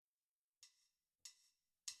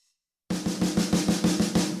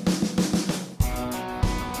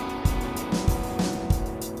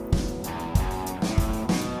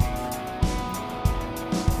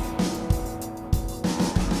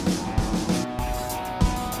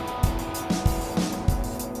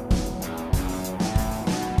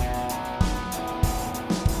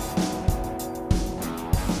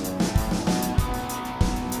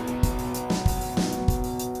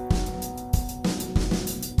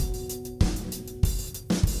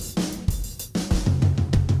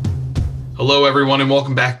Hello, everyone, and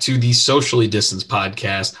welcome back to the Socially Distanced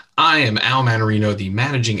Podcast. I am Al Manarino, the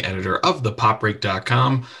managing editor of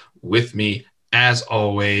thepopbreak.com. With me, as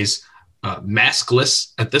always,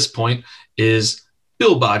 maskless at this point, is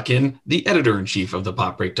Bill Bodkin, the editor-in-chief of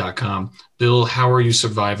thepopbreak.com. Bill, how are you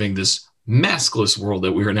surviving this maskless world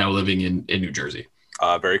that we are now living in New Jersey?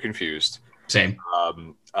 Very confused. Same.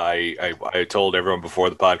 I told everyone before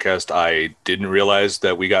the podcast I didn't realize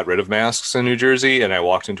that we got rid of masks in New Jersey, and I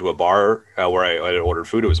walked into a bar where I had ordered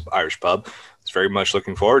food. It was an Irish pub. I was very much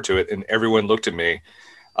looking forward to it, and everyone looked at me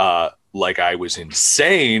like I was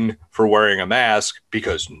insane for wearing a mask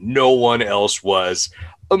because no one else was.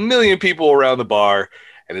 A million people around the bar,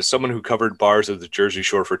 and as someone who covered bars at the Jersey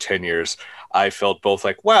Shore for 10 years, I felt both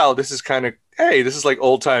like, wow, this is kind of, hey, this is like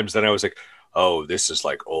old times. Then I was like, oh, this is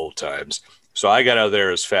like old times. So I got out of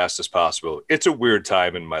there as fast as possible. It's a weird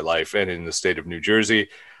time in my life and in the state of New Jersey.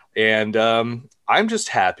 And I'm just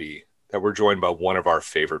happy that we're joined by one of our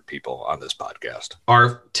favorite people on this podcast.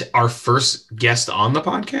 Our first guest on the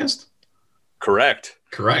podcast? Correct.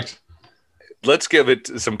 Let's give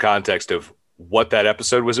it some context of what that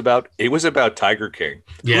episode was about. It was about Tiger King.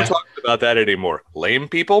 Yeah. Who talks about that anymore? Lame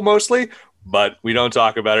people mostly, but we don't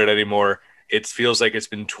talk about it anymore. It feels like it's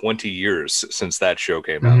been 20 years since that show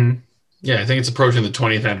came out. Mm-hmm. Yeah, I think it's approaching the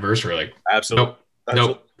 20th anniversary. Like, Absolutely.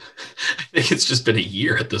 Nope. I think it's just been a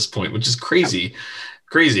year at this point, which is crazy.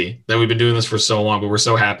 Crazy that we've been doing this for so long, but we're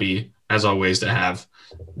so happy, as always, to have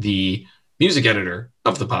the music editor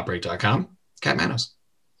of thepopbreak.com, Kat Manos.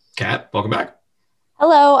 Kat, welcome back.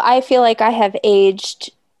 Hello. I feel like I have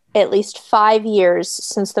aged at least 5 years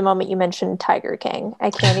since the moment you mentioned Tiger King.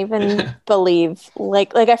 I can't even believe,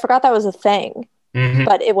 like I forgot that was a thing,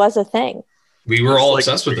 but it was a thing. We were all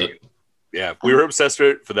obsessed with it. Yeah, we were obsessed with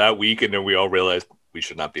it for that week, and then we all realized we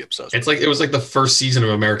should not be obsessed. It's like it was like the first season of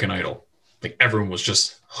American Idol. Like everyone was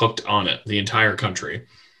just hooked on it, the entire country.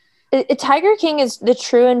 Tiger King is the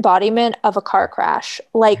true embodiment of a car crash.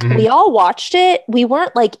 Like we all watched it. We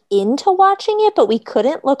weren't like into watching it, but we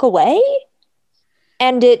couldn't look away.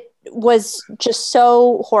 And it was just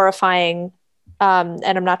so horrifying. And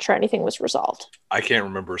I'm not sure anything was resolved. I can't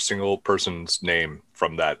remember a single person's name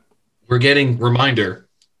from that. We're getting, reminder,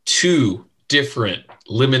 2 different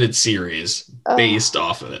limited series based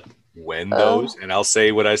off of it. When those, and I'll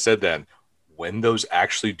say what I said then, when those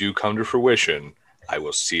actually do come to fruition, I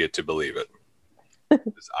will see it to believe it.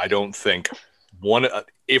 I don't think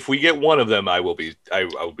if we get one of them, I will be.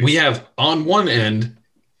 We have on one end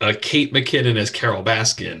Kate McKinnon as Carol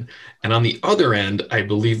Baskin, and on the other end, I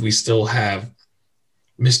believe we still have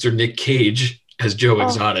Mr. Nick Cage as Joe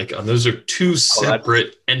Exotic. And those are 2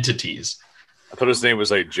 separate entities. I thought his name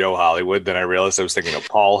was like Joe Hollywood. Then I realized I was thinking of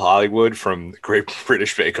Paul Hollywood from Great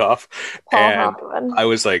British Bake Off. And I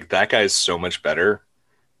was like, that guy's so much better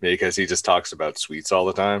because he just talks about sweets all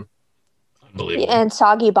the time. Unbelievable. And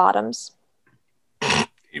soggy bottoms.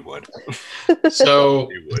 He would. So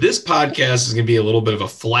this podcast is going to be a little bit of a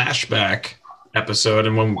flashback episode.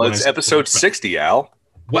 And it's episode 60, Al.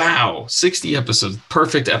 Wow, 60 episodes.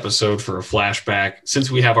 Perfect episode for a flashback. Since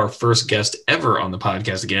we have our first guest ever on the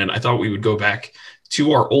podcast again, I thought we would go back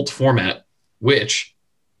to our old format, which,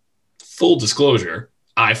 full disclosure,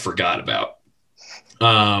 I forgot about.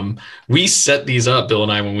 We set these up, Bill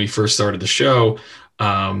and I, when we first started the show,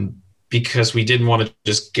 because we didn't want to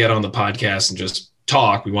just get on the podcast and just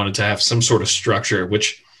talk. We wanted to have some sort of structure,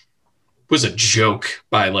 which was a joke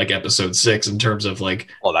by like episode 6 in terms of like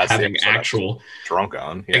having actual drunk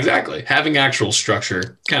on. Yeah. Exactly. Having actual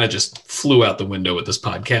structure kind of just flew out the window with this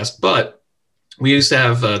podcast. But we used to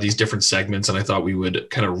have these different segments, and I thought we would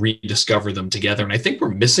kind of rediscover them together. And I think we're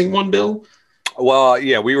missing one, Bill. Well,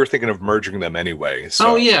 yeah, we were thinking of merging them anyway.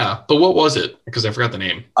 So. Oh, yeah. But what was it? Because I forgot the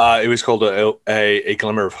name. It was called a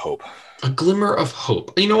Glimmer of Hope. A Glimmer of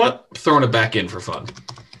Hope. You know what? I'm throwing it back in for fun.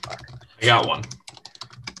 I got one.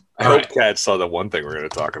 I hope Kat saw the one thing we're going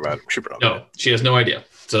to talk about. She has no idea.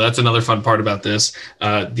 So that's another fun part about this.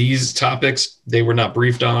 These topics, they were not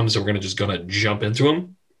briefed on, so we're going to jump into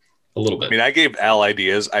them a little bit. I mean, I gave Al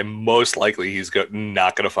ideas. I'm most likely he's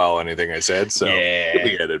not going to follow anything I said, so it'll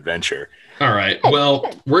be an adventure. All right.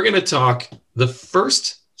 Well, we're going to talk the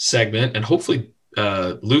first segment, and hopefully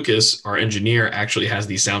Lucas, our engineer, actually has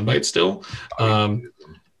these sound bites still.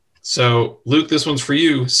 So, Luke, this one's for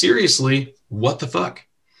you. Seriously, what the fuck?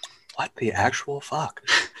 What the actual fuck?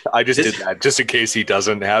 I just did that just in case he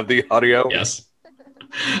doesn't have the audio. Yes.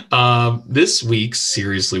 This week's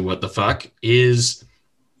Seriously What the Fuck is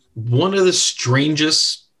one of the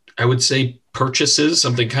strangest, I would say, purchases,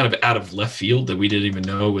 something kind of out of left field that we didn't even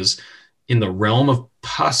know was in the realm of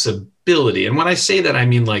possibility. And when I say that, I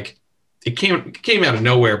mean like it came out of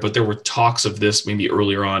nowhere, but there were talks of this maybe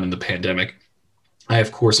earlier on in the pandemic. I,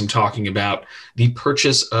 of course, am talking about the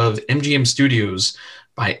purchase of MGM Studios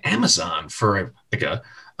by Amazon for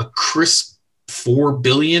a crisp $4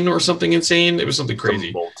 billion or something insane. It was something crazy.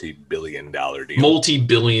 A multi-billion-dollar deal.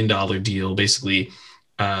 Multi-billion-dollar deal, basically.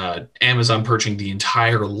 Amazon purchasing the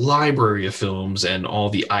entire library of films and all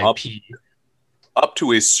the IP. Up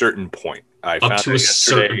to a certain point. I found out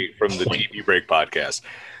yesterday from the TV Break podcast.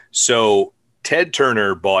 So Ted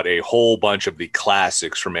Turner bought a whole bunch of the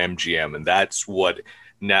classics from MGM, and that's what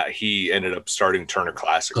now he ended up starting Turner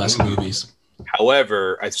Classic Movies.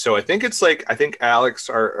 However, I think it's like, I think Alex,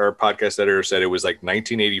 our podcast editor, said it was like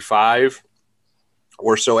 1985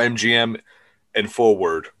 or so. MGM and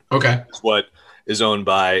Forward, okay, is what is going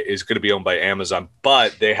to be owned by Amazon,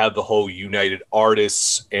 but they have the whole United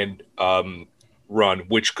Artists and run,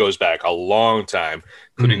 which goes back a long time,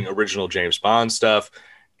 including original James Bond stuff.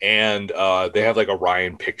 And they have like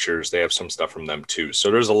Orion Pictures. They have some stuff from them too.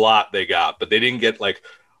 So there's a lot they got, but they didn't get like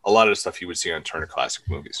a lot of the stuff you would see on Turner Classic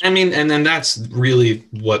Movies. I mean, and then that's really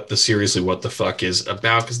what the Seriously What the Fuck is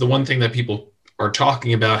about. Because the one thing that people are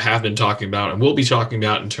talking about, have been talking about, and will be talking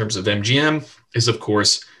about in terms of MGM is, of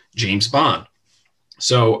course, James Bond.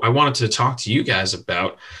 So I wanted to talk to you guys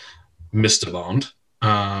about Mr. Bond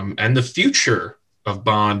and the future of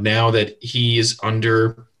Bond now that he is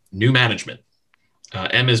under new management.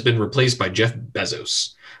 M has been replaced by Jeff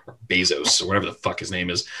Bezos, or whatever the fuck his name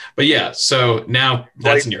is. But yeah, so now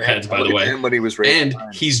that's in your heads, by the way. When he was and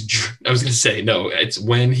he's, I was going to say, no, it's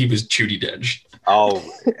when he was Judi Dench. Oh,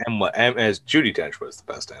 M as Judi Dench was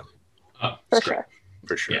the best M. For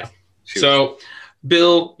sure. Yeah. So,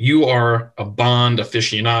 Bill, you are a Bond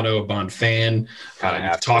aficionado, a Bond fan.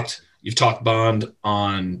 You've talked Bond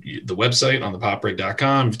on the website, on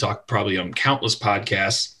thepopbreak.com. You've talked probably on countless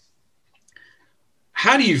podcasts.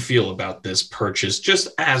 How do you feel about this purchase just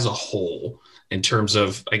as a whole in terms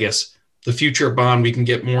of, I guess, the future of Bond? We can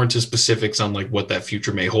get more into specifics on like what that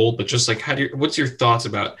future may hold, but just like what's your thoughts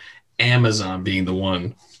about Amazon being the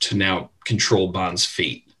one to now control Bond's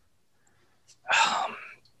fate?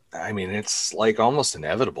 I mean, it's like almost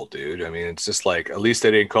inevitable, dude. I mean, it's just like, at least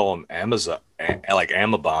they didn't call him Amazon, like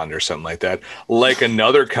Amabond or something like that, like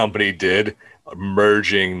another company did,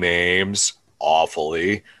 merging names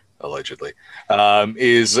awfully, allegedly,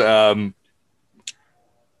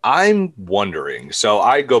 I'm wondering. So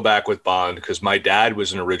I go back with Bond because my dad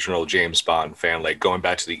was an original James Bond fan, like going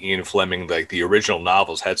back to the Ian Fleming, like the original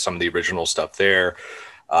novels had some of the original stuff there.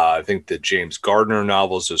 I think the James Gardner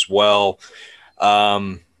novels as well.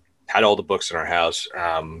 Had all the books in our house.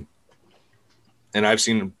 And I've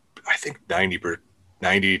seen, I think 90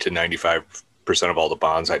 to 95% of all the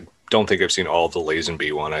Bonds. I don't think I've seen all of the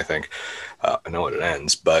Lazenby one. I think I know what it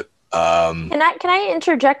ends, but can I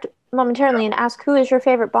interject momentarily and ask who is your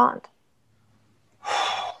favorite Bond?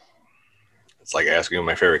 It's like asking who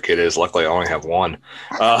my favorite kid is. Luckily, I only have one.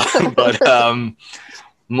 But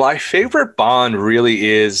my favorite Bond really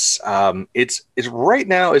is it's right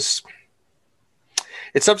now is.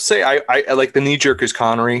 It's tough to say. I like the knee jerk is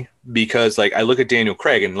Connery because like I look at Daniel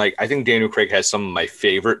Craig and like I think Daniel Craig has some of my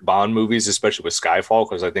favorite Bond movies, especially with Skyfall,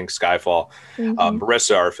 because I think Skyfall,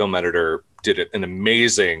 Marissa, our film editor, did an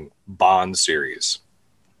amazing Bond series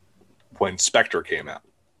when Spectre came out,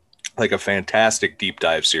 like a fantastic deep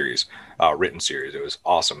dive series, written series. It was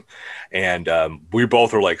awesome, and we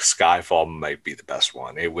both were like Skyfall might be the best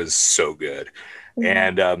one. It was so good,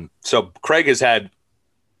 and so Craig has had.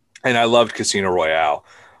 And I loved Casino Royale,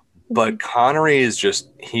 but Connery is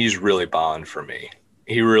he's really Bond for me.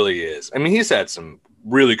 He really is. I mean, he's had some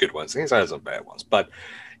really good ones. He's had some bad ones, but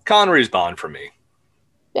Connery's Bond for me.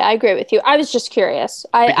 Yeah, I agree with you. I was just curious.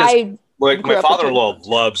 Like my father-in-law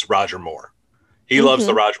loves Roger Moore. He loves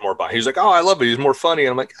the Roger Moore Bond. He's like, oh, I love it. He's more funny.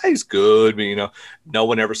 And I'm like, he's good. But, no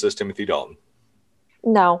one ever says Timothy Dalton.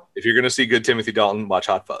 No. If you're going to see good Timothy Dalton, watch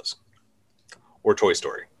Hot Fuzz or Toy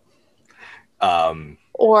Story.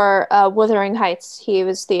 Or Wuthering Heights. He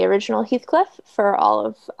was the original Heathcliff for all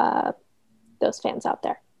of those fans out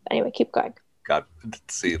there. Anyway, keep going. God,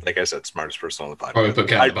 see, like I said, smartest person on the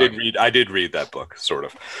podcast. I did read that book, sort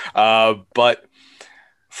of. But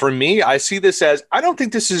for me, I see this as, I don't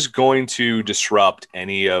think this is going to disrupt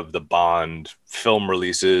any of the Bond film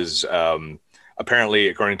releases. Apparently,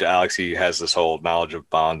 according to Alex, he has this whole knowledge of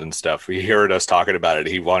Bond and stuff. He heard us talking about it.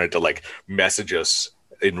 He wanted to like message us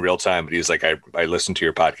in real time, but he's like, I listened to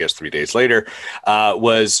your podcast 3 days later.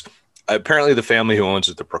 Was apparently the family who owns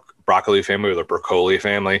it, the Broccoli family or the Broccoli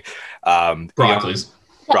family.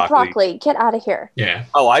 Broccoli, get out of here. Yeah.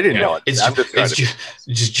 Oh, I didn't know it. It's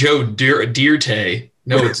just Joe Dierte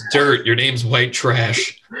No, it's dirt. Your name's white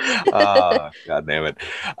trash. God damn it.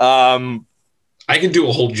 I can do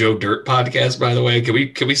a whole Joe Dirt podcast, by the way.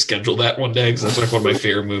 Can we schedule that one day? Because that's like one of my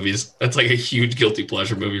favorite movies. That's like a huge guilty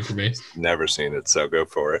pleasure movie for me. Never seen it, so go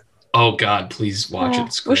for it. Oh God, please watch it.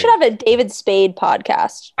 It's We great. should have a David Spade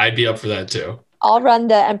podcast. I'd be up for that too. I'll run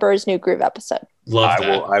the Emperor's New Groove episode. Love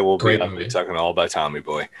that. I will Great be movie. talking all about Tommy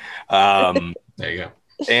Boy. There you go.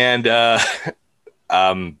 And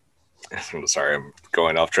sorry, I'm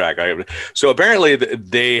going off track. So apparently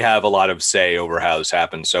they have a lot of say over how this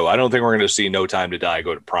happens. So I don't think we're going to see No Time to Die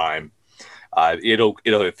go to Prime. It'll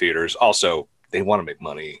hit theaters. Also, they want to make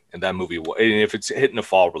money, and that movie, and if it's hitting a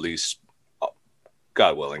fall release,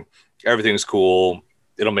 God willing, everything's cool.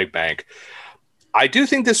 It'll make bank. I do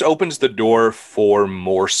think this opens the door for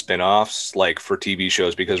more spinoffs, like for TV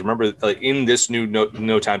shows, because remember, like in this new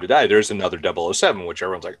No Time to Die, there's another 007, which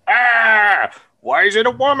everyone's like, why is it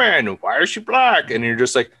a woman? Why is she black? And you're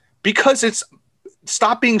just like, because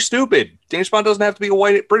stop being stupid. James Bond doesn't have to be a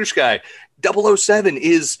white British guy. 007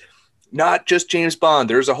 is not just James Bond.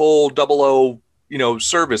 There's a whole 00,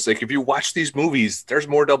 service. Like if you watch these movies, there's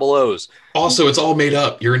more 00s. Also, it's all made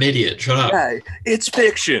up. You're an idiot. Shut up. Yeah, it's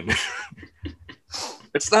fiction.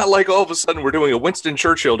 It's not like all of a sudden we're doing a Winston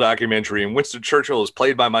Churchill documentary and Winston Churchill is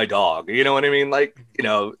played by my dog. You know what I mean? Like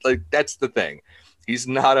that's the thing. He's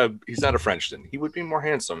not a Frenchman. He would be more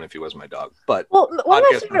handsome if he was my dog. But one of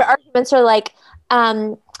my favorite arguments are like,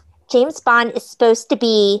 James Bond is supposed to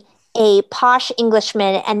be a posh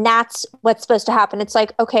Englishman, and that's what's supposed to happen. It's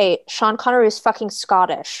like, okay, Sean Connery is fucking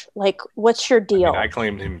Scottish. Like, what's your deal? I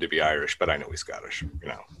claimed him to be Irish, but I know he's Scottish.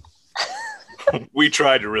 We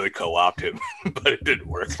tried to really co-opt him, but it didn't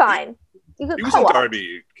work. It's fine. He was in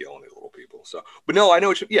Derby killing these little people. So, but no, I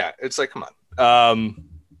know. It's like, come on.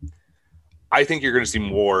 I think you're going to see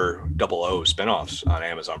more 00 spinoffs on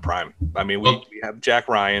Amazon Prime. I mean, we have Jack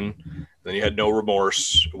Ryan, then you had No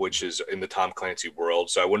Remorse, which is in the Tom Clancy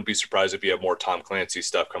world. So I wouldn't be surprised if you have more Tom Clancy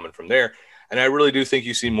stuff coming from there. And I really do think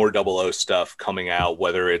you see more 00 stuff coming out,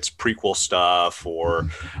 whether it's prequel stuff or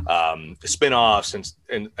spinoffs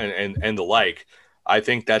and the like. I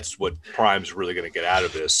think that's what Prime's really going to get out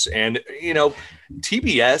of this. And,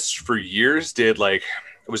 TBS for years did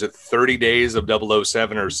was it 30 days of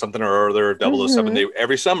 007 or something or other of 007? Mm-hmm.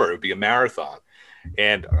 Every summer it would be a marathon.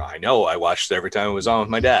 And I know I watched it every time it was on with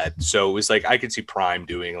my dad. So it was like I could see Prime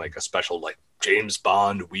doing like a special like James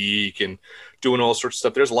Bond week and doing all sorts of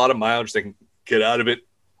stuff. There's a lot of mileage they can get out of it.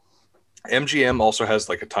 MGM also has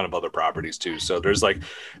like a ton of other properties too. So there's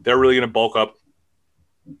they're really going to bulk up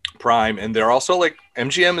Prime. And they're also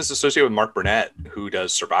MGM is associated with Mark Burnett, who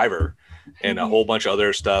does Survivor and a whole bunch of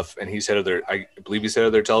other stuff. And he's I believe he's head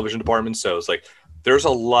of their television department. So it's there's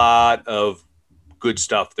a lot of good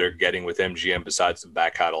stuff they're getting with MGM besides the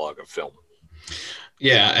back catalog of film.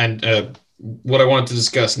 Yeah. And what I wanted to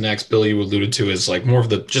discuss next, Billy, you alluded to, is more of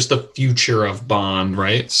the future of Bond,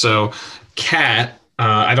 right? So Kat,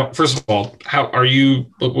 first of all, how are you,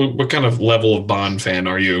 what kind of level of Bond fan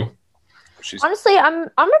are you? Honestly, I'm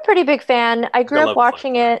a pretty big fan. I grew up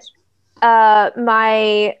watching it.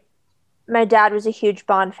 My dad was a huge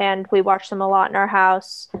Bond fan. We watched them a lot in our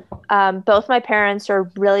house. Both my parents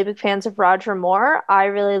are really big fans of Roger Moore. I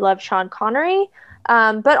really love Sean Connery,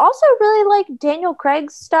 but also really like Daniel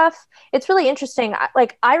Craig's stuff. It's really interesting.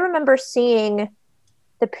 I remember seeing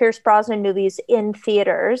the Pierce Brosnan movies in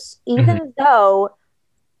theaters, even though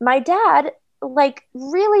my dad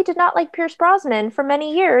really did not like Pierce Brosnan for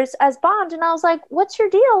many years as Bond. And I was like, what's your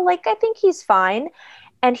deal? I think he's fine.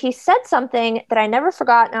 And he said something that I never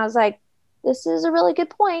forgot. And I was like, this is a really good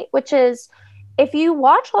point, which is if you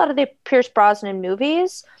watch a lot of the Pierce Brosnan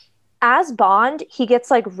movies, as Bond, he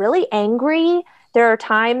gets really angry. There are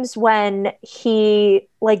times when he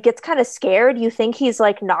gets kind of scared. You think he's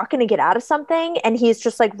not going to get out of something, and he's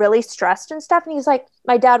just really stressed and stuff. And he's like,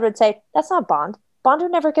 my dad would say, that's not Bond. Bond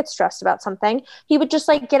would never get stressed about something. He would just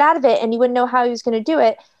get out of it, and you wouldn't know how he was going to do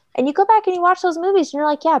it. And you go back and you watch those movies and you're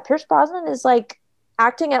like, yeah, Pierce Brosnan is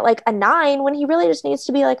acting at a 9 when he really just needs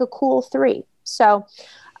to be a cool 3. So,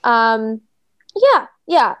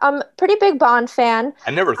 yeah, I'm a pretty big Bond fan.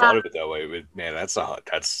 I never thought of it that way, but man,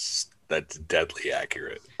 that's deadly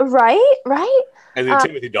accurate. Right. And then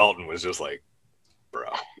Timothy Dalton was just bro.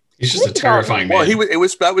 He's just a terrifying man. Well,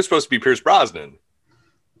 that was supposed to be Pierce Brosnan,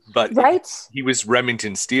 but right. He was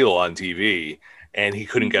Remington Steele on TV, and he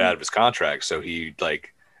couldn't get out of his contract, so he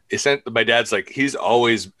my dad's he's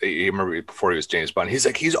always, I remember before he was James Bond,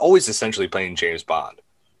 he's always essentially playing James Bond.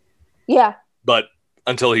 Yeah. But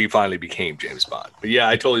until he finally became James Bond. But yeah,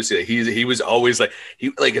 I totally see that. He was always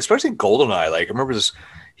especially GoldenEye. I remember this,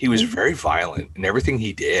 he was very violent in everything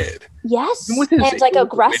he did. Yes. Even with his- And like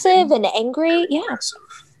aggressive and angry. Yeah. Aggressive.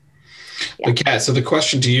 But Kat, so the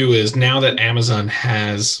question to you is, now that Amazon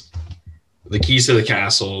has the keys to the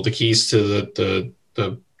castle, the keys to the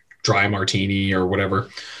dry martini or whatever.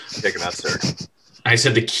 Take it out, sir. I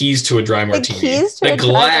said the keys to a dry martini. keys to the a dry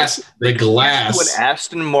glass. The To glass. an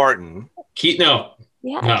Aston Martin. No.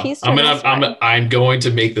 Yeah. No. Keys to I'm an gonna. I'm going to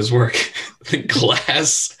make this work. The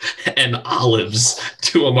glass and olives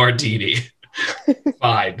to a martini.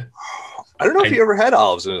 Fine. I don't know if he ever had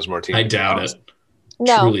olives in his martini. I doubt it.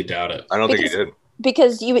 No. Truly doubt it. I don't think he did.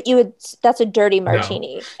 Because you would that's a dirty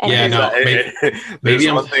martini. And Yeah, no. There's maybe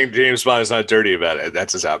one thing James Bond is not dirty about it.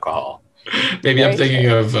 That's his alcohol. Maybe I'm Very thinking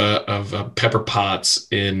of Pepper Potts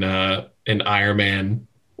in Iron Man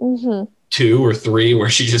Mhm. 2 or 3, where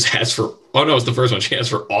she just has for. Oh no, it's the first one. She has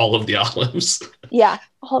for all of the olives. Yeah.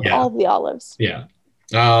 All Yeah. of the olives. Yeah.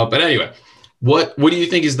 But anyway, what do you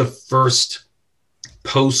think is the first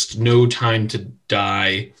post No Time to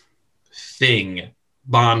Die thing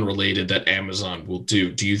Bond related that Amazon will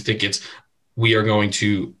do? Do you think it's we are going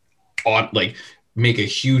to make a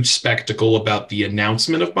huge spectacle about the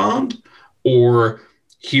announcement of Bond, or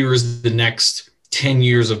here's the next 10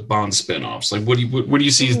 years of Bond spinoffs? Like, what do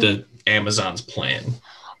you see as the Amazon's plan?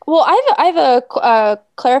 Well, I have a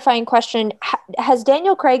clarifying question. Has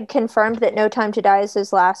Daniel Craig confirmed that No Time to Die is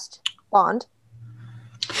his last Bond?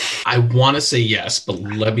 I want to say yes, but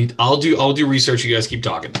I'll do research. You guys keep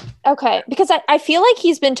talking. Okay, because I feel like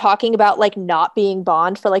he's been talking about like not being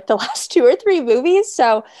Bond for like the last 2 or 3 movies.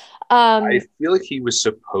 So I feel like he was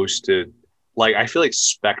supposed to, like, I feel like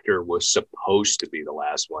Spectre was supposed to be the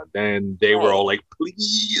last one. Then they were all like,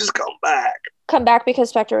 please come back. Because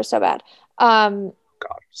Spectre was so bad. God,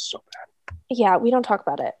 it's so bad. Yeah, we don't talk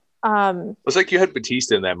about it. It's like you had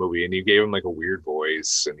Batista in that movie and you gave him like a weird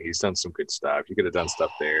voice and he's done some good stuff. You could have done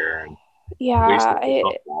stuff there and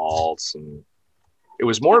waltz, and it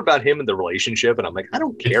was more about him and the relationship. And I'm like, I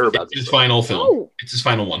don't care about his final film. Oh. It's his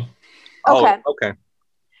final one. Okay. Oh, okay.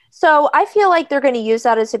 So I feel like they're going to use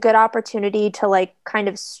that as a good opportunity to like kind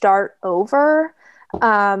of start over.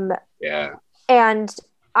 Yeah. And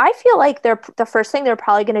I feel like the first thing they're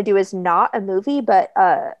probably going to do is not a movie, but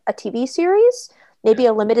a TV series, maybe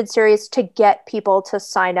a limited series to get people to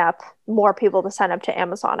sign up, more people to sign up to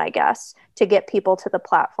Amazon, I guess, to get people to the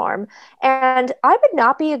platform. And I would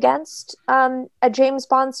not be against a James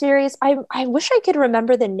Bond series. I wish I could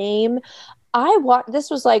remember the name. This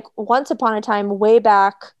was like once upon a time, way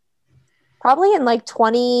back, probably in like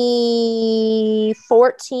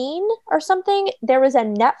 2014 or something. There was a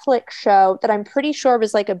Netflix show that I'm pretty sure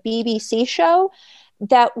was like a BBC show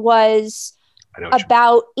that was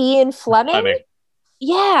about Ian Fleming.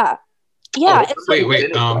 Yeah.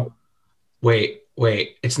 Wait.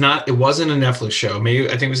 It's not. It wasn't a Netflix show. Maybe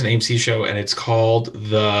I think it was an AMC show, and it's called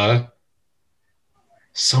the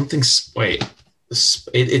something. Wait,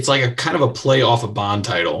 it's like a kind of a play off a Bond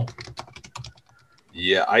title.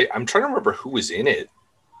 Yeah, I'm trying to remember who was in it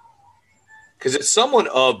because it's someone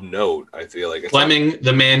of note. I feel like it's Fleming,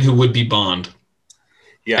 the man who would be Bond.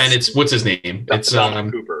 Yes, and it's what's his name? It's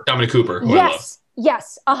Dominic Cooper. Dominic Cooper. Who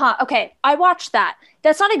Yes. Okay. I watched that.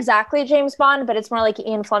 That's not exactly James Bond, but it's more like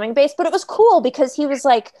Ian Fleming based. But it was cool because he was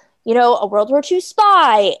like, a World War II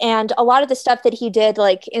spy, and a lot of the stuff that he did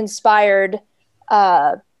like inspired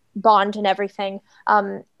Bond and everything.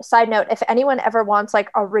 Side note, if anyone ever wants like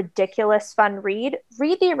a ridiculous fun read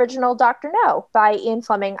the original Dr. No by Ian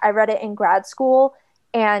Fleming. I read it in grad school,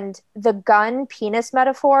 and the gun penis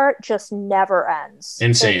metaphor just never ends.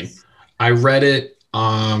 Insane. I read it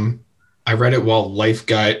while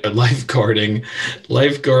lifeguarding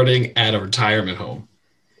at a retirement home.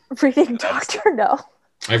 Reading Dr. No.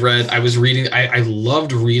 I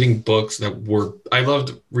loved reading books. I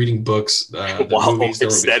loved reading books.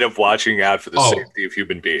 Instead of watching out for the safety of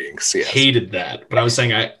human beings. Yes. Hated that. But I was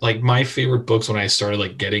saying, my favorite books when I started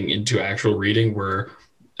like getting into actual reading were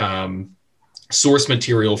source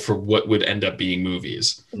material for what would end up being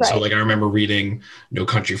movies. Right. So like I remember reading No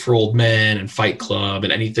Country for Old Men and Fight Club,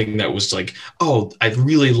 and anything that was like, oh, I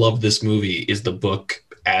really love this movie. Is the book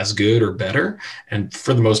as good or better? And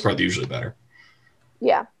for the most part, they're usually better.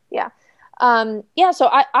 Yeah. So I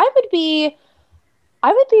would be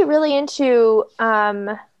really into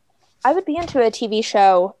I would be into a TV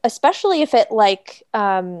show, especially if it like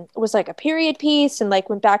was like a period piece and like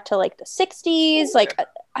went back to like the 60s. Like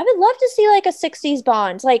I would love to see like a 60s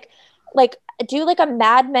Bond, like do like a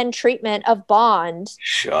Mad Men treatment of Bond.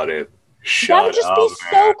 Shut it. That would just be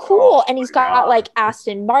so cool. And he's got like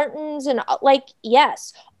Aston Martins and like,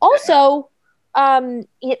 yes. Also,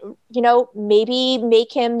 maybe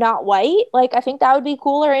make him not white. Like, I think that would be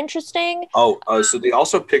cool or interesting. So they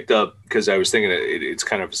also picked up, because I was thinking it's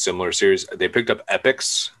kind of a similar series. They picked up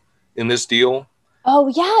Epics in this deal. Oh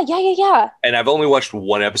yeah. And I've only watched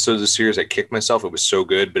one episode of the series. I kicked myself. It was so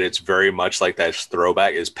good, but it's very much like that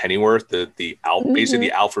throwback is Pennyworth, basically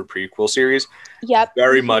the Alfred prequel series. Yep.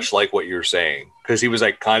 Very much like what you're saying, because he was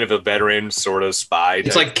like kind of a veteran sort of spy.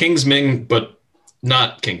 It's like Kingsman, but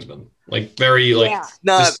not Kingsman. Like very like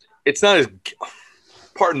it's not as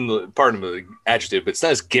pardon the adjective, but it's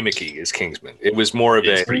not as gimmicky as Kingsman. It was more of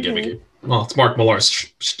it's pretty gimmicky. Well, it's Mark Millar's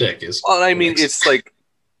shtick is. Well, I mean, it's like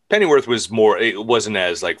Pennyworth was more. It wasn't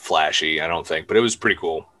as like flashy, I don't think, but it was pretty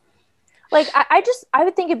cool. Like I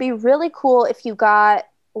would think it'd be really cool if you got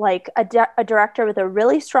like a director with a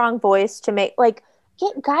really strong voice to make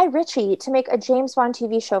get Guy Ritchie to make a James Bond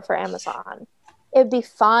TV show for Amazon. It'd be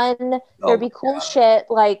fun. There'd be cool shit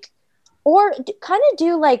or kind of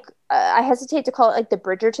do I hesitate to call it like the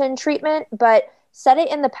Bridgerton treatment, but set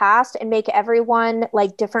it in the past and make everyone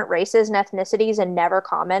like different races and ethnicities and never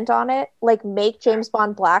comment on it. Like make James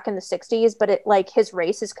Bond black in the 60s, but it like his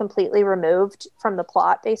race is completely removed from the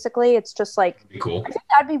plot. Basically, it's just like cool. I think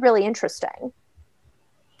that'd be really interesting.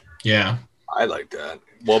 Yeah, I like that.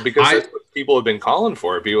 Well, because that's what people have been calling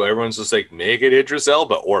for. Everyone's just like, make it Idris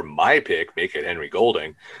Elba, or my pick, make it Henry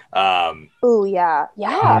Golding. Oh yeah,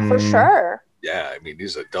 for sure. Yeah, I mean,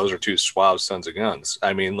 those are two suave sons of guns.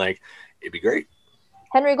 I mean, like, it'd be great.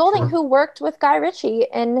 Henry Golding, who worked with Guy Ritchie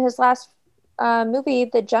in his last movie,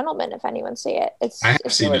 The Gentleman. If anyone see it, it's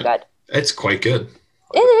really good. It's quite good.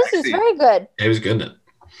 It is. It's very good. It was good in it.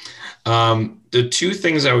 The two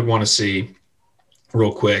things I would want to see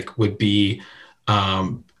real quick would be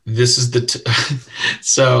this is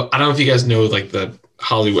so I don't know if you guys know like the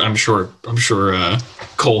Hollywood. I'm sure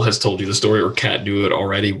Cole has told you the story, or Kat knew it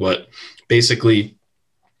already. What basically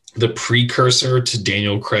the precursor to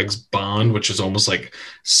Daniel Craig's Bond, which is almost like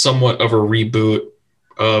somewhat of a reboot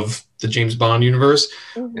of the James Bond universe,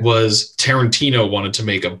 was Tarantino wanted to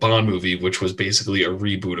make a Bond movie, which was basically a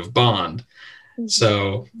reboot of Bond.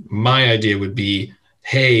 So my idea would be,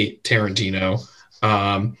 hey, Tarantino,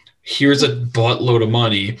 here's a buttload of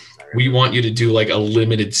money. We want you to do like a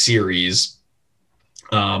limited series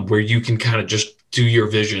where you can kind of just do your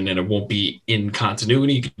vision and it won't be in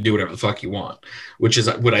continuity. You can do whatever the fuck you want, which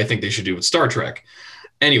is what I think they should do with Star Trek.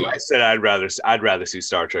 Anyway, I said I'd rather see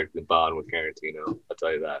Star Trek than Bond with Tarantino. I'll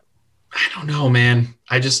tell you that. I don't know, man.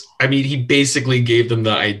 I mean, he basically gave them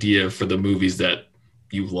the idea for the movies that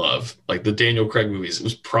you love, like the Daniel Craig movies. It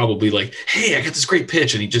was probably like, hey, I got this great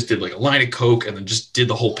pitch, and he just did like a line of coke and then just did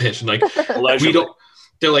the whole pitch. And like, we don't.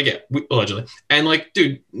 They're like, yeah, allegedly. And like,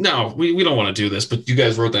 dude, no, we don't want to do this, but you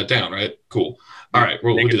guys wrote that down, right? Cool. All right,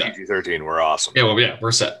 we'll do that. PG-13, we're awesome. Yeah,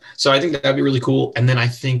 we're set. So I think that'd be really cool. And then I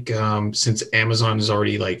think since Amazon is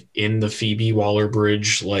already like in the Phoebe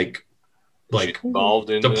Waller-Bridge like involved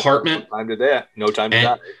in department, no time to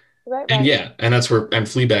die. Right. And yeah, and that's where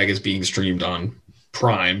Fleabag is being streamed on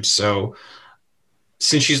Prime. So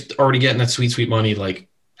since she's already getting that sweet money, like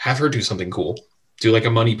have her do something cool. Do like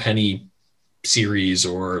a Money Penny series,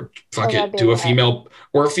 or do a female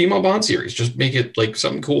Bond series. Just make it like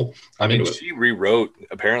something cool. I mean, she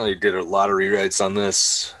apparently did a lot of rewrites on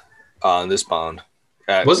this Bond.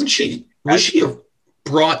 Was she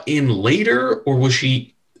brought in later, or was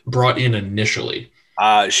she brought in initially?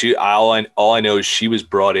 All I know is she was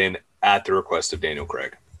brought in at the request of Daniel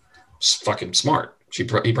Craig. It's fucking smart. He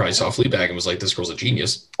probably saw Fleabag and was like, "This girl's a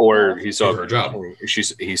genius." Or he saw her job.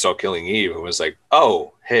 He saw Killing Eve and was like,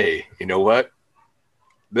 "Oh, hey, you know what?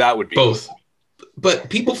 That would be both." But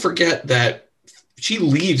people forget that she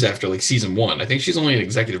leaves after like season 1. I think she's only an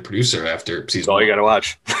executive producer after season. That's all 1. You got to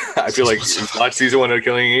watch. I feel like you watch season 1 of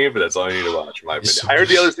Killing Eve, but that's all you need to watch. In my opinion, I heard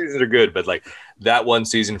the other seasons are good, but like that one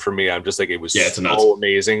season for me, I'm just like, it was so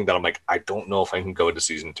amazing that I'm like, I don't know if I can go to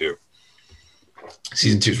season 2.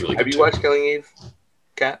 Season 2 is really good. Have you watched Killing Eve,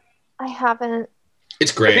 Kat? I haven't.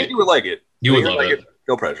 It's great. I think you would like it. You would love it.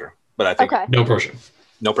 No pressure, but I think no pressure.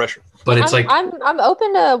 No pressure. But it's I'm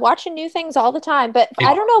open to watching new things all the time, but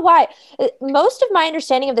I don't know why. Most of my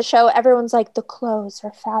understanding of the show, everyone's like, the clothes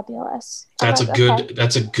are fabulous. That's a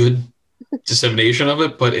good dissemination of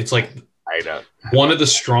it, but it's like I know one of the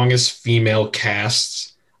strongest female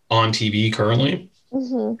casts on TV currently,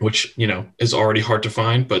 which is already hard to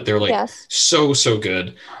find, but they're like so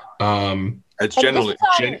good. It's generally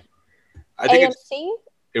I think AMC?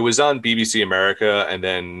 It was on BBC America, and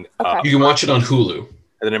then you can watch it on Hulu.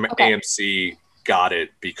 And then AMC got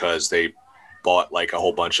it because they bought like a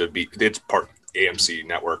whole bunch of it's part AMC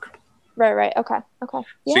network. Right. Okay.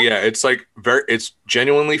 Yeah. So yeah, it's like it's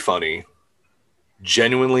genuinely funny.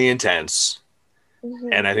 genuinely intense, Mhm.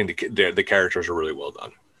 and I think the characters are really well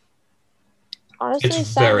done. Honestly, It's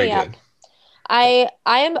sign very me up. good. I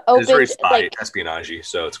am It's very open. Like espionage,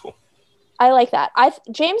 so it's cool. I like that. I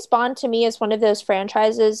James Bond to me is one of those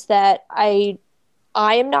franchises that I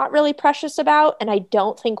am not really precious about, and I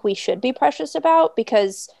don't think we should be precious about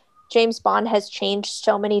because James Bond has changed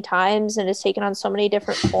so many times and has taken on so many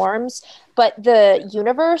different forms. But the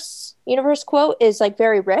universe quote is like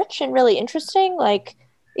very rich and really interesting. Like,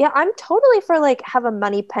 yeah, I'm totally for like have a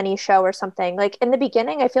Money Penny show or something. Like in the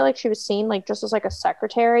beginning, I feel like she was seen like just as like a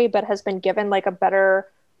secretary, but has been given like a better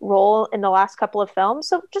role in the last couple of films.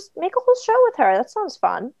 So just make a whole show with her. That sounds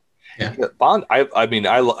fun. Yeah. Yeah, Bond. I mean,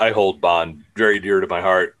 I hold Bond very dear to my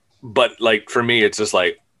heart, but like for me, it's just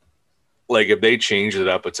like if they changed it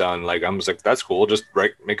up, it's on like I'm just like that's cool. Just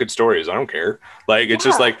make good stories. I don't care. Like it's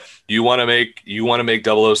just Yeah. like you want to make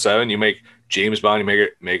 007, you make James Bond, you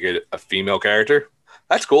make it a female character.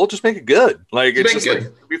 That's cool. Just make it good. Like it's Make just it like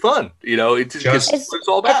good. it'd be fun. You know, it's Just- what it's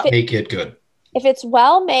all about. Make it good. If it's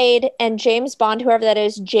well made and James Bond, whoever that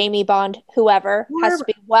is, Jamie Bond, whoever, has to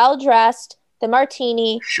be well dressed, the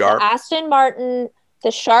martini, Sharp. the Aston Martin,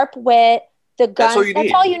 the sharp wit, the guns. That's all you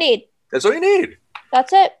need. all you need. That's all you need.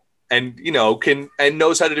 That's it. And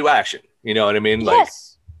knows how to do action. You know what I mean? Like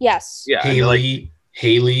Yes. Yes. yeah. and, like,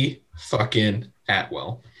 Haley fucking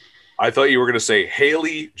Atwell. I thought you were gonna say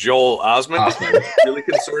Haley Joel Osment. Osment. I'm really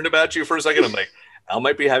concerned about you for a second. I'm like, Al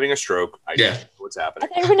might be having a stroke. I Yeah. don't know what's I happening.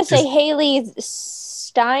 thought you were going to say Just- Haley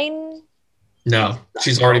Stein. No,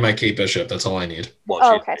 she's already my Kate Bishop. That's all I need. Well,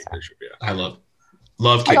 Oh, she's okay, a sorry. bishop, yeah. I love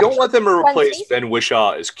I Kate don't Bishop. want them to replace Lindsay? Ben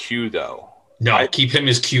Whishaw as Q though. No, I- keep him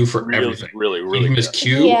as Q for Really, everything. really, Keep really him as good.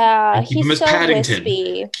 Q. Yeah, and keep him he's as so Paddington.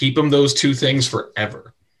 wispy. Keep him those two things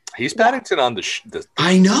forever. He's Paddington on the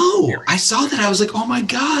I know. I saw that. I was like, oh my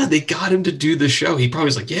God, they got him to do the show. He probably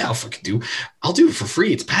was like, yeah, I'll do it for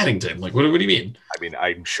free. It's Paddington. Like, what do you mean? I mean,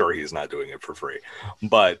 I'm sure he's not doing it for free,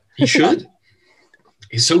 but He should.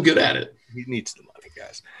 He's so good at it. he needs the money,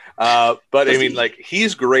 guys. But I Does mean, he? like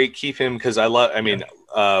he's great. Keep him because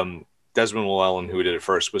Desmond Llewellyn, who did it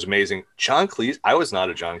first, was amazing. John Cleese. I was not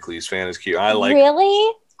a John Cleese fan as Q. I like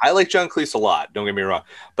John Cleese a lot. Don't get me wrong,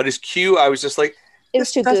 but as Q, I was just like, It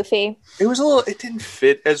was too goofy. it was a little. It didn't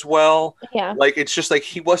fit as well. Yeah. Like it's just like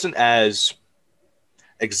he wasn't as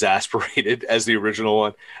exasperated as the original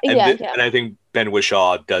one. And, Yeah. and I think Ben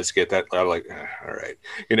Whishaw does get that. I'm like, all right,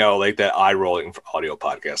 like that eye rolling for audio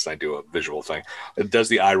podcast. And I do a visual thing. It does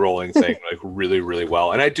the eye rolling thing like really, really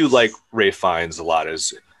well. And I do like Ray Fiennes a lot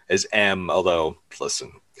as M. Although,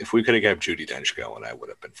 listen, if we could have kept Judi Dench going, I would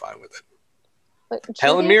have been fine with it. But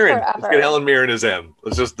Helen Judy Mirren. forever. Let's get Helen Mirren as M.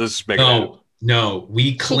 Let's just make it happen. No,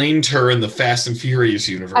 we claimed her in the Fast and Furious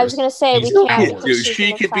universe. I was going to say, we She's can't. ours. because Dude, she's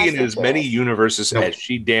she a could be in Fast as and many Furious. universes No. as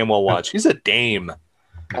she damn well wants. She's a dame.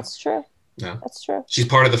 That's true. No. That's true. She's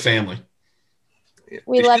part of the family.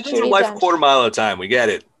 We She love lives her Judi life Dench. a quarter mile at a time. We get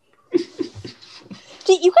it.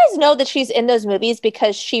 Do you guys know that she's in those movies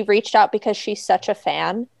because she reached out because she's such a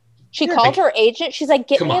fan? She Yeah, called her agent. She's like,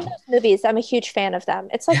 "Get Come me in on. those movies. I'm a huge fan of them."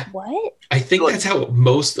 It's like, Yeah. what? I think Look. that's how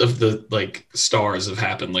most of the like stars have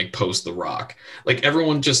happened, like post The Rock. Like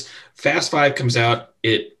everyone just Fast Five comes out,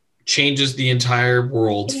 it changes the entire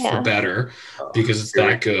world Yeah. for better because it's Here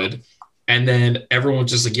we that good. And then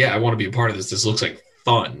everyone's just like, yeah, I want to be a part of this. This looks like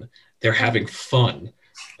fun. They're having fun.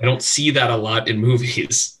 I don't see that a lot in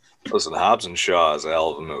movies. Listen, Hobbs and Shaw is a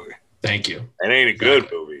hell of a movie. Thank you. It ain't a good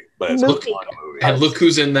Exactly. movie, but it's a Movie. fun movie. And look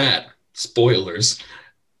who's in that. Spoilers.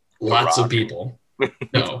 Lots of Rock. people.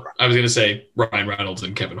 No, I was going to say Ryan Reynolds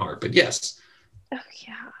and Kevin Hart, but yes. Oh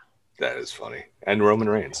yeah. That is funny. And Roman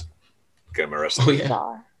Reigns. Get him arrested. Oh, yeah.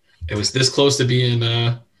 Bizarre. It was this close to being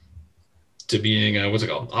what's it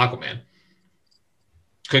called? Aquaman.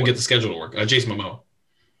 Couldn't get the schedule to work. Jason Momoa.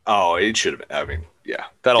 Oh, it should have been. I mean, yeah,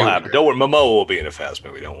 that'll It would happen. be Don't worry. Momoa will be in a Fast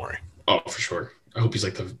movie. Don't worry. Oh, for sure. I hope he's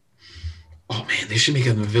like the. Oh man, they should make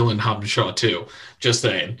him the villain Hobbs and Shaw too. Just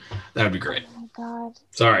saying, that would be great. Oh my god.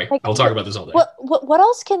 Sorry, Like, I'll talk about this all day. What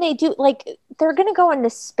else can they do? Like they're gonna go into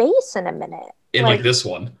space in a minute. In like this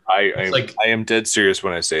one, I am dead serious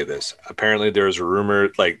when I say this. Apparently, there was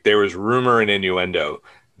rumor and innuendo.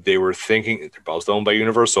 They were thinking they're both owned by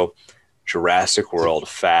Universal. Jurassic World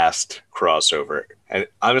Fast crossover, and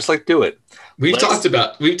I'm just like, do it. we've talked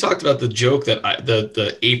about the joke that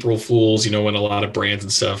the April Fools. You know, when a lot of brands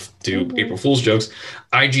and stuff do Mhm. April Fools jokes.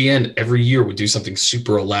 IGN every year would do something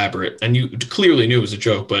super elaborate, and you clearly knew it was a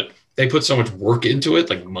joke, but they put so much work into it,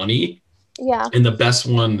 like money. Yeah. And the best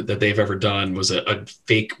one that they've ever done was a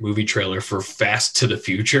fake movie trailer for Fast to the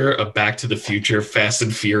Future, a Back to the Future, Fast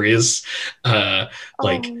and Furious,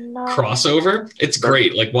 like no. crossover. It's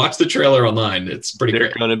great. Like, watch the trailer online. It's pretty They're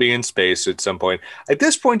great. going to be in space at some point. At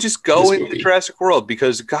this point, just go This into movie. Jurassic World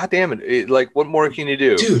because, goddamn it, like, what more can you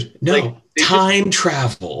do? Dude, no. Like, Time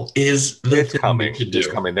travel is the it's thing coming. they should do. It's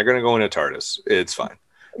coming. They're going to go into TARDIS. It's fine.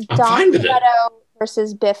 I'm Dom fine with it. Toretto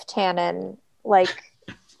versus Biff Tannen. Like,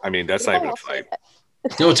 I mean, that's not even a fight.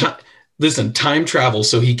 No, listen, time travel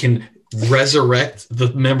so he can resurrect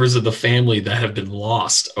the members of the family that have been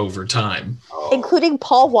lost over time. Oh. Including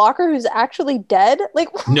Paul Walker, who's actually dead. Like,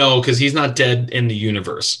 No, because he's not dead in the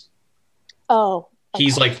universe. oh, okay.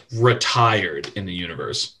 He's like retired in the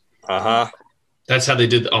universe. Uh-huh. That's how they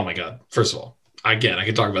did. Oh my God. First of all, again, I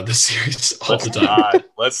could talk about this series all the time.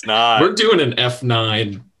 Let's not. We're doing an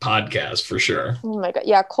F9 podcast for sure. Oh my God.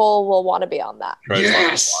 Yeah, Cole will want to be on that. Try to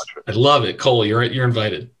Yes. watch it. I love it. Cole, you're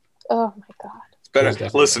invited. Oh my God. It's better. Cole's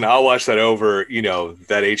definitely Listen, I'll watch that over,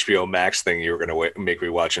 that HBO Max thing you were going to make me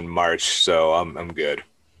watch in March, so I'm good.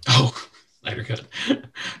 Oh, lighter cut.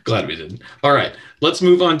 Glad we didn't. All right. Let's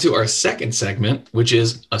move on to our second segment, which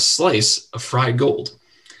is a slice of fried gold.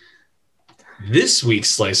 This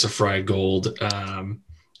week's slice of fried gold,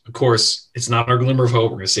 of course, it's not our glimmer of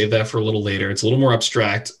hope. We're going to save that for a little later. It's a little more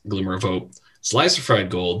abstract, glimmer of hope. Slice of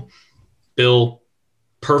fried gold. Bill,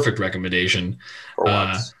 perfect recommendation. For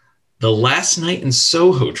once. The Last Night in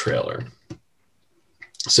Soho trailer.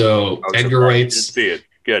 So Edgar Wright's See it.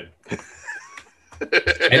 Good.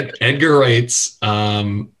 Edgar Wright's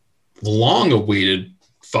long-awaited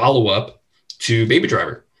follow-up to Baby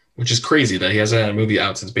Driver, which is crazy that he hasn't had a movie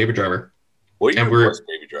out since Baby Driver. What year And we're- was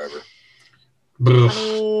Baby Driver?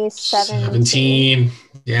 2017.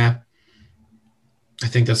 Yeah. I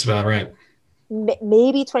think that's about right.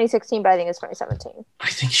 Maybe 2016, but I think it's 2017. I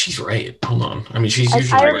think she's right. Hold on. I mean, she's I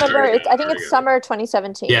usually remember. right. I think it's summer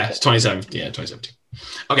 2017. Yeah, it's 2017. Yeah, 2017.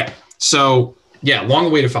 Okay. So, yeah,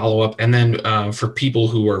 long-awaited follow-up. And then for people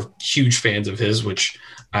who are huge fans of his, which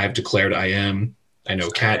I've declared I am, I know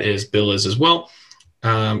Kat is, Bill is as well,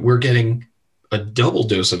 we're getting a double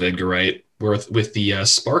dose of Edgar Wright with the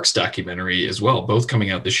Sparks documentary as well, both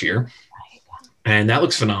coming out this year. And that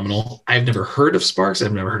looks phenomenal. I've never heard of Sparks.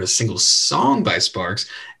 I've never heard a single song by Sparks.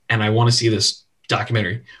 And I want to see this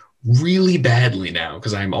documentary really badly now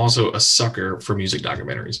because I'm also a sucker for music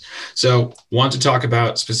documentaries. So want to talk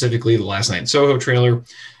about specifically the Last Night in Soho trailer,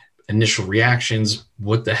 initial reactions.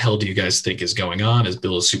 What the hell do you guys think is going on? As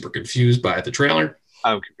Bill is super confused by the trailer.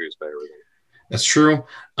 I'm confused by everything. That's true.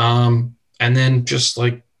 And then just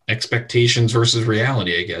like expectations versus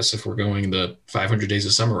reality, I guess, if we're going the 500 Days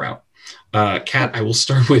of Summer route. Kat, I will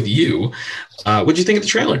start with you. What do you think of the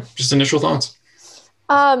trailer? Just initial thoughts.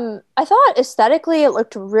 I thought aesthetically it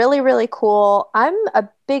looked really, really cool. I'm a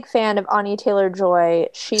big fan of Anya Taylor-Joy.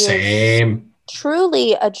 She Same. is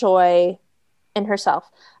truly a joy in herself.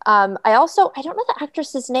 I don't know the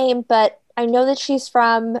actress's name, but I know that she's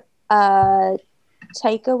from Taika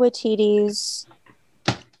Waititi's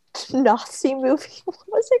Nazi movie. What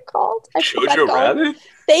was it called? Jojo Rabbit?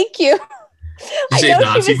 Thank you. You say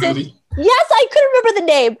Nazi movie? Yes, I couldn't remember the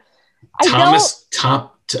name.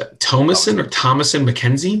 Thomason or Thomason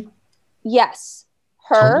McKenzie? Yes,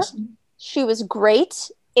 her. Thomason? She was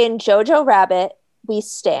great in Jojo Rabbit. We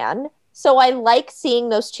stan. So I like seeing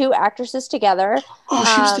those two actresses together. Oh,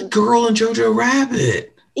 she was the girl in Jojo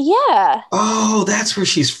Rabbit. Yeah. Oh, that's where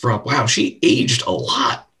she's from. Wow, she aged a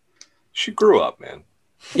lot. She grew up, man.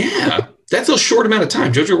 Yeah, that's a short amount of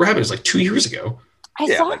time. Jojo Rabbit is like 2 years ago. I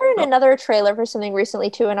saw her in another trailer for something recently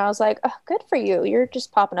too, and I was like, oh, good for you. You're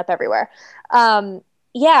just popping up everywhere.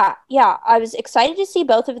 Yeah. I was excited to see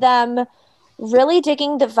both of them. Really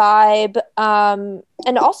digging the vibe.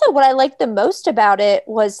 And also what I liked the most about it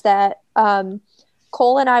was that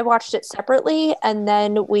Cole and I watched it separately, and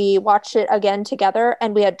then we watched it again together,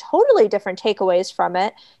 and we had totally different takeaways from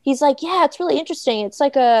it. He's like, yeah, it's really interesting. It's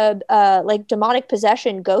like a like demonic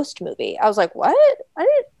possession ghost movie. I was like, what? I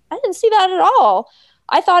didn't see that at all.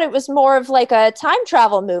 I thought it was more of like a time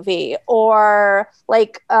travel movie or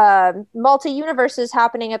like multi-universes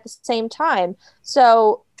happening at the same time.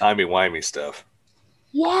 So timey-wimey stuff.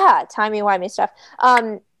 Yeah, timey-wimey stuff.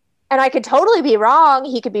 And I could totally be wrong.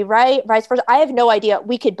 He could be right, vice versa. I have no idea.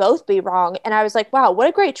 We could both be wrong. And I was like, wow, what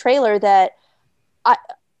a great trailer that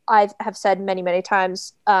I have said many, many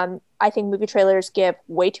times. I think movie trailers give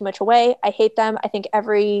way too much away. I hate them. I think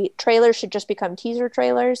every trailer should just become teaser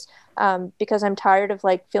trailers because I'm tired of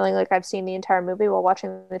like feeling like I've seen the entire movie while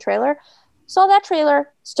watching the trailer. Saw that trailer.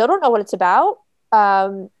 Still don't know what it's about.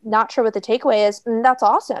 Not sure what the takeaway is. And that's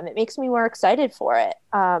awesome. It makes me more excited for it.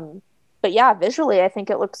 But yeah, visually, I think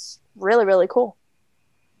it looks really, really cool.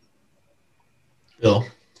 Bill.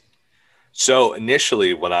 So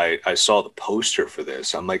initially, when I saw the poster for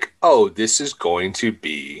this, I'm like, oh, this is going to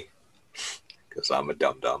be, because I'm a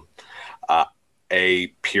dum-dum, a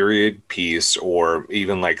period piece or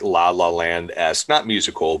even like La La Land-esque, not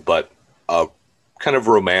musical, but a kind of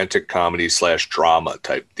romantic comedy / drama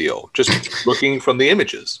type deal, just looking from the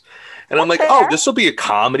images. And I'm like, oh, this will be a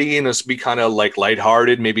comedy and this will be kind of like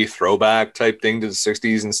lighthearted, maybe throwback type thing to the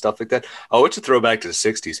 60s and stuff like that. Oh, it's a throwback to the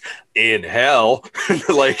 60s in hell.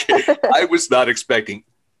 Like, I was not expecting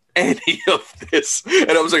any of this.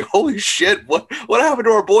 And I was like, holy shit, what happened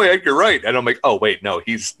to our boy Edgar Wright? And I'm like, oh, wait, no,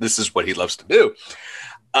 this is what he loves to do.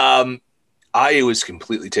 I was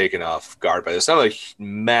completely taken off guard by this. I'm a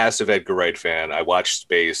massive Edgar Wright fan. I watched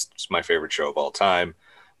Space. It's my favorite show of all time.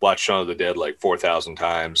 Watched Shaun of the Dead like 4,000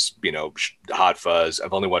 times, Hot Fuzz.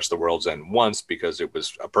 I've only watched The World's End once because it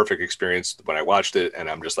was a perfect experience when I watched it. And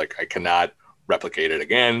I'm just like, I cannot replicate it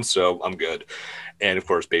again. So I'm good. And of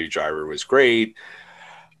course, Baby Driver was great.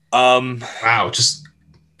 Wow. Just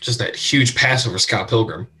that huge pass over Scott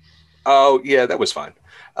Pilgrim. Oh yeah, that was fine.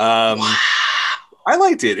 Wow. I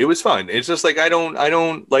liked it. It was fun. It's just like I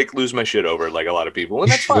don't like lose my shit over it like a lot of people,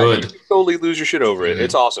 and that's fine. You can totally lose your shit over it.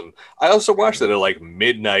 It's awesome. I also watched it at like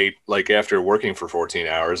midnight, like after working for 14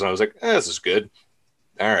 hours, and I was like, this is good.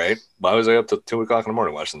 All right, why was I up till 2 o'clock in the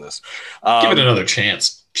morning watching this? Give it another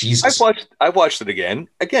chance. Jesus, I watched it again.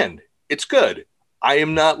 Again, it's good. I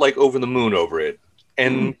am not like over the moon over it,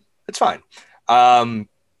 and it's fine. I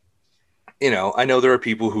know there are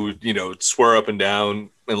people who swear up and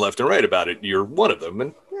down and left and right about it. You're one of them,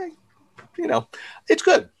 and it's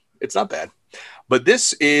good. It's not bad. But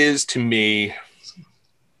this is, to me,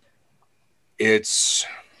 it's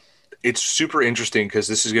super interesting because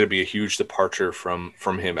this is going to be a huge departure from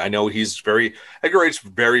him. I know Edgar Wright's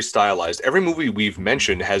very stylized. Every movie we've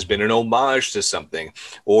mentioned has been an homage to something,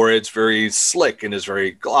 or it's very slick and is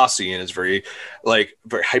very glossy and is very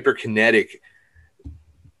hyperkinetic.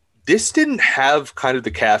 This didn't have kind of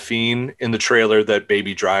the caffeine in the trailer that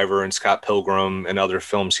Baby Driver and Scott Pilgrim and other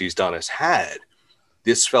films he's done has had.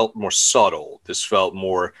 This felt more subtle. This felt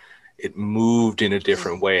more, it moved in a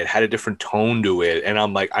different way. It had a different tone to it. And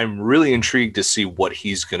I'm like, I'm really intrigued to see what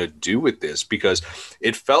he's going to do with this, because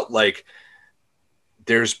it felt like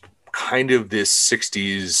there's kind of this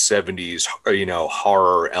 60s, 70s,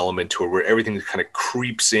 horror element to it where everything kind of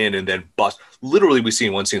creeps in and then literally we see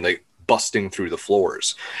in one scene, like, busting through the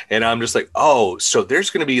floors. And I'm just like, oh, so there's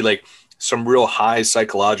going to be like some real high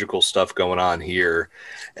psychological stuff going on here.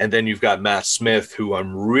 And then you've got Matt Smith, who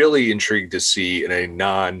I'm really intrigued to see in a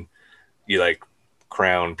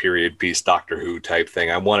Crown period piece, Doctor Who type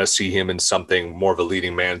thing. I want to see him in something more of a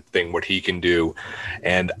leading man thing, what he can do.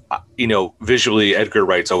 And, visually, Edgar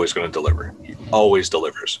Wright's always going to deliver. He always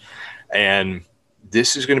delivers. And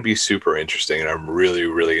this is going to be super interesting, and I'm really,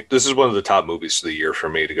 really. This is one of the top movies of the year for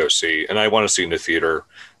me to go see, and I want to see in the theater.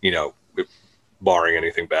 Barring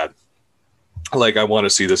anything bad. Like, I want to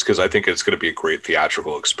see this because I think it's going to be a great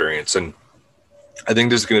theatrical experience, and I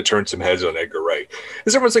think this is going to turn some heads on Edgar Wright.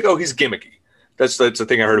 Because everyone's like, "Oh, he's gimmicky." That's the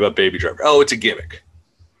thing I heard about Baby Driver. Oh, it's a gimmick.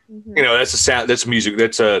 Mm-hmm. That's a sound. That's music.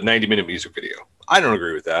 That's a 90-minute music video. I don't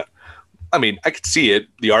agree with that. I mean, I could see it,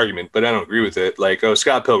 the argument, but I don't agree with it. Like, oh,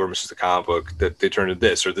 Scott Pilgrim is just a comic book that they turned into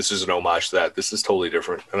this, or this is an homage to that. This is totally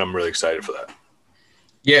different, and I'm really excited for that.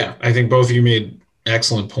 Yeah, I think both of you made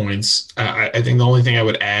excellent points. I think the only thing I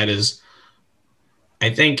would add is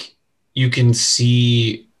I think you can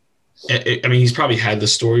see – I mean, he's probably had the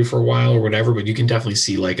story for a while or whatever, but you can definitely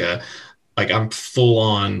see I'm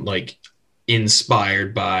full-on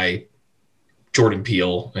inspired by – Jordan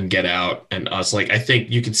Peele and Get Out and Us. I think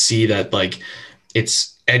you could see that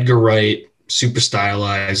it's Edgar Wright, super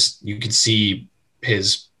stylized. You could see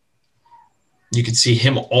him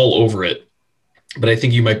all over it. But I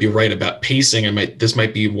think you might be right about pacing. This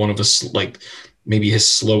might be one of us, maybe his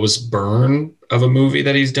slowest burn of a movie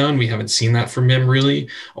that he's done. We haven't seen that from him really.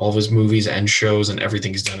 All of his movies and shows and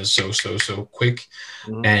everything he's done is so quick.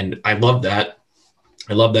 Mm-hmm. And I love that.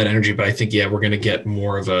 I love that energy, but I think, we're going to get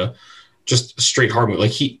more of just a straight horror movie.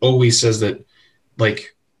 He always says that,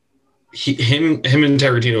 him and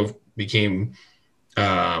Tarantino became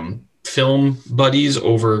film buddies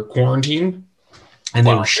over quarantine, and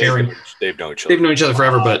they were sharing. They've known each other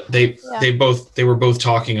forever, but they were both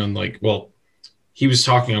talking on he was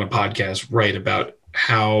talking on a podcast, right, about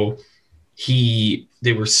how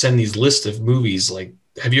they were send these lists of movies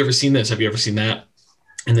have you ever seen this? Have you ever seen that?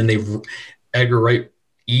 And then Edgar Wright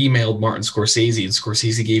emailed Martin Scorsese, and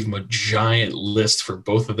Scorsese gave him a giant list for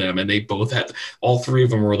both of them, and they both had all three of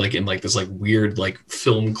them were like in like this like weird like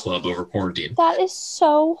film club over quarantine. That is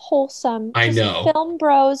so wholesome. I Just know. film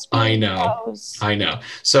bros. I being know. Bros. I know. I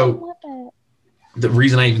So love it. the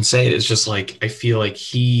reason I even say it is just like I feel like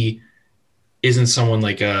he isn't someone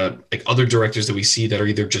like other directors that we see that are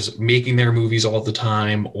either just making their movies all the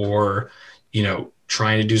time or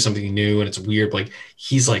trying to do something new and it's weird. Like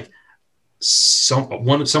he's like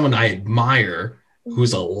someone I admire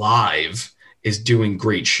who's alive is doing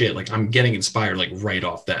great shit. Like I'm getting inspired like right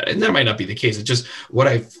off that, and that might not be the case. It's just what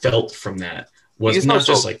I felt from that was He's not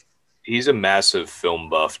also- just like He's a massive film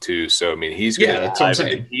buff too, so I mean, he's going that's what I'm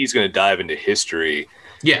saying. to dive into history.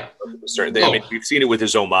 Yeah, Certain thing. I mean, we've seen it with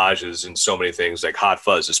his homages and so many things, like Hot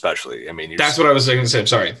Fuzz, especially. I mean, that's what I was going to say. I'm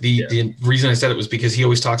sorry. The reason I said it was because he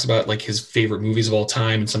always talks about like his favorite movies of all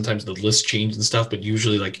time, and sometimes the list changes and stuff. But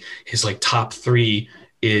usually, like his like top 3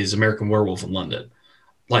 is American Werewolf in London.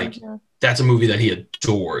 Like that's a movie that he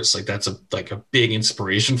adores. Like that's a big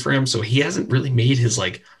inspiration for him. So he hasn't really made his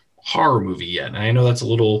like horror movie yet. And I know that's a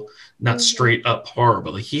little not straight up horror,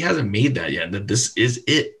 but like he hasn't made that yet. And that this is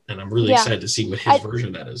it. And I'm really excited to see what his version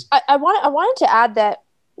of that is. I wanted to add that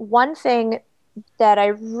one thing that I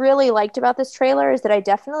really liked about this trailer is that I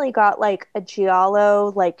definitely got like a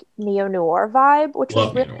Giallo, like neo-noir vibe, which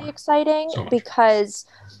was really exciting because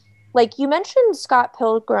like you mentioned Scott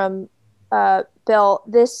Pilgrim, Bill,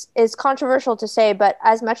 this is controversial to say, but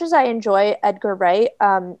as much as I enjoy Edgar Wright,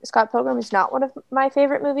 Scott Pilgrim is not one of my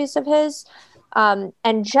favorite movies of his.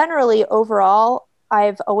 And generally, overall,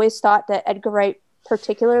 I've always thought that Edgar Wright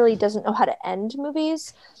particularly doesn't know how to end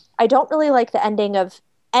movies. I don't really like the ending of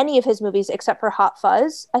any of his movies except for Hot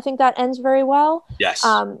Fuzz. I think that ends very well. Yes,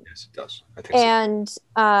 yes, it does. I think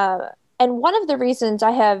and one of the reasons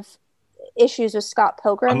I have issues with Scott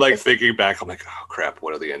Pilgrim. I'm like thinking back. I'm like, oh crap!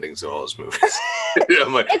 What are the endings of all his movies?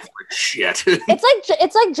 I'm like, shit.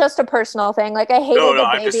 It's like just a personal thing. Like I hated the baby.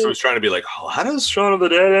 I just was trying to be like, oh, how does Shaun of the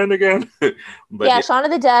Dead end again? But yeah, Shaun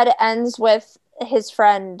of the Dead ends with his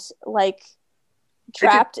friend like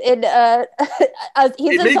trapped in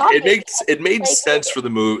he's a zombie. It made sense for the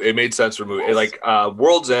movie. It made sense for the movie. Like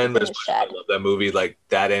World's End. I love that movie. Like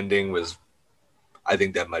that ending was. I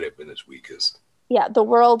think that might have been his weakest. Yeah, the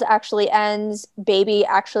world actually ends. Baby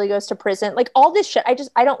actually goes to prison. Like all this shit, I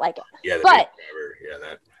don't like it. Yeah,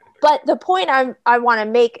 but the point I want to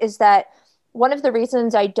make is that one of the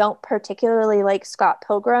reasons I don't particularly like Scott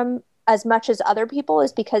Pilgrim as much as other people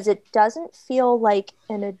is because it doesn't feel like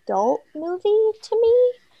an adult movie to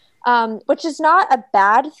me, which is not a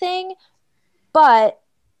bad thing. But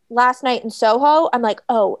last night in Soho, I'm like,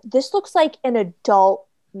 oh, this looks like an adult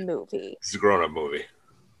movie. It's a grown-up movie.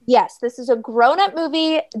 Yes, this is a grown-up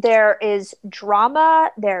movie. There is drama.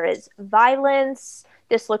 There is violence.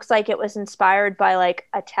 This looks like it was inspired by like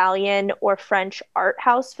Italian or French art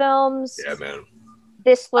house films. Yeah, man.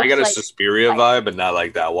 This looks I got a Suspiria vibe, but not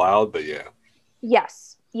like that wild, but yeah.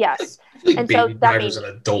 Yes. I think and Baby Driver's an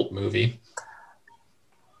adult movie.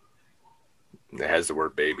 It has the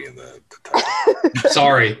word baby in the title.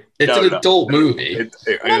 Sorry. It's an adult movie.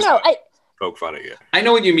 Poke fun at you. I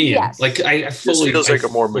know what you mean. Yes. Like I fully feels like a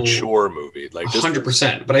more mature movie. Like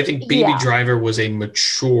 100%. But I think Baby Driver was a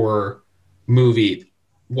mature movie,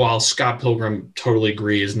 while Scott Pilgrim, totally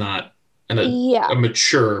agree, is not a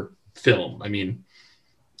mature film. I mean,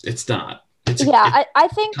 it's not. I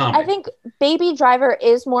think Baby Driver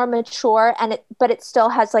is more mature, but it still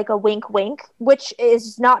has like a wink wink, which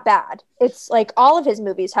is not bad. It's like all of his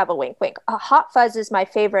movies have a wink wink. Hot Fuzz is my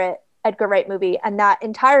favorite Edgar Wright movie, and that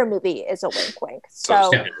entire movie is a wink wink.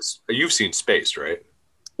 So you've seen Spaced, right?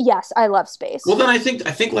 Yes, I love Spaced. Well, then I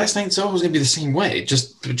think Last Night in Soho was gonna be the same way,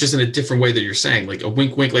 just in a different way that you're saying, like a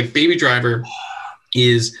wink wink. Like Baby Driver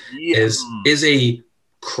is a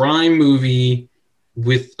crime movie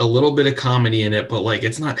with a little bit of comedy in it, but like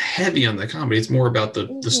it's not heavy on the comedy. It's more about the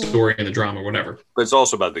story and the drama, or whatever. But it's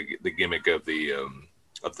also about the gimmick of the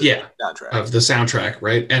soundtrack,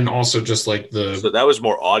 right? And also just like so that was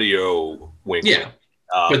more audio wink. Yeah.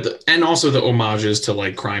 But and also the homages to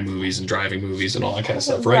like crime movies and driving movies and all that kind of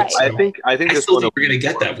stuff, right? So I think I still think we're gonna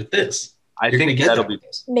get that with this. I think that'll be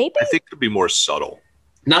maybe. I think it'll be more subtle.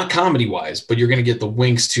 Not comedy wise, but you're gonna get the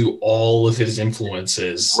winks to all of his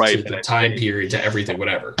influences, right? To the time period, to everything,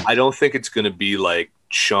 whatever. I don't think it's gonna be like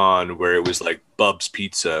Sean, where it was like Bub's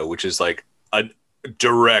Pizza, which is like a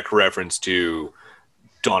direct reference to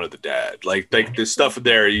Dawn of the Dead. Like the stuff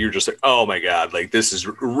there, you're just like, oh my god, like this is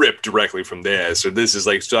ripped directly from this, or this is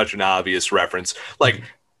like such an obvious reference. Like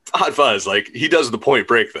Hot Fuzz, like he does the Point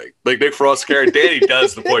Break thing. Like Nick Frost's character Danny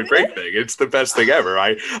does the Point Break thing. It's the best thing ever.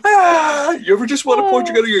 You ever just want to point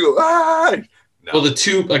together? You go No. Well,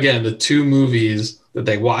 the two movies that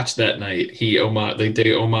they watched that night, they homage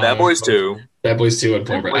Bad Boys 2. Bad Boys 2 and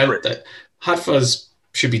Point Break. Hot Fuzz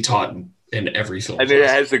should be taught in every film. And it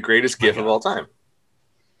has the greatest GIF of all time.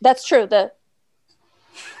 That's true.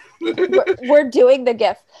 We're doing the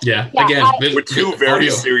GIF. Yeah. Again, we're two very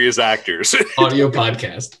serious actors. Audio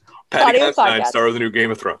podcast. Patty Considine, star of the new Game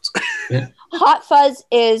of Thrones. Hot Fuzz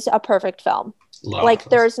is a perfect film.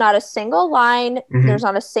 There's not a single line. Mm-hmm. There's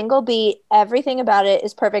not a single beat. Everything about it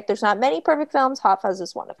is perfect. There's not many perfect films. Hot Fuzz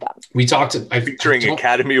is one of them. We talked featuring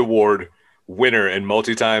Academy Award winner and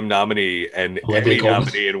multi-time nominee and Emmy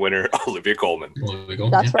nominee and winner Olivia Colman.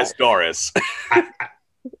 That's right. As Doris.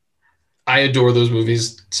 I adore those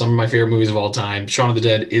movies. Some of my favorite movies of all time. Shaun of the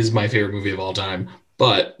Dead is my favorite movie of all time.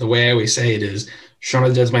 But the way I always say it is, Shaun of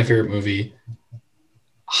the Dead is my favorite movie.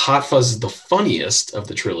 Hot Fuzz is the funniest of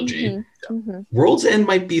the trilogy. Mm-hmm. Mm-hmm. World's End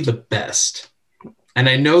might be the best. And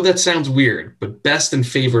I know that sounds weird, but best and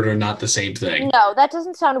favorite are not the same thing. No, that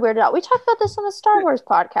doesn't sound weird at all. We talked about this on the Star Wars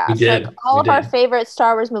podcast. We did. All of our favorite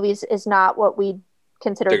Star Wars movies is not what we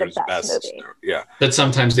consider the best movie. Yeah. That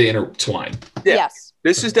sometimes they intertwine. Yeah. Yes.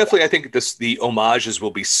 This is definitely, I think the homages will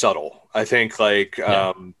be subtle. I think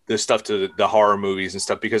the stuff to the horror movies and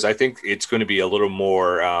stuff, because I think it's going to be a little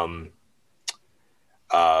more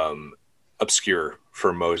obscure for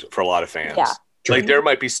a lot of fans. Yeah. Like there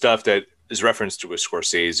might be stuff that is referenced to a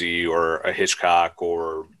Scorsese or a Hitchcock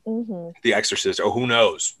or The Exorcist, or who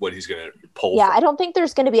knows what he's going to pull. Yeah, from. I don't think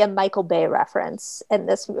there's going to be a Michael Bay reference in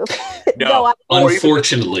this movie. No,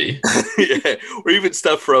 unfortunately. Yeah, or even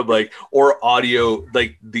stuff from or audio,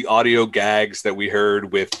 like the audio gags that we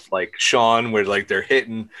heard with Sean, where they're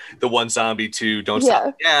hitting the one zombie to Don't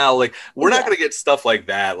Stop Now. We're not going to get stuff like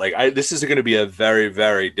that. This is going to be a very,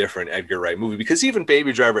 very different Edgar Wright movie, because even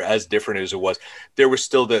Baby Driver, as different as it was, there was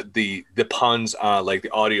still the puns on the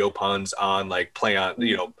audio puns on play on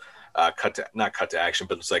not cut to action,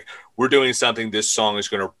 but it's we're doing something, this song is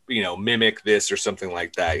going to mimic this or something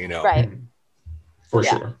like that, right, for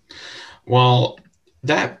sure. Well,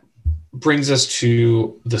 that brings us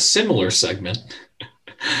to the similar segment.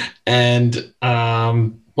 And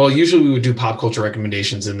usually we would do pop culture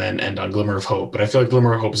recommendations and then end on Glimmer of Hope, but I feel like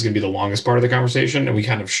Glimmer of Hope is going to be the longest part of the conversation, and we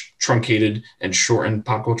kind of truncated and shortened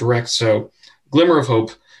pop culture rec. So Glimmer of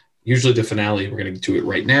Hope, usually the finale, we're going to do it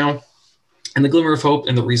right now. And the Glimmer of Hope,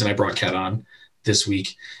 and the reason I brought Kat on this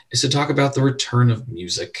week, is to talk about the return of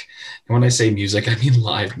music. And when I say music, I mean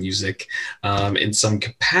live music in some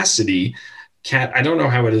capacity. Kat, I don't know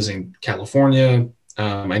how it is in California.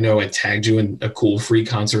 I know I tagged you in a cool free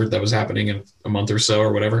concert that was happening in a month or so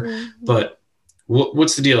or whatever. Mm-hmm. But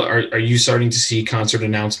what's the deal? Are you starting to see concert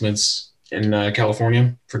announcements in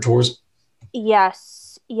California for tours?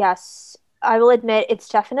 Yes. I will admit it's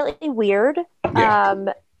definitely weird. Yeah.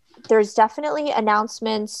 There's definitely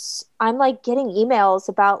announcements. I'm getting emails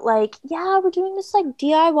about we're doing this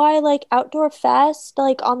DIY outdoor fest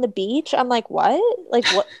on the beach. I'm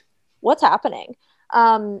what? What's happening?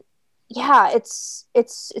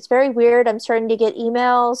 It's very weird. I'm starting to get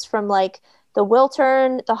emails from the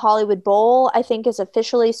Wiltern, the Hollywood Bowl, I think, is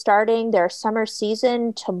officially starting their summer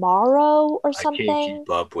season tomorrow or something. I can't keep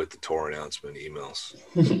up with the tour announcement emails.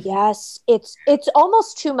 Yes, it's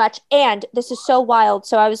almost too much. And this is so wild.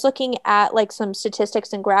 So I was looking at some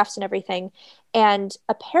statistics and graphs and everything. And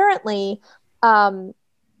apparently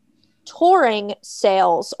touring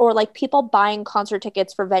sales or people buying concert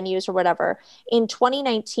tickets for venues or whatever in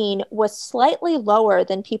 2019 was slightly lower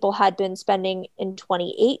than people had been spending in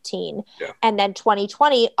 2018. Yeah. And then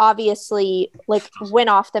 2020 obviously went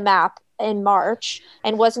off the map in March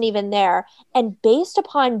and wasn't even there. And based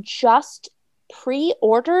upon just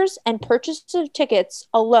pre-orders and purchases of tickets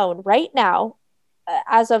alone right now,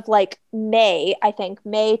 as of May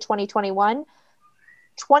 2021,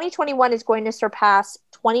 2021 is going to surpass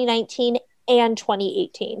 2019 and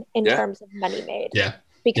 2018 in terms of money made. Yeah.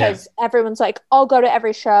 Because everyone's I'll go to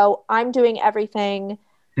every show. I'm doing everything.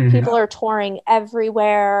 Mm-hmm. People are touring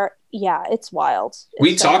everywhere. Yeah, it's wild.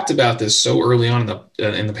 We talked about this so early on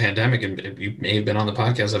in the pandemic, and you may have been on the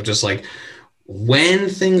podcast of just when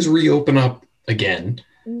things reopen up again,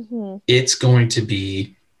 it's going to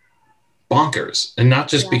be bonkers. And not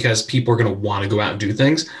just because people are going to want to go out and do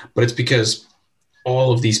things, but it's because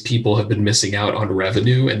all of these people have been missing out on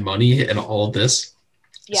revenue and money and all of this.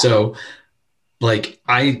 Yeah. So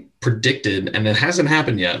I predicted, and it hasn't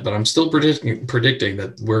happened yet, but I'm still predicting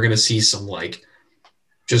that we're going to see some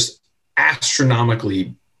just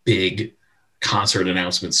astronomically big concert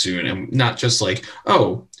announcements soon. And not just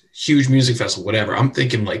huge music festival, whatever. I'm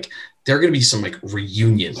thinking like there are going to be some like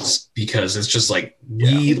reunions because it's just like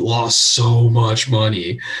we lost so much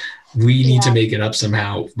money. We need to make it up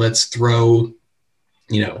somehow. Let's throw,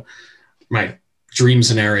 my dream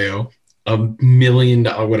scenario, $1 million,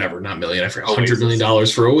 whatever, not million, I forgot, $100 million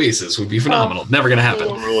for Oasis would be phenomenal. Never going to happen.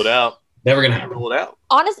 Don't rule it out. Never going to happen. Rule it out.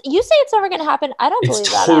 Honestly, you say it's never going to happen. I don't believe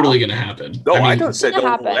that. It's totally going to happen. No, I don't say don't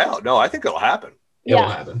rule it out. No, I think it'll happen. It'll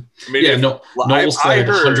happen. I mean, Noel said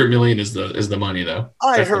 100 million is the money though.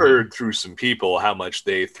 I heard through some people how much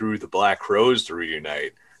they threw the Black Crowes to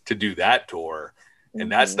reunite to do that tour,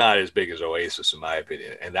 and that's not as big as Oasis in my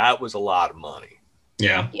opinion, and that was a lot of money.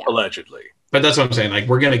 Yeah. Allegedly. But that's what I'm saying. Like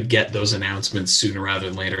we're gonna get those announcements sooner rather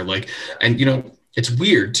than later. Like, and it's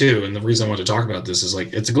weird too. And the reason I want to talk about this is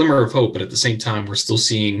like it's a glimmer of hope, but at the same time, we're still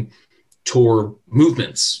seeing tour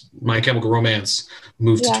movements. My Chemical Romance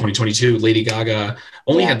moved to 2022. Lady Gaga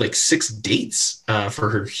only had like 6 dates for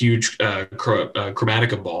her huge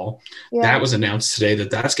Chromatica ball. That was announced today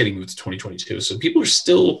that's getting moved to 2022. So people are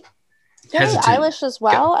still hesitant. Billie Eilish as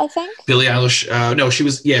well, I think. Billie Eilish. No, she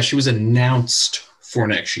was announced for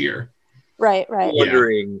next year. Right.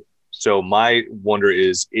 Wondering. So my wonder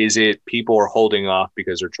is it people are holding off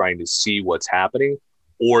because they're trying to see what's happening,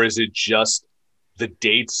 or is it just the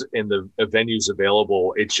dates and the venues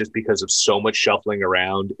available? It's just because of so much shuffling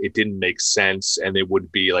around, it didn't make sense, and it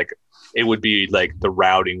would be like the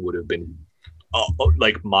routing would have been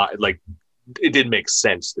it didn't make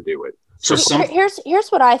sense to do it. So here's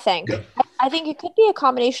what I think. Yeah. I think it could be a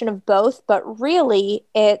combination of both, but really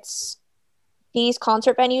it's these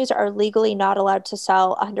concert venues are legally not allowed to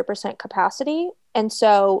sell 100% capacity, and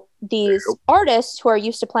so these artists who are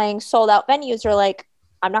used to playing sold out venues are like,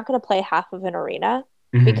 I'm not going to play half of an arena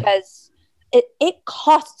because it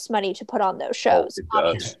costs money to put on those shows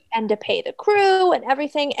and to pay the crew and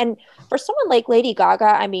everything. And for someone like Lady Gaga,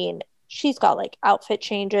 I mean, she's got like outfit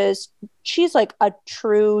changes. She's like a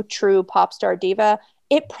true pop star diva.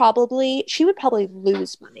 She would probably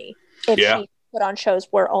lose money if she put on shows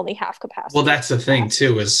where only half capacity. Well, that's the thing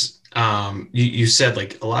too, is you said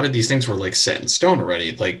like a lot of these things were like set in stone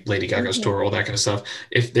already, like Lady Gaga's tour, all that kind of stuff.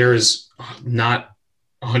 If there is not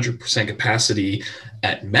 100% capacity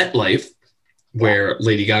at MetLife, where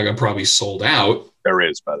Lady Gaga probably sold out. There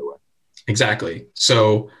is, by the way. Exactly.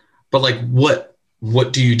 So, but like, what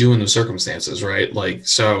do you do in those circumstances, right? Like,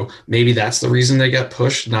 so maybe that's the reason they got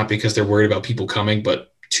pushed, not because they're worried about people coming,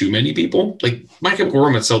 but too many people. Like, My Chemical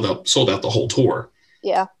Romance sold out the whole tour.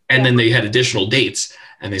 Yeah. And then they had additional dates,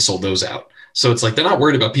 and they sold those out. So it's like they're not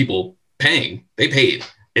worried about people paying. They paid.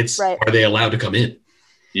 Are they allowed to come in?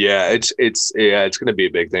 Yeah, it's going to be a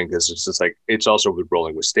big thing because it's just like it's also with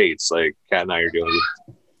rolling with states. Like Kat and I are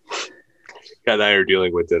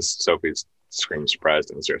dealing with this. Sophie's screaming surprised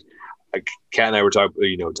downstairs. Kat and I were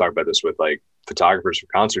talking about this with like photographers for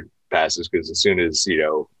concert passes because as soon as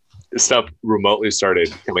stuff remotely started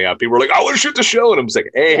coming out, people were like, "I want to shoot the show," and I'm just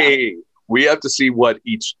like, "Hey, we have to see what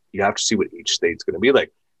each state's going to be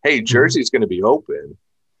like. Hey, Jersey's going to be open,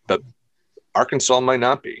 but Arkansas might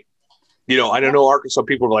not be." I don't know Arkansas.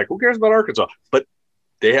 People are like, who cares about Arkansas? But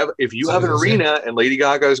if you have an arena and Lady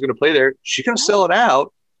Gaga is going to play there, she's going to sell it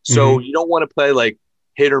out. So you don't want to play like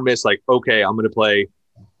hit or miss. Like, okay, I'm going to play,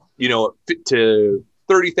 to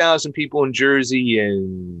 30,000 people in Jersey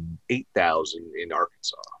and 8,000 in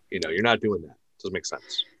Arkansas. You're not doing that. It doesn't make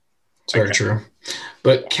sense. It's very true.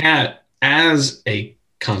 But Kat, as a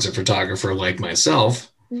concert photographer like myself,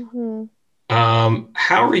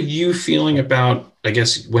 how are you feeling about, I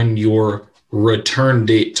guess, when your return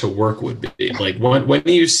date to work would be? Like, when are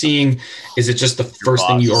you seeing, is it just the first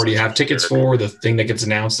thing you already have tickets for, the thing that gets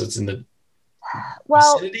announced that's in the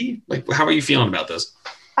vicinity? Like, how are you feeling about this?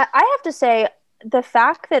 I have to say, the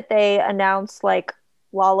fact that they announced, like,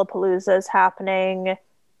 Lollapalooza is happening,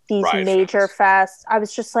 these major fests, I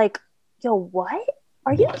was just like, yo, what?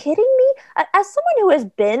 Are you kidding me? As someone who has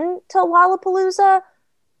been to Lollapalooza,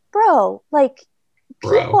 bro, like,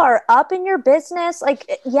 people are up in your business.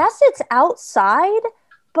 Like, yes, it's outside,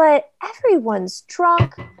 but everyone's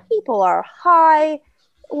drunk. People are high.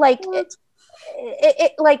 Like,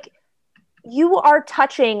 like you are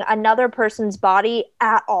touching another person's body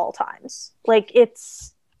at all times. Like,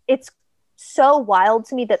 it's so wild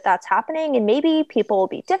to me that that's happening. And maybe people will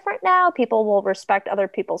be different now. People will respect other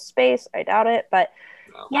people's space. I doubt it, but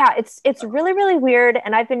yeah, it's really, really weird.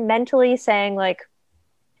 And I've been mentally saying like,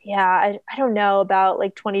 yeah, I don't know about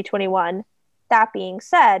like 2021. That being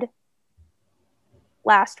said,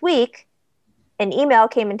 last week, an email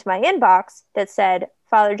came into my inbox that said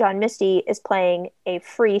Father John Misty is playing a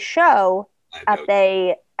free show at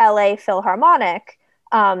the LA Philharmonic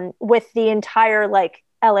with the entire like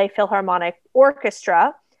LA Philharmonic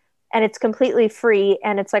Orchestra, and it's completely free,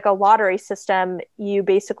 and it's like a lottery system. You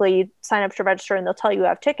basically sign up to register and they'll tell you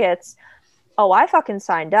have tickets. Oh, I fucking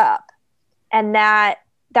signed up. And that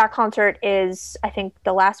concert is, I think,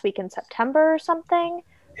 the last week in September or something.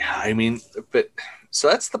 Yeah, I mean, but so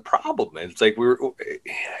that's the problem. It's like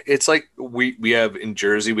we have in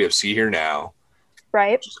Jersey, we have See Here Now.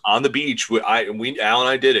 Right. On the beach. Al and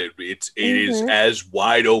I did it. It is as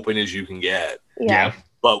wide open as you can get. Yeah.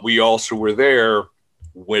 But we also were there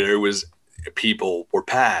when it was people were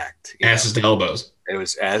packed. Asses to elbows. It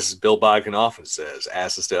was, as Bill Bodkin often says,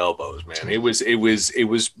 asses to elbows, man. It was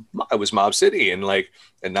Mob City, and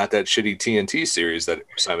not that shitty TNT series that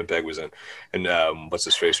Simon Pegg was in, and what's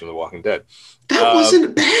his face from The Walking Dead. That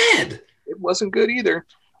wasn't bad. It wasn't good either.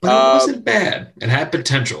 But it wasn't bad. It had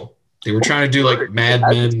potential. They were trying to do like Mad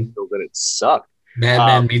Men. So that it sucked. Mad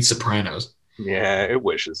Men meets Sopranos. Yeah, it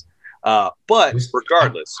wishes. But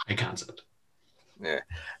regardless, high concept. Yeah,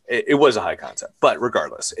 it was a high concept. But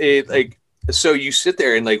regardless, so you sit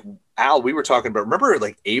there and Al, we were talking about. Remember,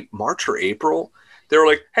 March or April, they were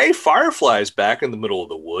like, "Hey, Firefly's back in the middle of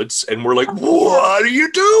the woods," and we're like, "What are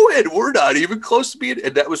you doing? We're not even close to being."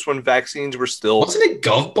 And that was when vaccines were still. Wasn't it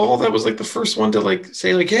Gov Ball that was the first one to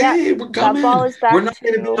say "Hey, we're coming. We're not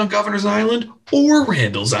going to be on Governor's Island or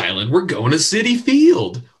Randall's Island. We're going to City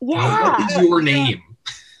Field." Yeah. What is your name?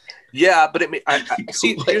 Yeah, but I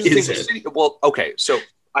see. Here's the thing. Well, okay, so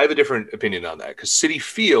I have a different opinion on that because City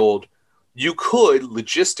Field. You could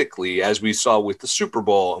logistically, as we saw with the Super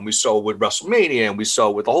Bowl and we saw with WrestleMania and we saw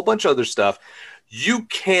with a whole bunch of other stuff, you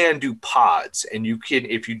can do pods, and you can,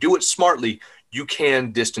 if you do it smartly, you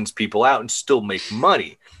can distance people out and still make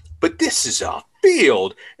money. But this is a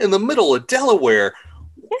field in the middle of Delaware.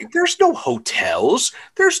 There's no hotels.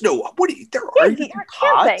 There's no there are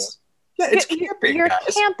pods. Yeah, it's camping. You're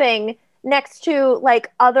camping next to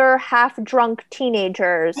other half-drunk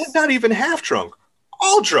teenagers. Not even half drunk.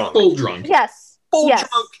 All drunk. Full drunk. Yes. Full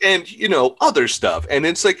drunk and, other stuff. And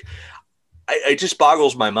it's it just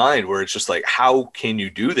boggles my mind where it's just how can you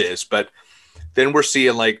do this? But then we're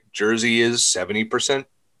seeing Jersey is 70% of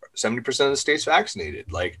the state's vaccinated.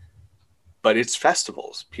 But it's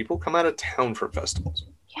festivals. People come out of town for festivals.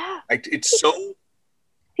 Yeah.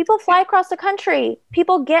 People fly across the country.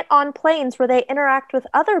 People get on planes where they interact with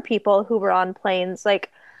other people who were on planes.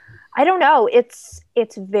 I don't know. It's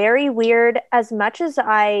very weird. As much as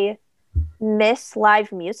I miss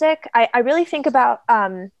live music, I really think about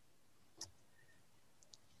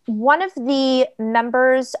one of the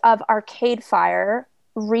members of Arcade Fire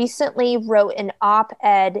recently wrote an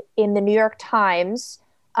op-ed in the New York Times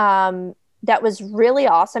that was really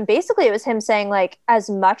awesome. Basically, it was him saying, as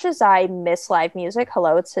much as I miss live music,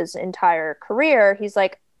 hello, it's his entire career, he's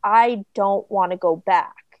I don't want to go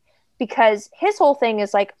back. Because his whole thing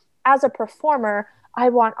is as a performer, I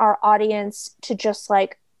want our audience to just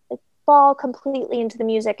fall completely into the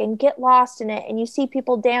music and get lost in it. And you see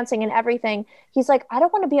people dancing and everything. He's I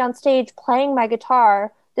don't want to be on stage playing my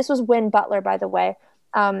guitar. This was Win Butler, by the way.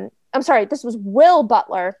 I'm sorry, this was Will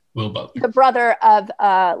Butler. Will Butler. The brother of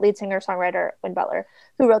lead singer-songwriter Win Butler,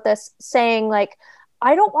 who wrote this, saying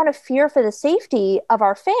I don't want to fear for the safety of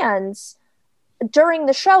our fans during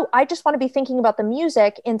the show. I just want to be thinking about the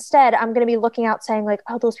music. Instead, I'm going to be looking out saying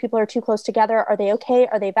oh, those people are too close together. Are they okay?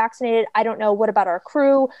 Are they vaccinated? I don't know. What about our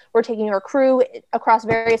crew? We're taking our crew across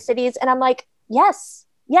various cities. And I'm yes.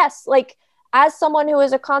 As someone who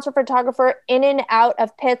is a concert photographer in and out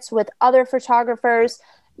of pits with other photographers,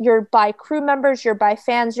 you're by crew members, you're by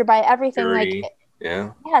fans, you're by everything.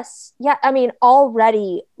 Yeah. Yes. Yeah. I mean,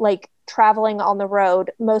 already traveling on the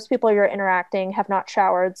road, most people you're interacting have not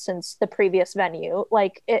showered since the previous venue.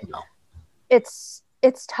 It's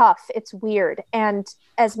tough. It's weird. And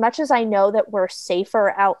as much as I know that we're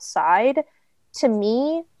safer outside, to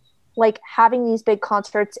me, having these big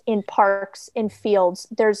concerts in parks, in fields,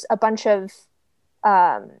 there's a bunch of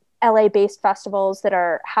LA based festivals that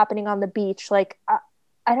are happening on the beach.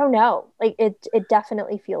 I don't know. It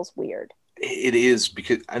definitely feels weird. It is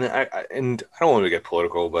because, and I don't want to get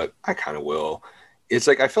political, but I kind of will. It's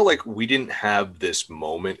I feel we didn't have this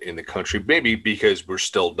moment in the country, maybe because we're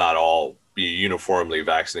still not all uniformly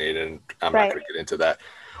vaccinated, and I'm not going to get into that,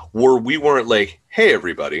 where we weren't hey,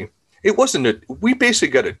 everybody. It wasn't we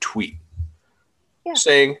basically got a tweet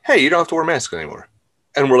saying, hey, you don't have to wear masks anymore.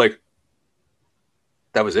 And we're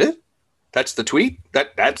that was it? That's the tweet?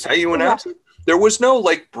 That's how you announce it? There was no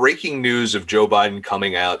breaking news of Joe Biden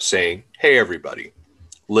coming out saying, hey, everybody,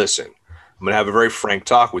 listen, I'm going to have a very frank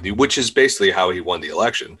talk with you, which is basically how he won the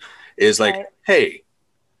election, is hey,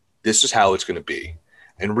 this is how it's going to be.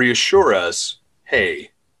 And reassure us,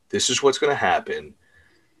 hey, this is what's going to happen.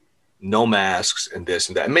 no masks and this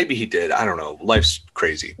and that. And maybe he did. I don't know. Life's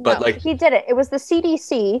crazy. But No, like he did it. It was the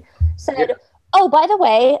CDC said, Yeah. "Oh, by the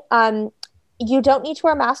way, you don't need to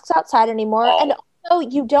wear masks outside anymore, Oh. and also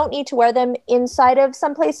you don't need to wear them inside of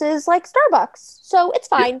some places like Starbucks. So it's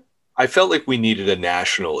fine." I felt like we needed a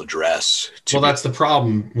national address. Well, that's the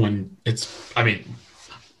problem when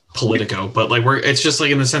Politico, but like it's just like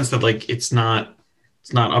in the sense that like it's not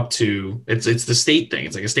up to it's the state thing.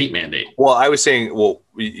 It's like a state mandate. Well, I was saying,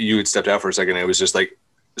 you had stepped out for a second. It was just like,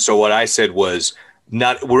 so what I said was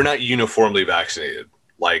we're not uniformly vaccinated.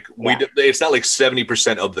 Like it's not like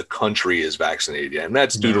 70% of the country is vaccinated yet. And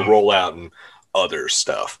that's due to rollout and other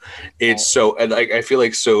stuff. It's so, and I feel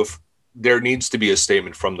like, so if there needs to be a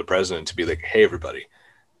statement from the president to be like, hey, everybody,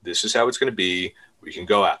 this is how it's going to be. We can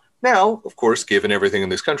go out. Now, of course, given everything in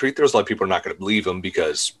this country, there's a lot of people who are not going to believe him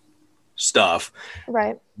because stuff.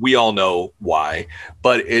 Right. We all know why,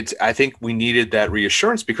 but I think we needed that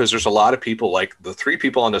reassurance because there's a lot of people like the three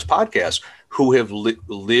people on this podcast who have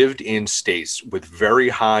lived in states with very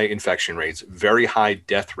high infection rates, very high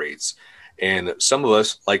death rates. And some of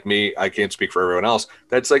us, like me, I can't speak for everyone else.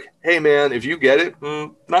 That's like, hey, man, if you get it,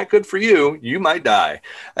 not good for you. You might die.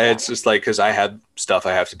 And it's just like, because I had stuff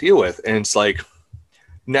I have to deal with. And it's like,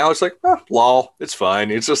 now it's like, lol, it's fine.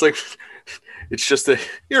 It's just like, it's just that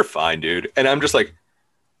you're fine, dude. And I'm just like,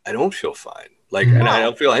 I don't feel fine. Like, and I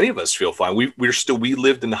don't feel any of us feel fine. We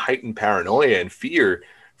lived in heightened paranoia and fear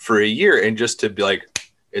for a year. And just to be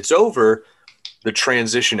like, it's over, the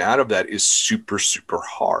transition out of that is super, super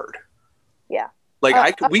hard. Yeah.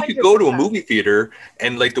 Like we could go to a movie theater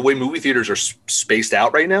and like the way movie theaters are spaced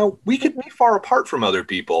out right now, we could be far apart from other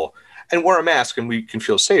people and wear a mask and we can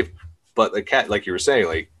feel safe. But like you were saying,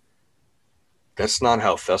 like, that's not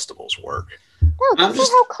how festivals work. No, that's not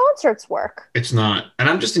how concerts work. It's not. And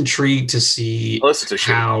I'm just intrigued to see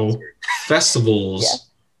how festivals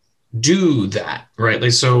do that, right?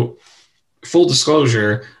 Like, so full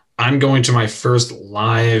disclosure, I'm going to my first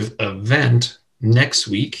live event next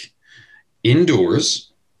week,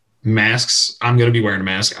 indoors, masks. I'm going to be wearing a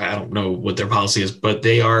mask. I don't know what their policy is, but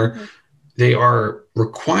they are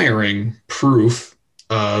requiring proof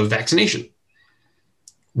of vaccination.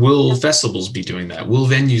 Will festivals be doing that? Will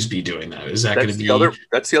venues be doing that? Is that going to be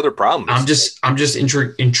that's the other problem? I'm just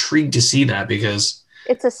intrigued to see that because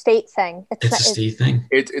it's a state thing. It's a state thing.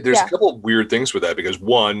 There's a couple of weird things with that because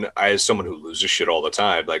one, as someone who loses shit all the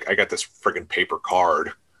time, like I got this freaking paper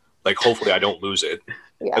card. Like hopefully I don't lose it.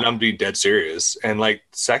 Yeah. And I'm being dead serious. And like,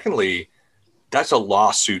 secondly, that's a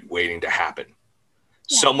lawsuit waiting to happen.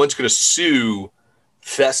 Yeah. Someone's going to sue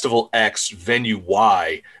Festival X, Venue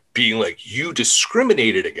Y, being like, you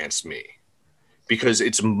discriminated against me because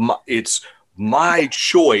it's my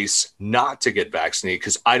choice not to get vaccinated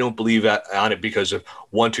because I don't believe on it because of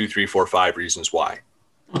 1, 2, 3, 4, 5 reasons why.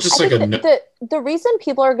 Well, just like the reason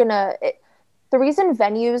people are the reason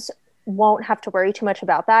venues won't have to worry too much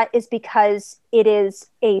about that is because it is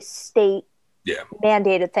a state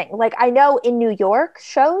mandated thing. Like I know in New York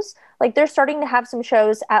shows, like they're starting to have some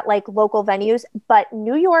shows at like local venues, but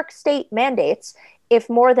New York state mandates if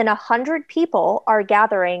more than 100 people are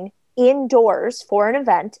gathering indoors for an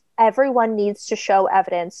event, everyone needs to show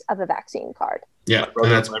evidence of a vaccine card. Yeah,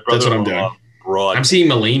 that's what I'm doing. I'm seeing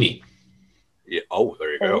Mulaney. Yeah. Oh,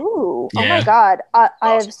 there you go. Ooh. Yeah. Oh my God. I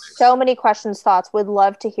have so many questions, thoughts. Would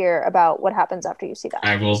love to hear about what happens after you see that.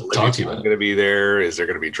 I will talk to you about it. Going to be there. Is there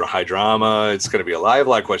going to be high drama? It's going to be a lot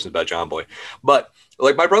of questions about John Boy. But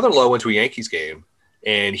like my brother-in-law went to a Yankees game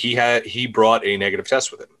and he brought a negative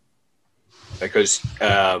test with him because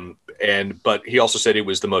but he also said it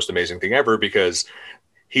was the most amazing thing ever because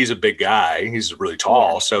he's a big guy. He's really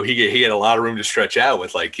tall. Yeah. So he had a lot of room to stretch out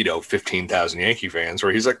with 15,000 Yankee fans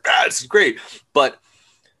where he's like, this is great. But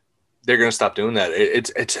they're going to stop doing that.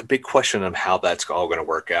 It's a big question of how that's all going to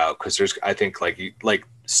work out. Cause I think like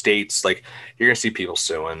states, like you're going to see people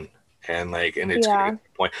suing and it's going to get to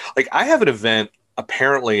the point. Like I have an event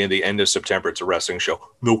apparently in the end of September. It's a wrestling show.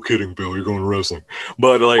 No kidding, Bill, you're going to wrestling.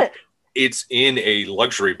 But it's in a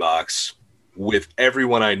luxury box with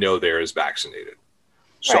everyone I know there is vaccinated.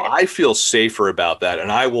 So I feel safer about that,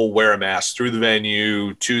 and I will wear a mask through the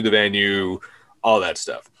venue, to the venue, all that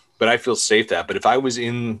stuff. But I feel safe that. But if I was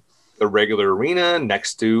in the regular arena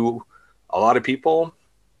next to a lot of people,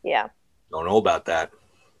 don't know about that.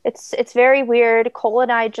 It's very weird. Cole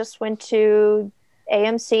and I just went to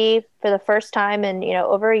AMC for the first time in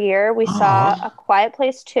over a year. We saw A Quiet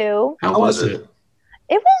Place 2. How was it?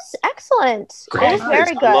 It was excellent. Great. It was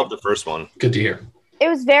very good. I love the first one. Good to hear. It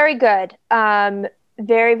was very good.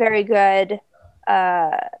 Very, very good.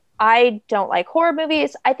 I don't like horror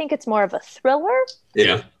movies. I think it's more of a thriller.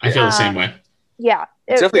 Yeah, I feel the same way. Yeah,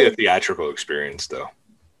 It's definitely a theatrical experience, though.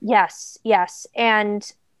 Yes.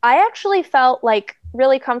 And I actually felt like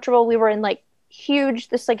really comfortable. We were in like huge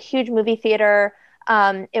movie theater.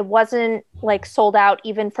 It wasn't like sold out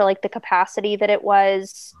even for like the capacity that it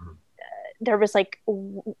was. There was like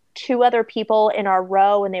two other people in our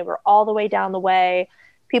row and they were all the way down the way.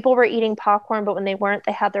 People were eating popcorn, but when they weren't,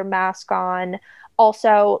 they had their mask on.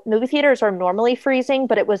 Also, movie theaters are normally freezing,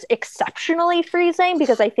 but it was exceptionally freezing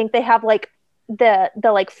because I think they have like the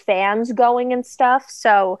like fans going and stuff.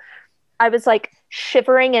 So I was like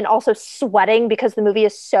shivering and also sweating because the movie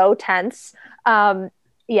is so tense.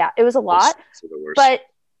 Yeah, it was a lot, but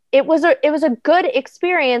it was a good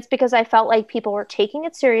experience because I felt like people were taking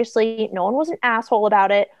it seriously. No one was an asshole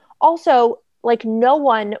about it. Also, like no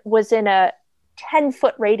one was in a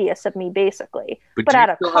 10-foot radius of me, basically. But at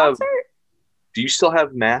a concert, do you still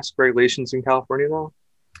have mask regulations in California though?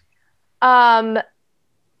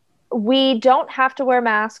 We don't have to wear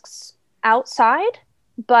masks outside,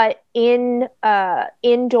 but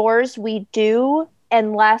indoors we do,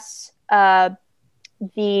 unless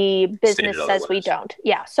the business says we don't.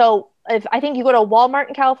 Yeah. So if I think you go to Walmart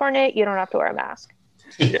in California, you don't have to wear a mask.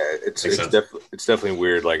 Yeah, it's definitely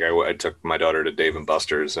weird. Like I took my daughter to Dave and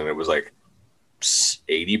Buster's, and it was like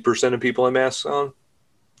 80% of people had masks on,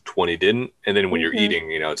 20 didn't. And then when you're eating,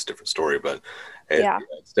 it's a different story. But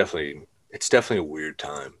it's definitely a weird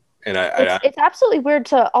time. And it's absolutely weird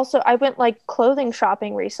to also. I went like clothing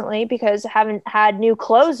shopping recently because I haven't had new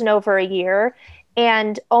clothes in over a year.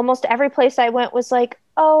 And almost every place I went was like,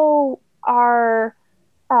 oh,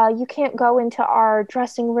 you can't go into our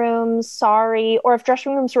dressing rooms, sorry. Or if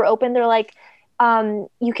dressing rooms were open, they're like,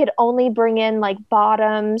 you could only bring in like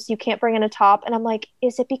bottoms. You can't bring in a top. And I'm like,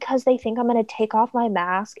 is it because they think I'm going to take off my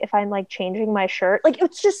mask if I'm like changing my shirt? Like,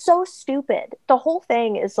 it's just so stupid. The whole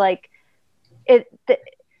thing is like,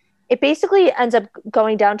 it basically ends up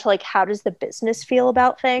going down to like, how does the business feel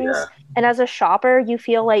about things? Yeah. And as a shopper, you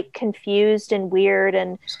feel like confused and weird.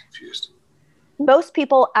 And most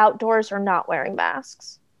people outdoors are not wearing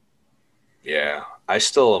masks. Yeah. I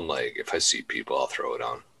still am like, if I see people, I'll throw it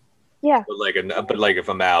on. Yeah. But like if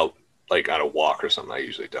I'm out like on a walk or something, I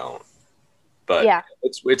usually don't. But yeah,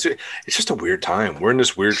 it's just a weird time. We're in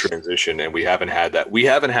this weird transition and we haven't had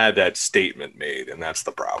that statement made, and that's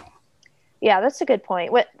the problem. Yeah, that's a good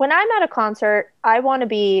point. When I'm at a concert, I want to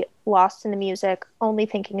be lost in the music, only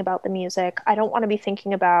thinking about the music. I don't want to be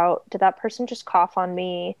thinking about, did that person just cough on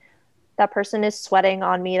me? That person is sweating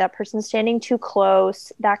on me. That person's standing too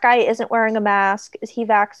close. That guy isn't wearing a mask. Is he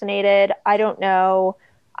vaccinated? I don't know.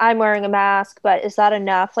 I'm wearing a mask, but is that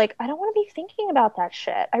enough? Like, I don't want to be thinking about that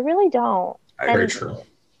shit. I really don't. Very true.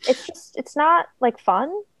 It's not like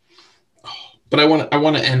fun. But I want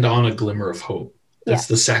to end on a glimmer of hope. That's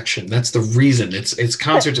the section. That's the reason. It's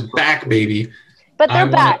concerts are back, baby. But they're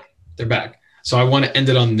back. They're back. So I want to end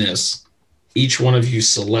it on this. Each one of you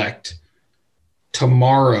select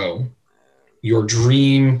tomorrow your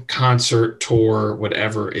dream concert, tour,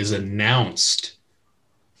 whatever is announced.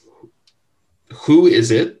 Who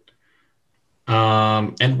is it?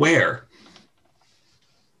 And where?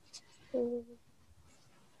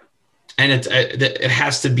 And it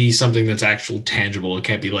has to be something that's actually tangible. It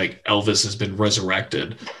can't be like Elvis has been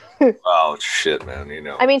resurrected. Oh shit, man!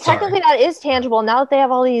 I mean, technically that is tangible now that they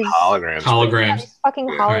have all these holograms. Fucking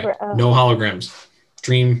holograms. Right. No holograms.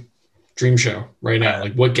 Dream show right now.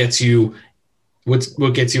 Like what gets you?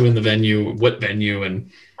 What gets you in the venue? What venue?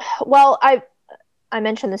 And well, I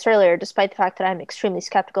mentioned this earlier. Despite the fact that I'm extremely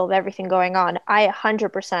skeptical of everything going on, I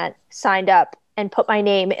 100% signed up and put my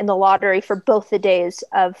name in the lottery for both the days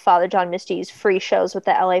of Father John Misty's free shows with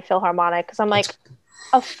the LA Philharmonic. Because I'm like,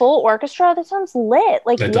 a full orchestra? That sounds lit.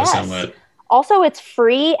 Like, that does sound lit. Also, it's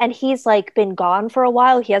free, and he's like been gone for a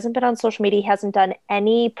while. He hasn't been on social media. He hasn't done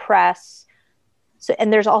any press. So,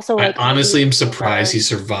 and there's also like, I honestly am surprised he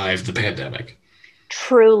survived the pandemic.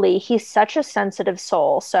 Truly, he's such a sensitive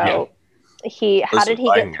soul. So how did he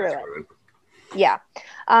get through it? Yeah.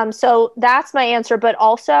 So that's my answer. But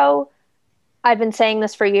also, I've been saying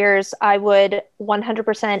this for years. I would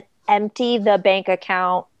 100% empty the bank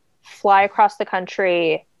account, fly across the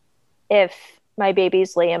country if my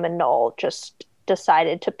babies Liam and Noel just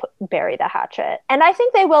decided to bury the hatchet. And I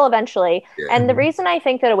think they will eventually. Yeah. And the reason I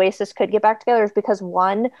think that Oasis could get back together is because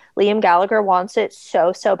one, Liam Gallagher wants it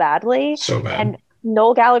so badly. So bad. And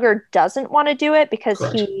Noel Gallagher doesn't want to do it because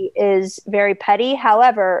he is very petty.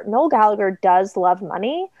 However, Noel Gallagher does love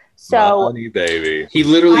money. So money, baby. He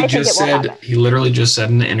literally just said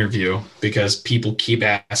in the interview, because people keep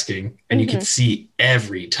asking, and you can see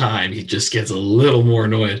every time he just gets a little more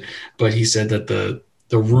annoyed. But he said that the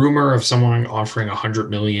rumor of someone offering $100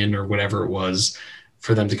 million or whatever it was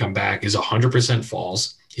for them to come back is 100%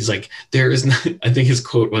 false. He's like, there is not, I think his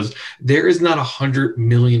quote was, there is not $100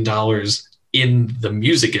 million in the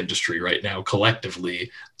music industry right now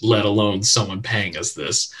collectively, let alone someone paying us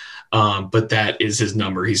this. But that is his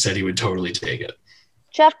number. He said he would totally take it.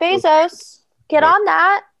 Jeff Bezos, get on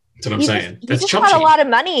that. That's what I'm saying. He That's just chump got a change. lot of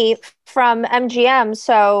money from MGM,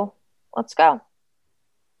 so let's go.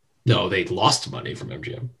 No, they lost money from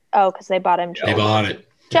MGM. Oh, because they bought MGM. They bought it.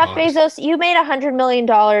 Jeff Bezos, you made $100 million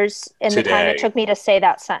in the time it took me to say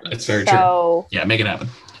that sentence. That's very true. Yeah, make it happen.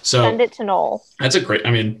 So send it to Noel. That's a great.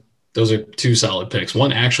 I mean, those are two solid picks.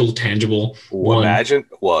 One actual tangible.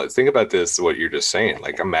 Think about this. What you're just saying.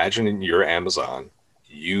 Like, imagine in your Amazon,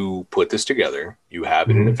 you put this together, you have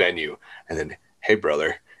it in a venue, and then, hey,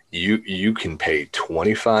 brother, you can pay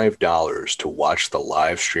 $25 to watch the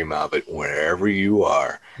live stream of it wherever you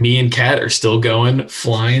are. Me and Kat are still going,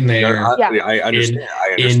 flying there. I understand.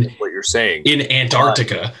 I understand what you're saying. In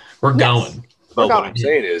Antarctica, we're going. But what I'm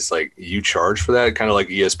saying is, like, you charge for that, kind of like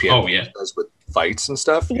ESPN does with fights and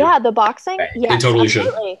stuff. Yeah, the boxing. Yeah, they totally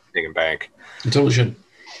should. They can bank. They totally should.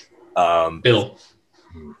 Bill,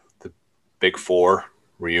 the Big Four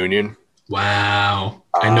reunion. Wow,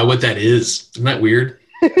 I know what that is. Isn't that weird?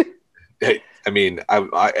 I mean,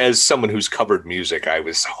 I as someone who's covered music, I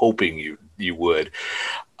was hoping you would. It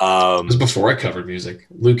was before I covered music.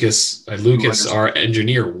 Lucas, our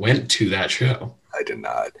engineer, went to that show. I did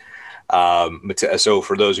not. So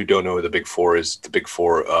for those who don't know, the Big Four is the Big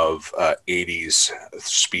Four of 80s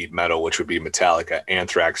speed metal, which would be Metallica,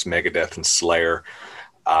 Anthrax, Megadeth, and Slayer.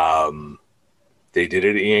 They did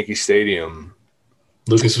it at Yankee Stadium.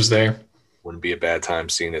 Lucas was there. Wouldn't be a bad time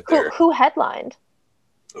seeing it there. Who headlined?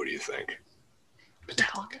 What do you think?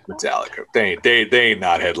 Metallica. They ain't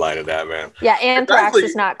not headlining that, man. Yeah, Anthrax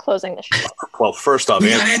is not closing the show. Well, first off,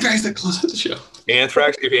 Anthrax that closes the show.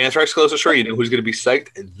 If Anthrax closes the show, you know who's going to be psyched?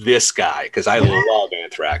 This guy, because I love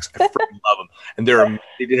Anthrax. I freaking love them,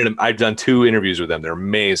 and I've done 2 interviews with them. They're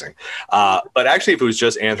amazing. But actually, if it was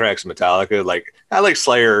just Anthrax and Metallica, like I like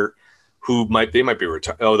Slayer, they might be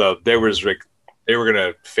retired. Although they were going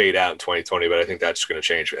to fade out in 2020, but I think that's going to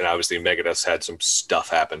change. And obviously, Megadeth's had some stuff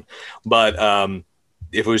happen. But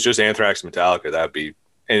if it was just Anthrax and Metallica, that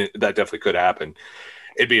definitely could happen.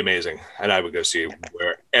 It'd be amazing, and I would go see it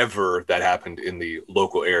wherever that happened in the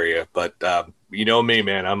local area. But you know me,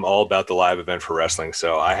 man, I'm all about the live event for wrestling.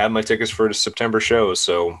 So I have my tickets for the September shows.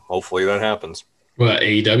 So hopefully that happens. What,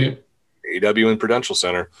 AEW? AEW in Prudential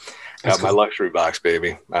Center. That's Got my luxury box,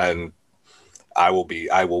 baby, and I will be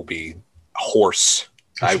hoarse.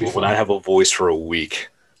 I will not have a voice for a week.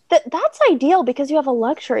 That's ideal because you have a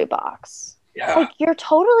luxury box. Yeah. Like you're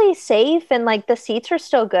totally safe and like the seats are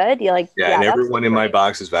still good. You're like, and everyone in my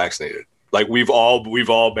box is vaccinated. Like we've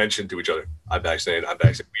all mentioned to each other, I'm vaccinated.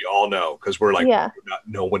 We all know because we're like,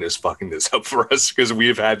 no one is fucking this up for us because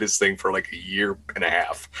we've had this thing for like a year and a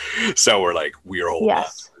half. So we're like, we are all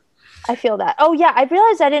I feel that. Oh yeah, I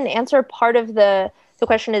realized I didn't answer part of the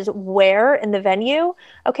question is where in the venue.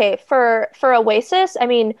 Okay, for Oasis, I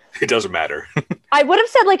mean, it doesn't matter. I would have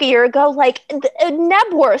said like a year ago, like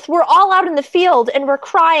Nebworth, we're all out in the field and we're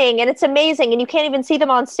crying and it's amazing and you can't even see them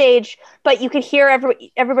on stage, but you could hear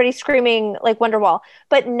everybody screaming like Wonderwall.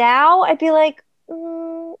 But now I'd be like,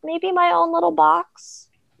 maybe my own little box.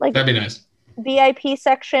 Like that'd be nice. VIP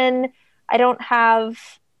section. I don't have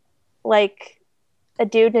like a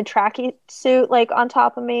dude in a tracky suit like on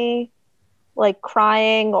top of me, like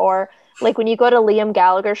crying, or like when you go to Liam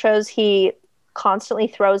Gallagher shows, he constantly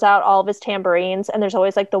throws out all of his tambourines and there's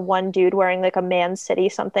always like the one dude wearing like a Man City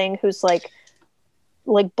something who's like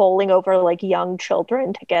bowling over like young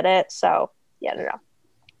children to get it. So yeah,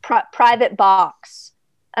 no. Private box.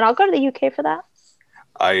 And I'll go to the UK for that.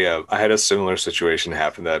 I had a similar situation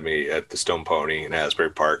happen to me at the Stone Pony in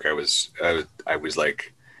Asbury Park. I was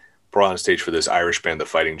like brought on stage for this Irish band, the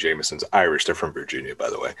Fighting Jamesons. Irish, they're from Virginia, by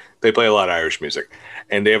the way. They play a lot of Irish music.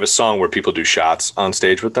 And they have a song where people do shots on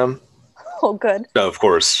stage with them. Oh, good. So, of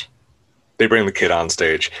course, they bring the kid on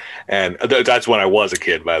stage. And that's when I was a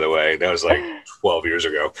kid, by the way. That was like 12 years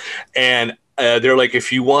ago. And they're like,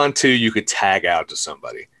 if you want to, you could tag out to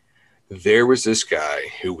somebody. There was this guy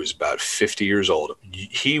who was about 50 years old.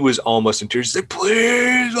 He was almost in tears. He said,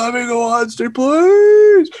 please, let me go on stage,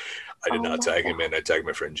 please. I did not tag him in. I tagged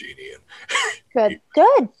my friend Jeannie in.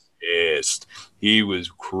 Good. Pissed. He was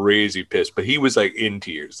crazy pissed, but he was like in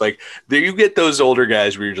tears. Like you get those older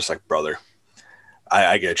guys where you're just like, brother,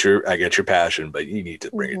 I get your passion, but you need to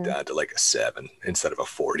bring it down to like a 7 instead of a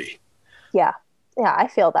 40. Yeah, I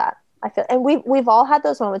feel that. And we've all had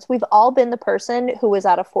those moments. We've all been the person who was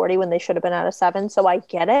at a 40 when they should have been at a 7. So I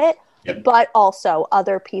get it. Yep. but also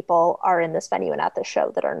other people are in this venue and at this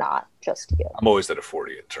show that are not just you. I'm always at a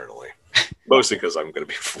 40 internally, mostly because I'm going to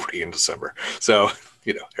be 40 in December. So,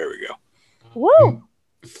 here we go. Woo!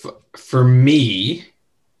 For me,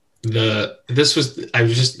 I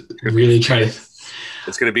was just really trying to.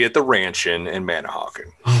 It's going to be at the Ranch in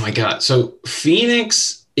Manahawkin. Oh my god! So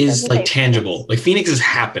Phoenix is like tangible. Like Phoenix is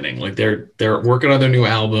happening. Like they're working on their new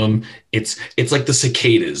album. It's like the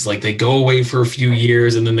cicadas. Like they go away for a few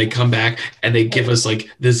years and then they come back and they give us like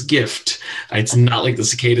this gift. It's not like the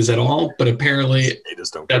cicadas at all, but apparently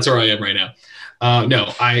that's where I am right now.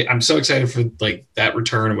 No, I'm so excited for like that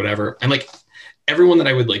return or whatever. And like everyone that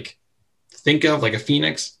I would like think of like a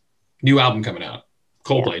Phoenix, new album coming out.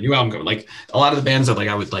 Coldplay, new album coming. Like a lot of the bands that like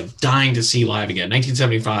I was like dying to see live again.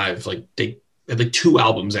 1975, like they had like 2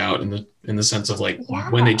 albums out in the sense of like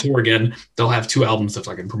when they tour again, they'll have 2 albums to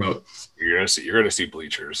fucking promote. You're gonna see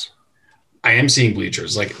Bleachers. I am seeing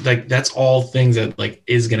Bleachers. Like that's all things that like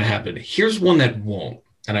is gonna happen. Here's one that won't,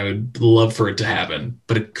 and I would love for it to happen,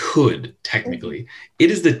 but it could technically. It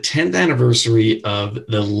is the 10th anniversary of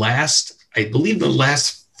the last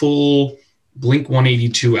full Blink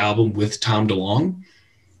 182 album with Tom DeLonge.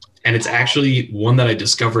 And it's actually one that I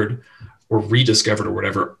discovered or rediscovered or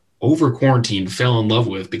whatever over quarantine, fell in love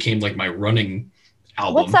with, became like my running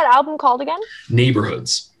album. What's that album called again?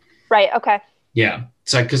 Neighborhoods. Right. Okay. Yeah.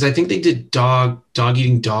 So because I think they did Dog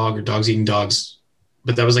Eating Dog or Dogs Eating Dogs,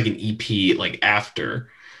 but that was like an EP like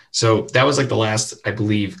after. So that was like the last, I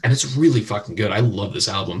believe, and it's really fucking good. I love this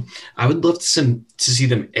album. I would love to see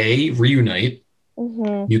them reunite.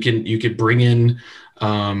 Mm-hmm. You could bring in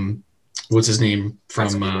what's his name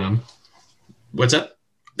from what's that?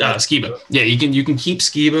 Skiba. Yeah, you can keep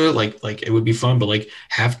Skiba, like it would be fun, but like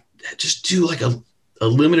just do like a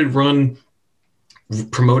limited run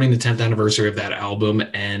promoting the 10th anniversary of that album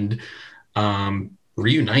and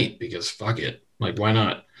reunite, because fuck it. Like why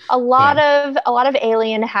not? A lot of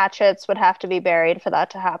alien hatchets would have to be buried for that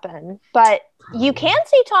to happen. But you can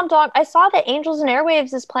see Tom DeLonge. I saw that Angels and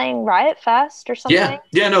Airwaves is playing Riot Fest or something.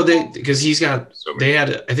 Yeah, no, because I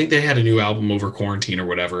think they had a new album over quarantine or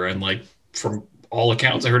whatever, and like from all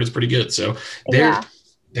accounts, I heard it's pretty good. So they're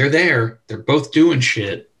there. They're both doing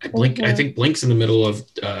shit. I think Blink's in the middle of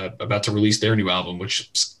about to release their new album, which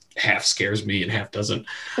half scares me and half doesn't.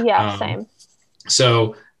 Yeah, same.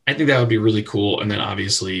 So I think that would be really cool. And then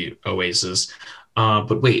obviously Oasis.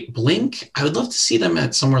 But wait, Blink, I would love to see them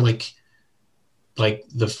at somewhere like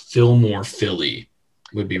the Fillmore Philly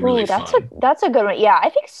would be really fun. That's a good one. Yeah, I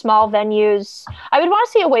think small venues. I would want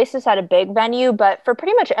to see Oasis at a big venue, but for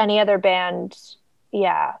pretty much any other band,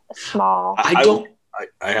 yeah, small. I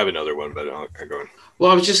have another one, but I'll go on.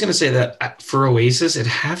 Well, I was just going to say that for Oasis,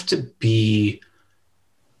 it'd have to be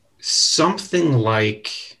something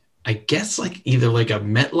like, I guess, like either like a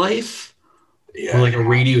MetLife or like a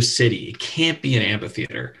Radio City. It can't be an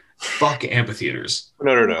amphitheater. Fuck amphitheaters.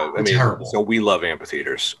 No. I mean, terrible. So we love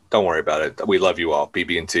amphitheaters. Don't worry about it. We love you all.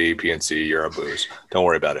 BB&T, PNC, Euro Booze. Don't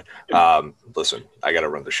worry about it. Listen, I got to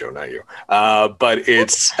run the show, not you. But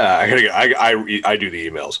it's I do the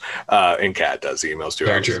emails, and Kat does the emails too.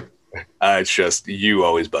 Very true. It's just you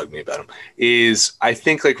always bug me about them. I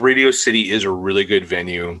think like Radio City is a really good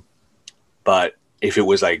venue, but if it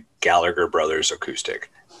was like Gallagher Brothers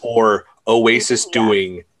acoustic or Oasis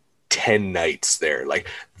doing 10 nights there, like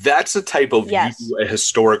that's the type of a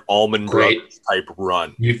historic Allman Brothers type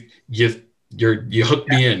run. You hooked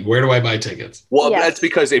me in. Where do I buy tickets? Well, that's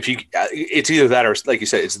because if it's either that or, like you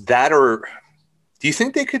said, it's that or. Do you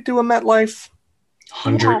think they could do a MetLife?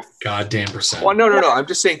 100 goddamn %. Well, no. I'm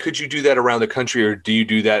just saying, could you do that around the country, or do you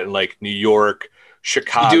do that in like New York,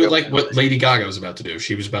 Chicago? You do it like what Lady Gaga was about to do.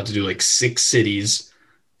 She was about to do like 6 cities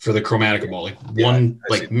for the Chromatica Ball, like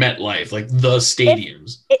MetLife, like the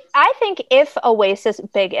stadiums. I think if Oasis,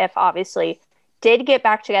 big if obviously, did get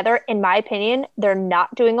back together, in my opinion, they're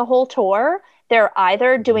not doing a whole tour. They're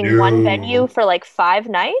either doing one venue for like 5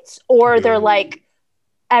 nights, or they're like,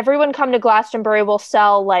 everyone come to Glastonbury, will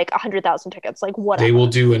sell like 100,000 tickets, like whatever. They will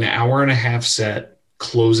do an hour and a half set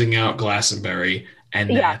closing out Glastonbury, and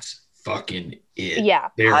that's fucking it. Yeah.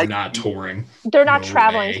 They're not touring. They're not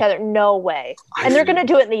traveling together. No way. And they're going to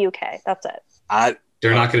do it in the UK. That's it.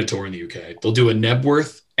 They're not going to tour in the UK. They'll do a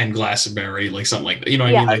Nebworth and Glastonbury, like something like that. You know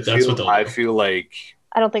what I mean? Like, that's what they'll do. I feel like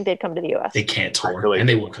I don't think they'd come to the US. They can't tour, and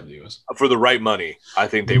they won't come to the US. For the right money, I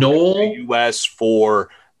think they would come to the US for,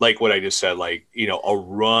 like what I just said, like, a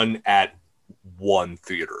run at one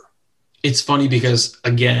theater. It's funny because,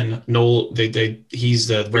 again, Noel, he's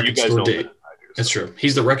the record store day. That's true.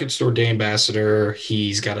 He's the record store day ambassador.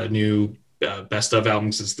 He's got a new best of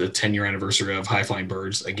albums. It's the 10-year anniversary of High Flying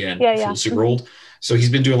Birds. Again, Yeah, feels super old. So he's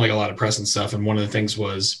been doing like a lot of press and stuff. And one of the things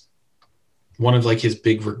was one of like his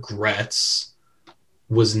big regrets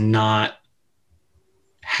was not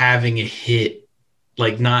having a hit,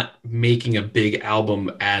 like not making a big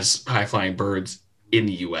album as High Flying Birds in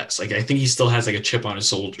the US. Like I think he still has like a chip on his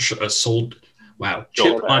chip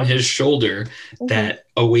on his shoulder that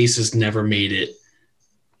Oasis never made it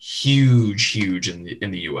huge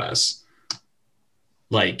in the US.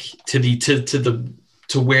 Like to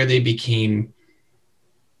where they became,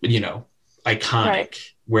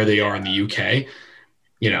 iconic where they are in the UK.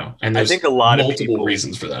 And there's I think a lot of multiple people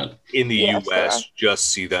reasons for that. In the Yes, US just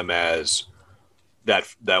see them as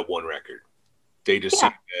that one record. They just see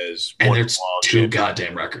it as And one there's long two shit.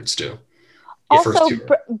 goddamn records too. Also,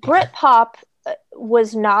 Britpop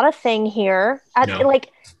was not a thing here. No.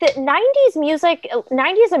 Like the 90s music,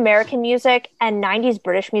 90s American music and 90s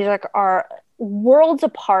British music are worlds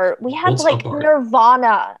apart. We had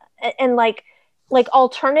Nirvana and like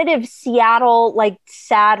alternative Seattle, like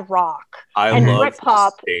sad rock. I and love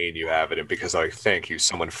Britpop. the disdain you have in it because thank you.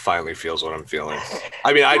 Someone finally feels what I'm feeling.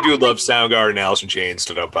 I mean, I do love Soundgarden, Alice in Chains,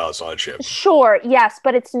 Stone Temple Pilots, all that shit. Sure, yes,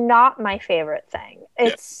 but it's not my favorite thing.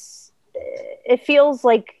 It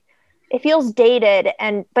feels dated,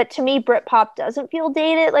 but to me Britpop doesn't feel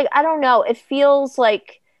dated. Like I don't know, it feels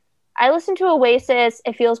like I listen to Oasis,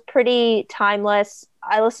 it feels pretty timeless.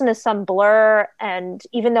 I listen to some Blur, and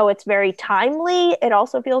even though it's very timely, it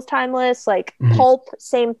also feels timeless. Like Pulp,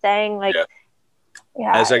 same thing. Like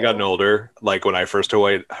yeah. As I gotten older, like when I first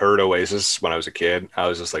heard Oasis when I was a kid, I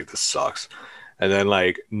was just like, this sucks. And then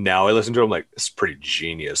like now I listen to them, like it's pretty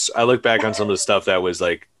genius. I look back on some of the stuff that was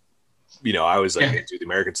like, I was like into the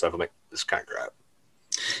American stuff. I'm like, this is kind of crap.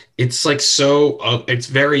 It's like it's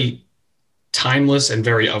very timeless and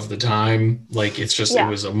very of the time. Like it's just it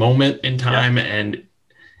was a moment in time,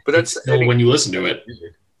 but that's still when you listen to it,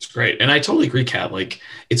 it's great. And I totally agree, Kat. Like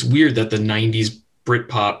it's weird that the '90s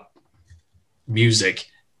Britpop music,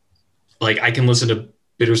 like I can listen to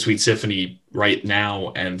Bittersweet Symphony right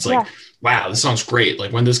now, and it's like, wow, this song's great.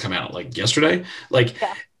 Like when did this come out? Like yesterday? Like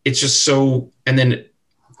it's just so. And then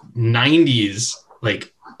 '90s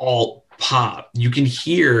like alt pop, you can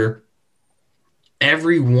hear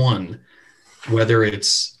everyone, whether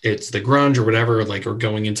it's the grunge or whatever, like or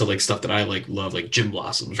going into like stuff that I like love, like Gin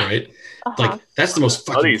Blossoms, right? Like that's the most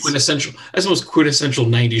fucking quintessential. That's the most quintessential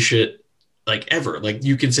 '90s shit like ever. Like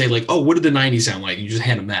you can say like, oh, what did the '90s sound like? You just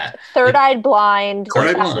hand them that. Third Eyed Blind,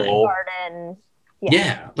 Garden.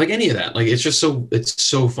 Yeah, like any of that. Like it's just it's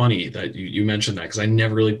so funny that you mentioned that because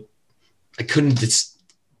I couldn't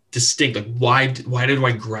distinct like why did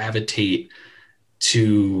I gravitate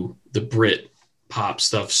to the Brit pop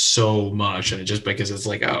stuff so much, and it just because it's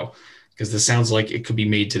like because this sounds like it could be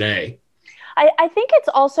made today. I think it's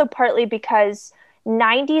also partly because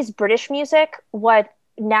 90s British music what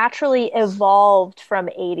naturally evolved from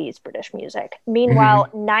 80s British music. Meanwhile,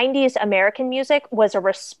 90s American music was a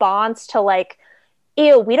response to like,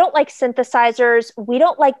 ew, we don't like synthesizers, we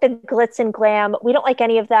don't like the glitz and glam, we don't like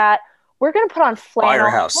any of that. We're going to put on flannel.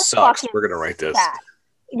 Firehouse sucks. We're going to write this. Sad.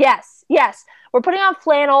 Yes. We're putting on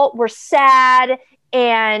flannel. We're sad.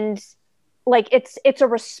 And like, it's a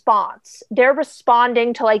response. They're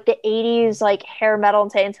responding to like the 80s, like hair metal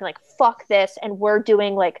and saying like, fuck this. And we're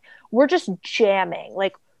just jamming.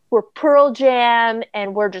 Like we're Pearl Jam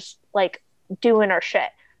and we're just like doing our shit.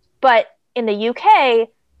 But in the UK,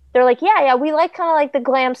 they're like, yeah, we like kind of like the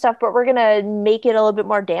glam stuff, but we're going to make it a little bit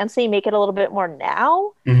more dancey, make it a little bit more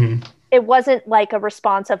now. It wasn't like a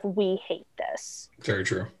response of we hate this. Very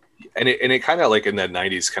true. And it kind of like in the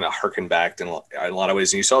 90s kind of harkened back in a lot of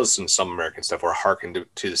ways. And you saw this in some American stuff where it harkened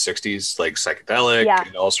to the 60s, like psychedelic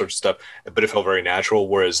and all sorts of stuff. But it felt very natural.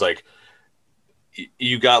 Whereas like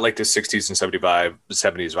you got like the 60s and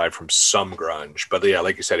 70s vibe from some grunge. But yeah,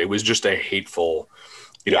 like you said, it was just a hateful,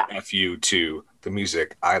 F you to the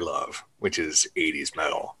music I love, which is 80s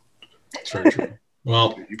metal. That's very true.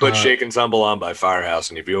 Well, you put Shake and Tumble on by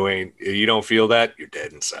Firehouse, and if you don't feel that, you're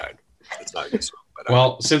dead inside. It's not good.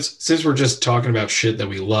 Well, since we're just talking about shit that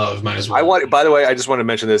we love, might as well. By the way, I just want to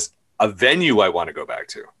mention this. A venue I want to go back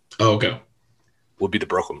to. Oh, okay. Would be the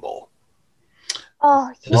Brooklyn Bowl.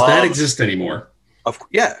 Oh, does that exist anymore?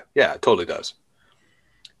 Yeah, it totally does.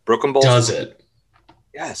 Brooklyn Bowl. Does it?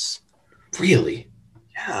 Yes. Really?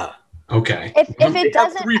 Yeah. Okay. If it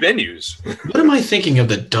doesn't, 3 venues. What am I thinking of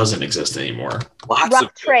that doesn't exist anymore?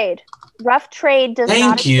 Rough Trade. Rough Trade does not exist.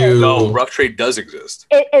 Thank you. No, Rough Trade does exist.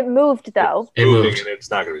 It moved though. It moved. And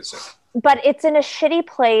it's not going to be the same. But it's in a shitty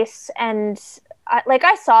place, and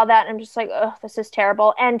I saw that and I'm just like, oh, this is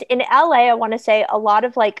terrible. And in LA, I want to say a lot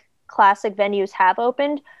of like classic venues have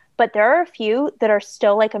opened, but there are a few that are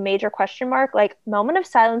still like a major question mark, like Moment of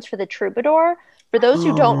Silence for the Troubadour. For those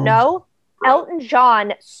who don't know, Elton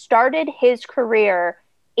John started his career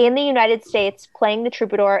in the United States playing the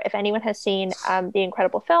Troubadour. If anyone has seen the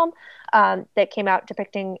incredible film that came out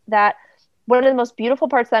depicting that, one of the most beautiful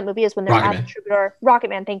parts of that movie is when they're at the Troubadour.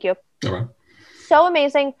 Rocketman, thank you. Okay. So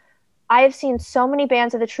amazing. I have seen so many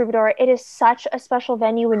bands of the Troubadour. It is such a special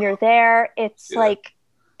venue when you're there. It's like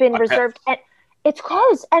been reserved and it's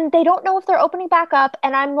closed and they don't know if they're opening back up.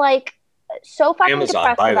 And I'm like so fucking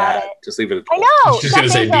depressed about it. Just leave it. I know. Just gonna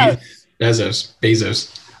say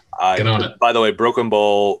Bezos. Get on it. By the way, Broken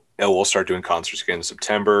Bowl will start doing concerts again in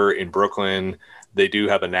September in Brooklyn. They do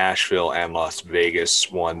have a Nashville and Las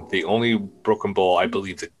Vegas one. The only Broken Bowl I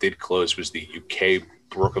believe that did close was the UK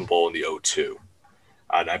Broken Bowl in the O2.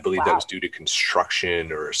 And I believe that was due to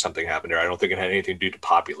construction or something happened there. I don't think it had anything to do to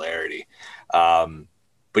popularity.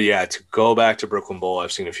 But yeah, to go back to Brooklyn Bowl,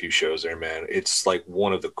 I've seen a few shows there, man. It's like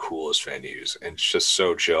one of the coolest venues and it's just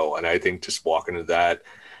so chill. And I think just walking to that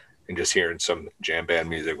and just hearing some jam band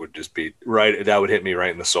music would just be right. That would hit me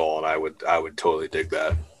right in the soul. And I would totally dig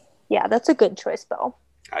that. Yeah, that's a good choice, Bill.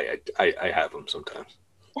 I have them sometimes.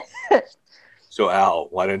 So Al,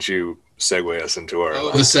 why don't you segue us into our...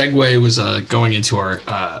 The segue was going into our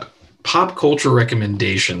pop culture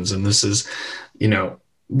recommendations. And this is,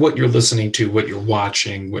 what you're listening to, what you're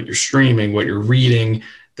watching, what you're streaming, what you're reading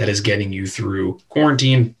that is getting you through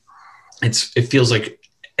quarantine. It feels like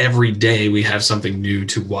every day we have something new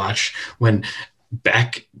to watch. When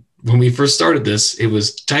we first started this, it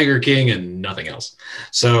was Tiger King and nothing else.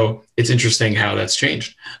 So it's interesting how that's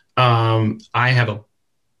changed. I have a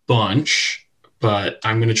bunch, but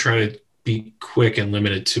I'm going to try to be quick and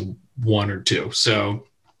limited to one or two. So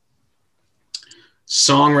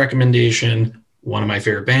song recommendation, one of my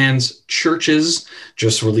favorite bands, Churches,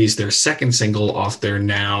 just released their second single off their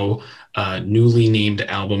now newly named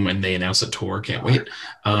album, and they announced a tour. Can't wait.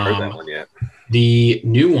 I haven't heard that one yet. The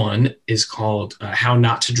new one is called How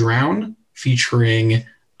Not to Drown, featuring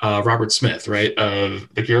Robert Smith, right? Of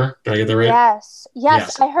The Cure. Did I get that right?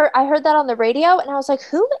 Yes. I heard that on the radio, and I was like,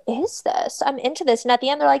 "Who is this? I'm into this." And at the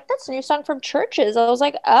end, they're like, "That's a new song from Churches." I was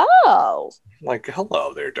like, "Oh." Like,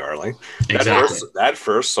 hello there, darling. Exactly. That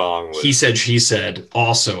first song was... He Said, She Said,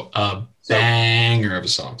 also a banger of a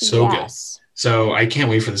song. So good. So I can't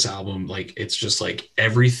wait for this album. Like, it's just like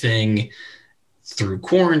everything through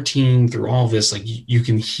quarantine, through all this, like you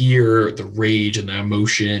can hear the rage and the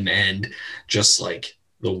emotion and just like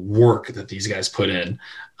the work that these guys put in.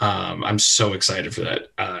 I'm so excited for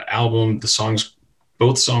that album.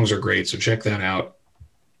 Both songs are great. So check that out.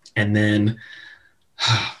 And then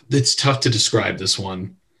it's tough to describe this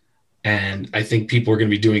one. And I think people are going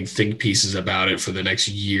to be doing think pieces about it for the next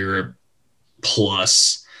year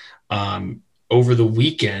plus. Over the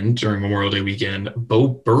weekend, during Memorial Day weekend, Bo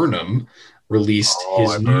Burnham released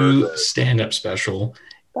his new stand-up special,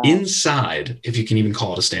 Inside, if you can even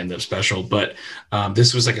call it a stand-up special. But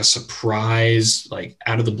this was like a surprise, like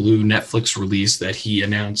out of the blue Netflix release that he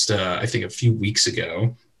announced, I think a few weeks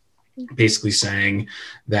ago, basically saying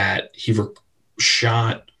that he wrote,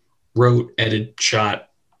 edited,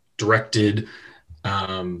 directed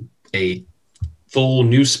a full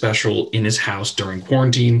new special in his house during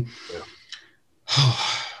quarantine.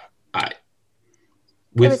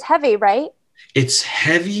 It was heavy, right? It's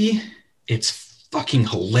heavy. It's fucking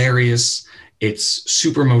hilarious. It's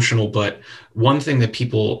super emotional. But one thing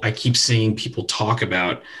that I keep seeing people talk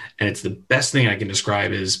about, and it's the best thing I can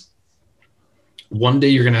describe, is one day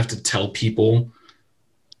you're going to have to tell people,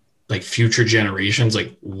 like future generations,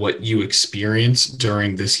 like what you experienced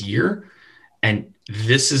during this year. And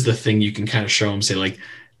this is the thing you can kind of show them, say like,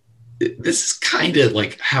 this is kind of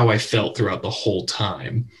like how I felt throughout the whole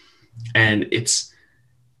time. And it's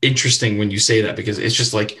interesting when you say that, because it's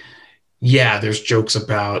just like, yeah, there's jokes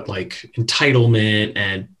about like entitlement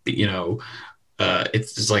and,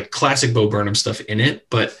 it's like classic Bo Burnham stuff in it,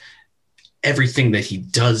 but everything that he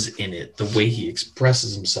does in it, the way he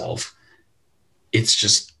expresses himself, it's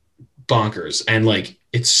just bonkers. And like,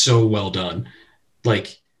 it's so well done.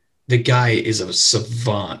 Like, the guy is a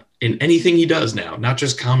savant in anything he does now, not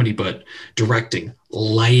just comedy, but directing,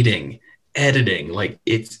 lighting, editing. Like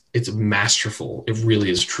it's masterful. It really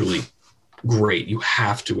is truly great. You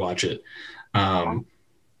have to watch it.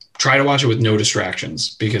 Try to watch it with no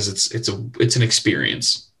distractions, because it's an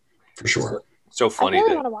experience for sure. So funny. I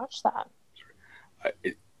really want to watch that.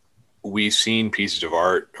 We've seen pieces of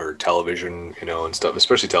art or television, and stuff,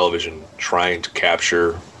 especially television, trying to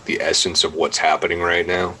capture the essence of what's happening right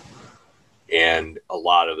now. And a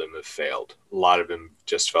lot of them have failed. A lot of them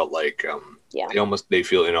just felt like Yeah. They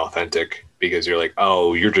feel inauthentic because you're like,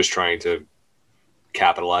 oh, you're just trying to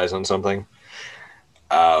capitalize on something.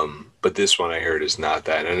 But this one I heard is not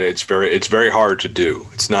that, and it's very hard to do.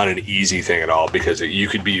 It's not an easy thing at all because you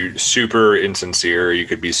could be super insincere, you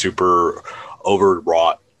could be super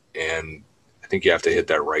overwrought, and I think you have to hit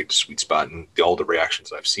that right sweet spot. And all the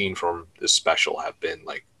reactions I've seen from this special have been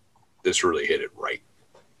like, this really hit it right.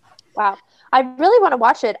 Wow. I really want to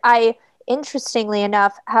watch it. I, interestingly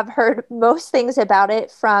enough, have heard most things about it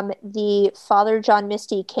from the Father John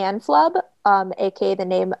Misty Can Flub, aka the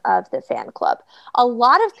name of the fan club. A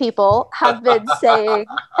lot of people have been saying,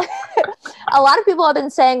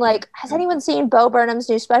 like, has anyone seen Bo Burnham's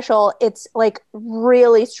new special? It's like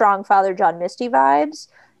really strong Father John Misty vibes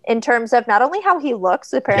in terms of not only how he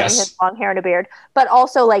looks, apparently Yes. his long hair and a beard, but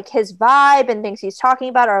also like his vibe and things he's talking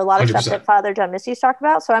about are a lot of stuff 100%. that Father John Misty's talked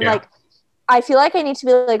about. So I'm Yeah. like, I feel like I need to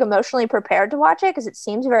be like emotionally prepared to watch it because it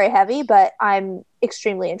seems very heavy, but I'm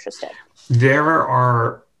extremely interested. There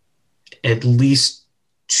are at least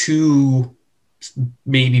 2,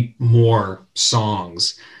 maybe more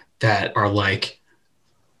songs that are like,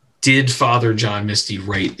 did Father John Misty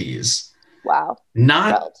write these? Wow.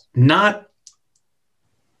 Not Thrilled.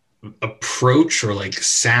 approach or like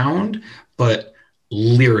sound, but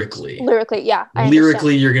lyrically. Lyrically, yeah. I Lyrically,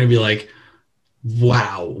 understand. you're going to be like,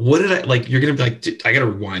 wow, what did I like? You're going to be like, I got to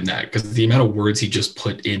rewind that because the amount of words he just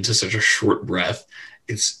put into such a short breath,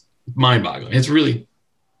 it's mind boggling. It's really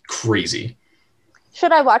crazy.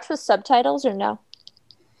 Should I watch with subtitles or no?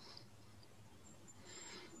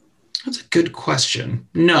 That's a good question.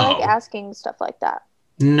 I No, like asking stuff like that.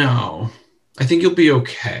 no, I think you'll be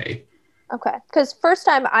okay. Okay. Because first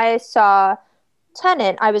time I saw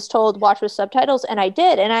Tenet, I was told watch with subtitles, and I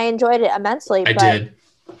did, and I enjoyed it immensely. I but did.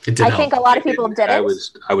 It did I help. think a lot of people didn't.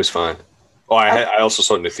 I was fine. Oh, I also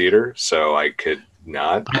saw it in the theater, so I could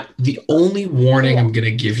not. The only warning Yeah. I'm going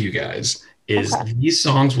to give you guys is Okay. these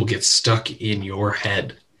songs will get stuck in your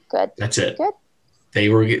head. Good. That's it. Good. They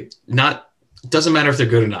were not. Doesn't matter if they're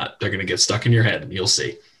good or not. They're going to get stuck in your head. You'll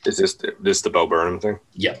see. Is this the Bo Burnham thing?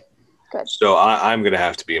 Yeah. Good. So I'm going to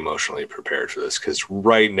have to be emotionally prepared for this because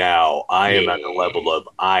right now I am at the level of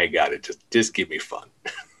I got it. Just give me fun.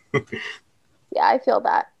 Yeah, I feel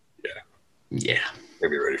that. Yeah.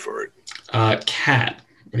 Maybe ready for it. Kat,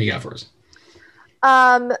 what do you got for us?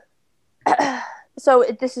 So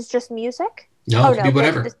this is just music? No, it could be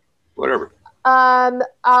whatever. Whatever.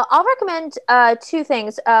 I'll recommend 2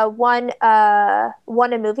 things. One a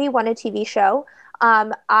movie, one a TV show.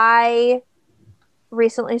 I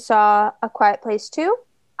recently saw A Quiet Place 2.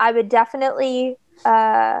 I would definitely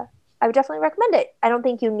recommend it. I don't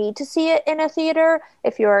think you need to see it in a theater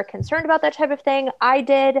if you're concerned about that type of thing. I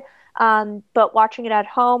did, but watching it at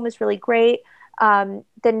home was really great.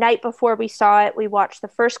 The night before we saw it, we watched the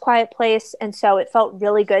first Quiet Place, and so it felt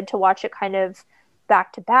really good to watch it kind of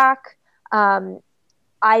back to back.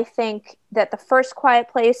 I think that the first Quiet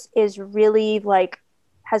Place is really like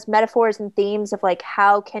has metaphors and themes of like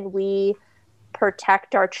how can we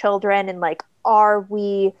protect our children and like are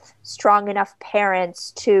we strong enough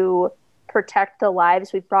parents to protect the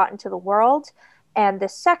lives we've brought into the world. And the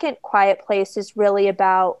second Quiet Place is really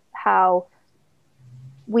about how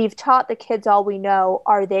we've taught the kids all we know.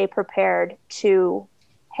 Are they prepared to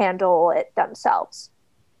handle it themselves?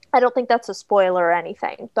 I don't think that's a spoiler or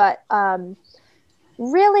anything, but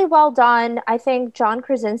really well done. I think John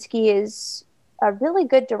Krasinski is a really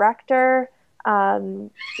good director.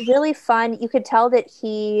 Really fun. You could tell that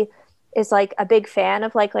he is like a big fan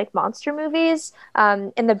of like monster movies.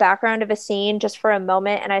 In the background of a scene, just for a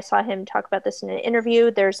moment, and I saw him talk about this in an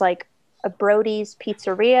interview, there's like a Brody's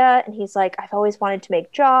Pizzeria, and he's like, I've always wanted to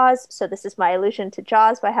make Jaws, so this is my allusion to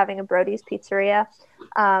Jaws by having a Brody's Pizzeria.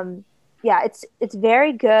 Yeah, it's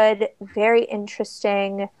very good, very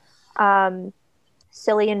interesting.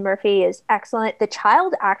 Cillian Murphy is excellent. The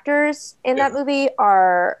child actors in that movie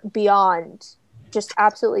are beyond, just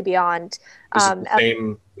absolutely beyond.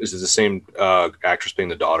 Is it the same actress playing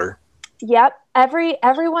the daughter? Yep.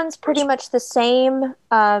 Everyone's pretty much the same.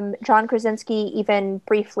 John Krasinski, even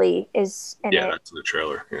briefly, is in it. Yeah, that's in the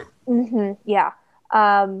trailer. Yeah. Mm-hmm, yeah.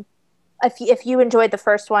 If you enjoyed the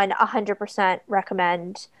first one, 100%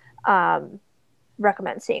 recommend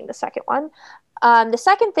seeing the second one. The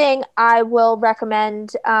second thing I will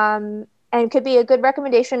recommend, and could be a good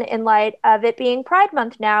recommendation in light of it being Pride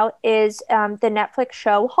Month now, is the Netflix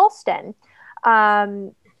show Halston.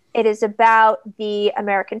 It is about the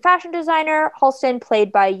American fashion designer Halston,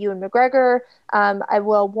 played by Ewan McGregor. I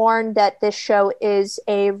will warn that this show is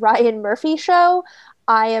a Ryan Murphy show.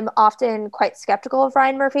 I am often quite skeptical of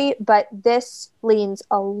Ryan Murphy, but this leans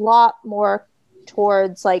a lot more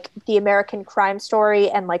towards like the American Crime Story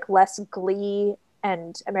and like less Glee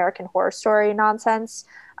and American Horror Story nonsense.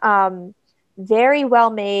 Very well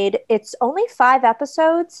made. It's only 5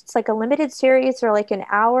 episodes. It's like a limited series. They're like an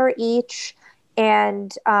hour each.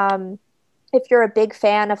 And if you're a big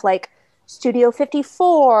fan of like Studio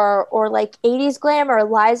 54 or like 80s glamour,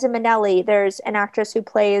 Liza Minnelli, there's an actress who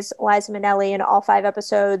plays Liza Minnelli in all 5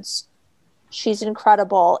 episodes. She's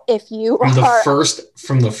incredible. If you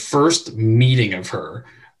from the first meeting of her,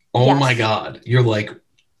 oh Yes. my God, you're like,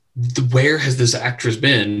 where has this actress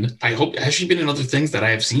been? I hope, has she been in other things that I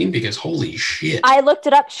have seen? Because holy shit. I looked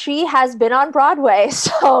it up. She has been on Broadway.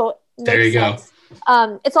 So There you go.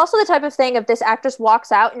 It's also the type of thing if this actress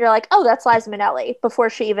walks out and you're like, oh, that's Liza Minnelli before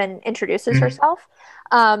she even introduces herself.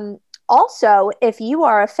 Also, if you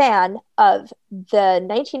are a fan of the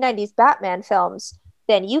 1990s Batman films,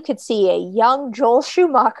 then you could see a young Joel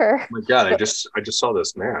Schumacher. Oh my God, I just saw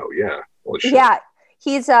this now. Yeah. Holy shit. Yeah,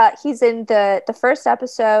 he's in the first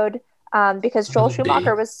episode because Joel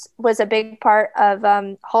Schumacher was a big part of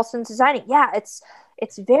Halston's designing. Yeah, it's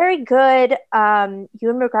very good. Ewan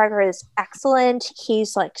McGregor is excellent.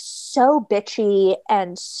 He's like so bitchy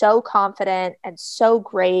and so confident and so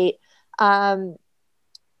great.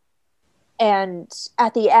 And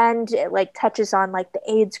at the end, it like touches on like the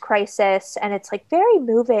AIDS crisis, and it's like very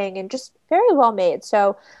moving and just very well made.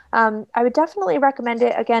 So I would definitely recommend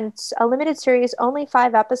it. Again, it's a limited series, only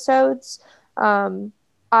 5 episodes.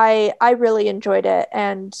 I really enjoyed it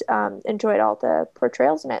and enjoyed all the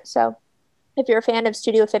portrayals in it. So if you're a fan of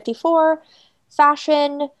Studio 54,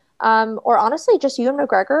 fashion, or honestly just Ewan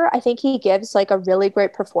McGregor, I think he gives like a really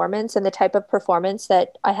great performance, and the type of performance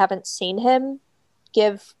that I haven't seen him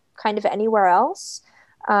give kind of anywhere else.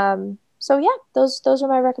 So yeah, those are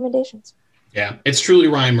my recommendations. Yeah, it's truly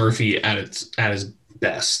Ryan Murphy at his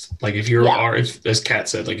best. Like if you are, as Kat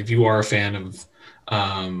said, like if you are a fan of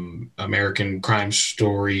American Crime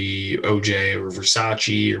Story, OJ, or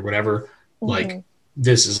Versace, or whatever, like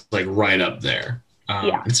this is like right up there.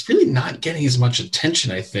 It's really not getting as much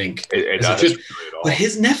attention, I think. It does, but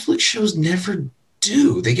his Netflix shows never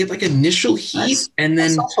do. They get like initial heat, and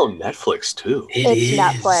then it's also Netflix too. It's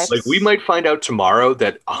Netflix. Like we might find out tomorrow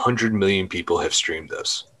that 100 million people have streamed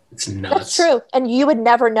this. It's nuts. That's true, and you would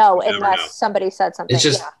never know unless somebody said something. It's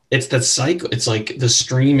just it's that cycle. It's like the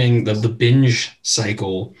streaming, the binge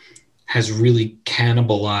cycle has really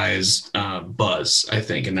cannibalized buzz, I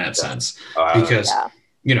think, in that sense, because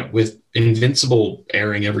you know, with Invincible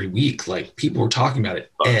airing every week, like people were talking about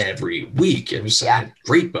it every week. It was had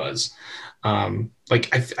great buzz.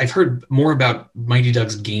 Like I've heard more about Mighty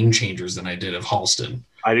Ducks Game Changers than I did of Halston.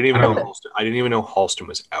 I didn't even know Halston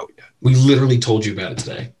was out yet. We literally told you about it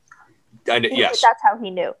today. Yes, that's how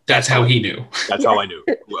he knew. That's how he knew. That's how I knew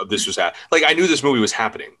this was happening. Like I knew this movie was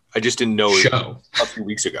happening. I just didn't know it a few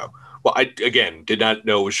weeks ago. Well, I again did not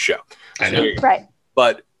know it was a show. I know, right?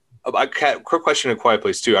 But quick question on Quiet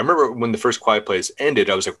Place 2. I remember when the first Quiet Place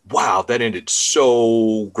ended, I was like, wow, that ended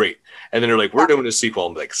so great. And then they're like, we're doing a sequel.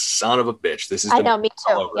 I'm like, son of a bitch. This is I know, me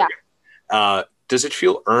too. Again. Does it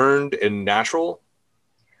feel earned and natural?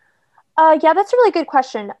 Yeah, that's a really good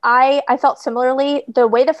question. I felt similarly. The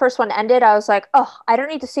way the first one ended, I was like, oh, I don't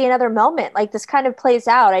need to see another moment. Like this kind of plays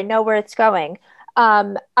out. I know where it's going.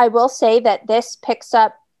 I will say that this picks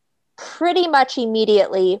up pretty much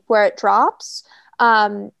immediately where it drops.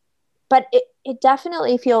 But it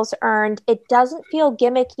definitely feels earned. It doesn't feel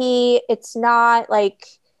gimmicky. It's not like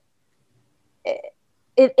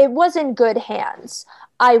it was in good hands.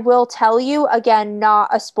 I will tell you, again, not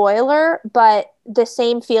a spoiler, but the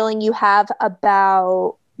same feeling you have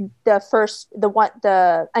about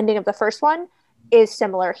the ending of the first one is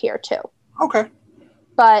similar here too. Okay.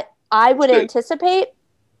 But I would anticipate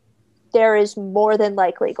there is more than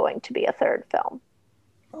likely going to be a third film.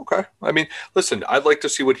 Okay. I mean, listen, I'd like to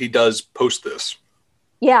see what he does post this.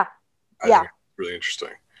 Yeah. I think it's really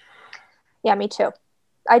interesting. Yeah, me too.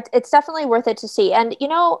 It's definitely worth it to see. And, you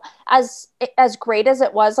know, as great as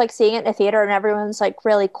it was, like seeing it in a theater and everyone's like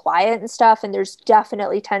really quiet and stuff, and there's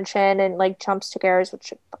definitely tension and like jump scares,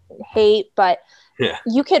 which I fucking hate, but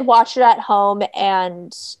you could watch it at home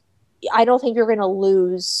and I don't think you're going to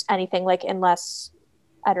lose anything, like unless,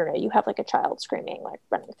 I don't know, you have like a child screaming, like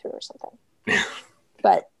running through or something.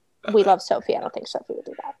 But we love Sophie. I don't think Sophie would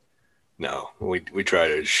do that. No, we try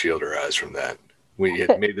to shield her eyes from that. We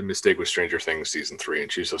had made the mistake with Stranger Things season 3,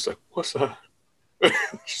 and she's just like, "What's that?"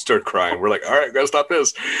 She started crying. We're like, "All right, gotta stop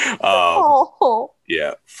this."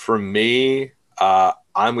 Yeah, for me,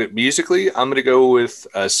 I'm gonna go with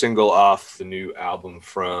a single off the new album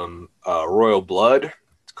from Royal Blood.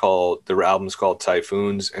 The album's called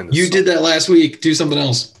Typhoons. And you did that last week. Do something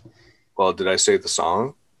else. Well, did I say the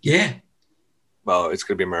song? Yeah. Well, it's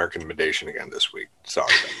going to be American Mandation again this week.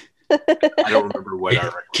 Sorry. I don't remember what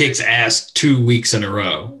our kicks ass 2 weeks in a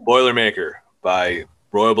row. Boilermaker by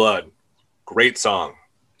Royal Blood. Great song.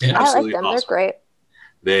 Yeah. I like Absolutely them. awesome. They're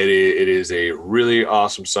great. It is a really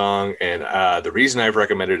awesome song. And the reason I've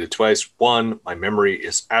recommended it twice, one, my memory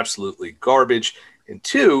is absolutely garbage. And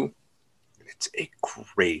two, it's a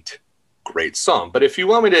great song. But if you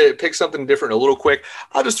want me to pick something different a little quick,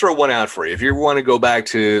 I'll just throw one out for you. If you want to throw back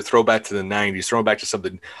to the 90s, throw back to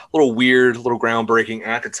something a little weird, a little groundbreaking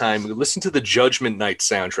at the time, listen to the Judgment Night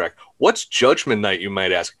soundtrack. What's Judgment Night, you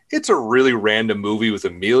might ask? It's a really random movie with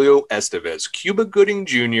Emilio Estevez, Cuba Gooding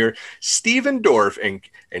Jr., Stephen Dorff,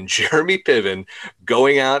 and Jeremy Piven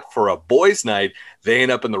going out for a boys' night. They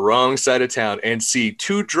end up in the wrong side of town and see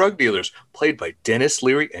two drug dealers, played by Dennis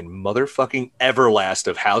Leary and motherfucking Everlast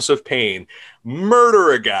of House of Pain,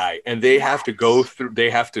 murder a guy, and they have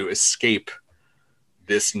to escape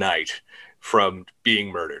this night from being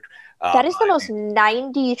murdered. That is the most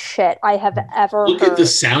 90s shit I have ever Look heard. at the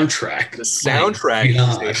soundtrack. The soundtrack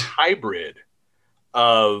is a hybrid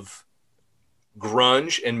of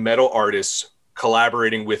grunge and metal artists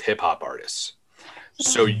collaborating with hip hop artists.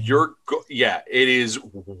 So it is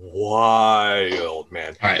wild,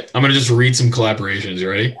 man. All right, I'm gonna just read some collaborations. You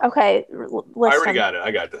ready? Okay, I already got it. I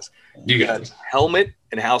got this. You got it. Helmet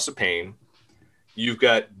and House of Pain. You've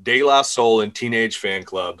got De La Soul and Teenage Fan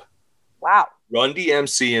Club. Wow. Run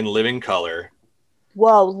DMC and Living Color.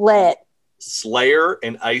 Whoa, lit. Slayer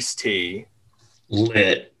and Ice-T.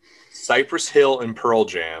 Lit. Cypress Hill and Pearl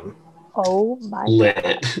Jam. Oh my Lit.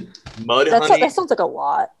 god. Mudhoney. That sounds like a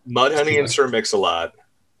lot. Mudhoney and Sir Mix-a-Lot.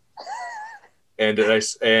 And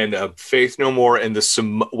Faith No More and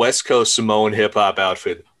the West Coast Samoan hip hop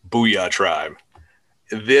outfit Booyah Tribe.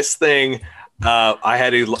 This thing, I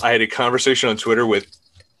had a conversation on Twitter with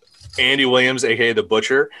Andy Williams, aka the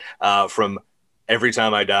Butcher, from Every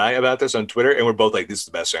Time I Die about this on Twitter, and we're both like, "This is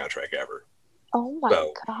the best soundtrack ever." Oh my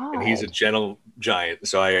god. And he's a gentle giant,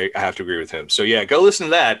 so I have to agree with him. So yeah, go listen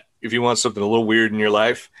to that if you want something a little weird in your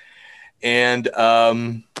life. And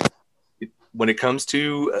when it comes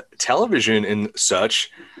to television and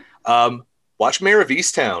such, watch Mayor of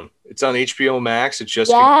Easttown. It's on HBO Max. It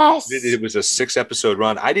just it was a 6-episode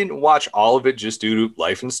run. I didn't watch all of it just due to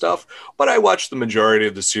life and stuff, but I watched the majority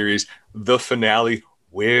of the series. The finale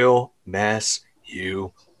will mess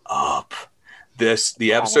you up.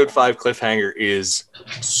 The episode 5 cliffhanger is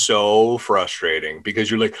so frustrating because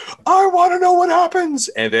you're like, I want to know what happens.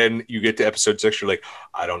 And then you get to episode 6, you're like,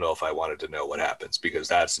 I don't know if I wanted to know what happens because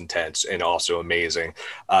that's intense and also amazing.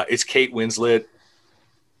 It's Kate Winslet.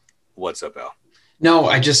 What's up, Al? No,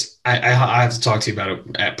 I have to talk to you about it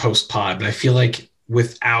at post pod, but I feel like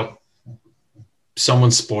without someone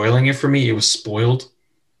spoiling it for me, it was spoiled.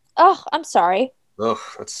 Oh, I'm sorry. Oh,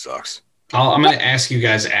 that sucks. I'm going to ask you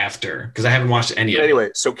guys after because I haven't watched any of it.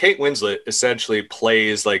 Anyway, so Kate Winslet essentially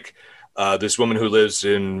plays like this woman who lives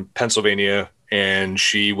in Pennsylvania, and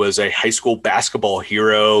she was a high school basketball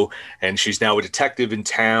hero, and she's now a detective in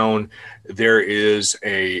town. There is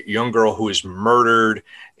a young girl who is murdered,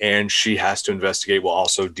 and she has to investigate while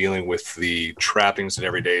also dealing with the trappings and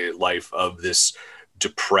everyday life of this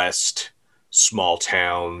depressed small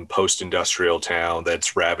town, post-industrial town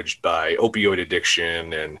that's ravaged by opioid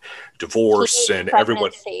addiction and divorce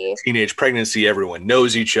teenage pregnancy. Everyone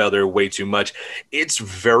knows each other way too much. It's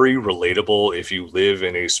very relatable if you live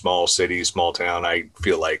in a small city, small town. I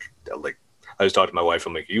feel like I was talking to my wife.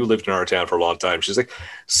 I'm like, you lived in our town for a long time. She's like,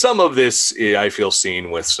 some of this, I feel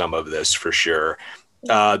seen with some of this for sure.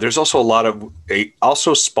 There's also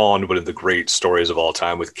also spawned one of the great stories of all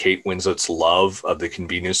time with Kate Winslet's love of the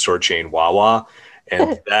convenience store chain Wawa.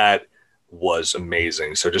 And that was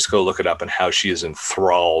amazing. So just go look it up and how she is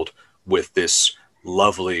enthralled with this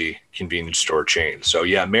lovely convenience store chain. So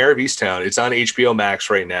yeah, Mayor of Easttown, it's on HBO Max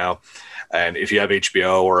right now. And if you have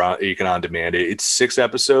HBO or you can on demand it, it's 6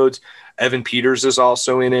 episodes. Evan Peters is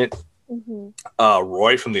also in it. Mm-hmm.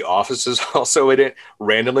 Roy from The Office is also in it.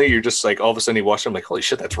 Randomly, you're just like, all of a sudden you watch him like, holy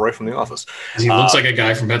shit, that's Roy from The Office. He looks like a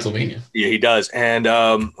guy from Pennsylvania. Yeah, he does. And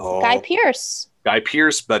Guy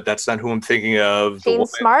Pearce, but that's not who I'm thinking of. Jean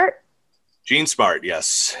Smart. Jean Smart,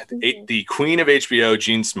 yes. The queen of HBO,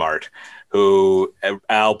 Jean Smart, who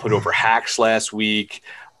Al put over Hacks last week.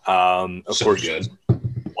 Of course, good.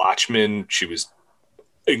 Watchmen, she was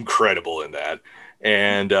incredible in that.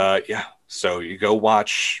 And yeah, so you go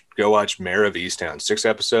watch Mayor of Easttown. 6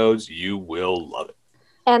 episodes, you will love it.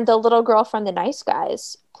 And the little girl from The Nice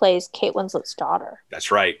Guys plays Kate Winslet's daughter.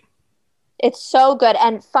 That's right. It's so good.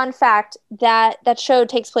 And fun fact, that show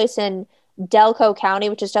takes place in Delco County,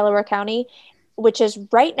 which is Delaware County, which is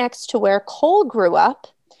right next to where Cole grew up.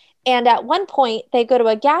 And at one point, they go to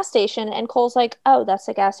a gas station, and Cole's like, "Oh, that's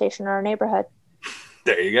the gas station in our neighborhood."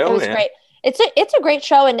 There you go. It was great. It's a great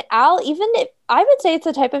show, and I would say it's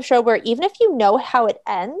the type of show where even if you know how it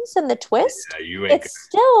ends and the twist, it's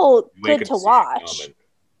still good to watch.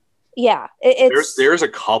 Yeah, there's a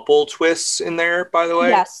couple twists in there, by the way.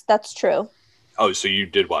 Yes, that's true. Oh, so you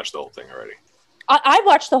did watch the whole thing already? I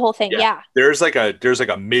watched the whole thing. Yeah. There's like a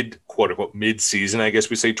quote unquote mid season, I guess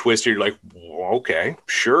we say, twist. You're like, okay,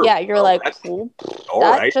 sure. Yeah, you're like,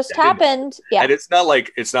 that just happened. Yeah, and it's not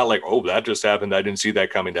like oh, that just happened. I didn't see that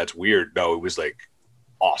coming. That's weird. No, it was like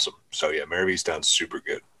awesome. So yeah, Mare of Easttown's super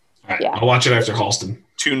good. All right, I'll watch it after Halston.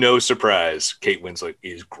 To no surprise, Kate Winslet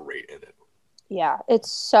is great in it. Yeah,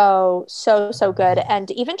 it's so good,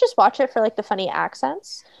 and even just watch it for like the funny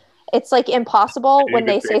accents. It's like impossible when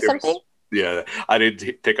they say something. Yeah, I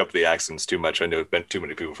didn't pick up the accents too much. I know it's been too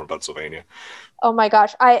many people from Pennsylvania. Oh my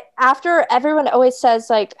gosh! After everyone always says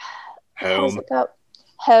like, home, how does it go?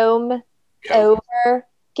 Home, over,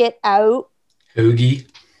 get out, hoagie.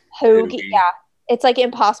 Yeah, it's like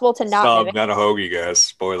impossible to not. Not a hoagie, guys.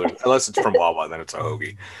 Spoilers. Unless it's from Wawa, then it's a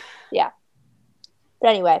hoagie. Yeah.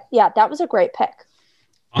 But anyway, yeah, that was a great pick.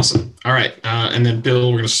 Awesome. All right, and then Bill,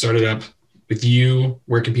 we're going to start it up with you.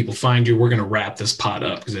 Where can people find you? We're going to wrap this pod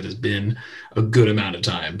up because it has been a good amount of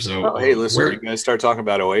time. So, hey, listen, you guys start talking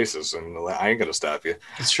about Oasis, and I ain't going to stop you.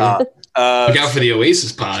 That's true. Look out for the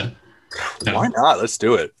Oasis pod. No. Why not? Let's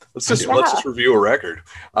do it. Let's just review a record.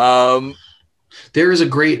 There is a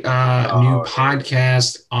great new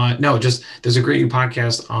podcast on. No, just there's a great new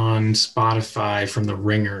podcast on Spotify from The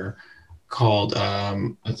Ringer called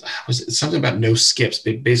was it something about no skips.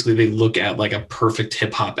 Basically they look at like a perfect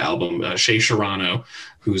hip-hop album. Shea Serrano,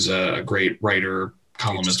 who's a great writer,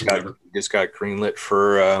 columnist, or whatever, just got greenlit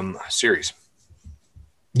for a series.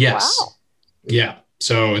 Yes. Wow. Yeah,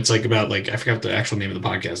 so it's like about like I forgot what the actual name of the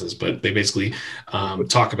podcast is, but they basically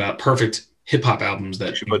talk about perfect hip-hop albums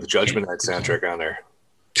that should put the Judgment Night soundtrack on there.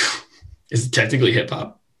 Is it technically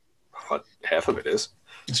hip-hop? Half of it is.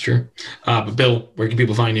 It's true. But Bill, where can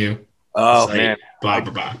people find you? Oh, man. Blah,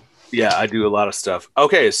 blah, blah. Yeah, I do a lot of stuff.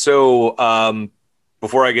 Okay, so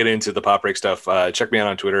before I get into the Pop Break stuff, check me out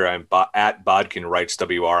on Twitter. I'm at Bodkin Writes,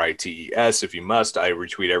 WRITES. If you must, I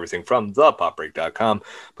retweet everything from thepopbreak.com,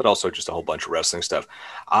 but also just a whole bunch of wrestling stuff.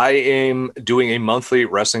 I am doing a monthly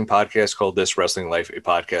wrestling podcast called This Wrestling Life, a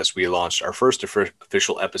podcast. We launched our first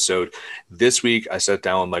official episode this week. I sat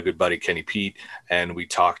down with my good buddy Kenny Pete, and we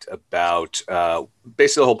talked about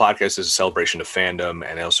basically the whole podcast is a celebration of fandom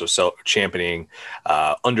and also championing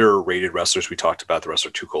underrated wrestlers. We talked about the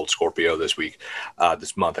wrestler Too Cold Scorpio this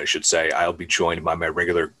month, I should say. I'll be joined by my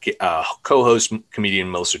regular co-host, comedian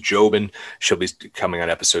Melissa Jobin. She'll be coming on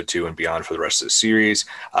episode 2 and beyond for the rest of the series.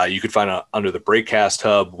 You can find under the Breakcast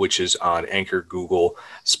Hub, which is on Anchor, Google,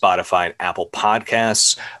 Spotify, and Apple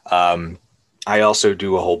Podcasts. I also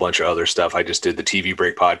do a whole bunch of other stuff. I just did the TV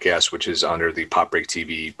Break podcast, which is under the Pop Break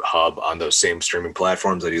TV hub on those same streaming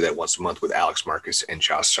platforms. I do that once a month with Alex Marcus and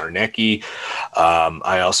Josh Sarnecki.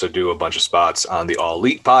 I also do a bunch of spots on the All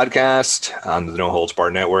Elite podcast, on the No Holds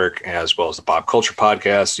Barred Network, as well as the Pop Culture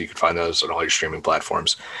podcast. You can find those on all your streaming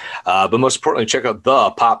platforms. But most importantly, check out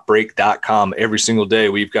thepopbreak.com every single day.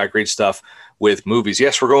 We've got great stuff with movies.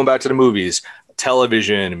 Yes, we're going back to the movies.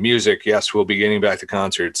 Television, music, yes, we'll be getting back to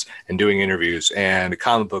concerts and doing interviews, and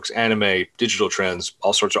comic books, anime, digital trends,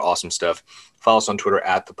 all sorts of awesome stuff. Follow us on Twitter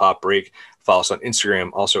at The Pop Break. Follow us on Instagram,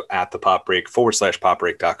 also at The Pop Break,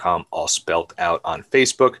 /popbreak.com, all spelled out on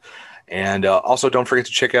Facebook. And also don't forget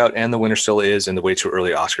to check out And the Winter Still Is and the Way Too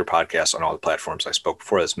Early Oscar podcast on all the platforms I spoke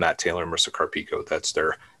before. That's Matt Taylor and Marissa Carpico. That's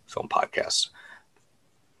their film podcast.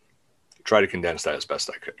 Try to condense that as best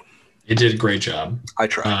I could. You did a great job. I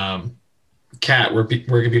tried. Kat, where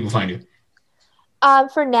can people find you?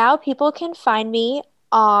 For now, people can find me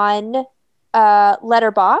on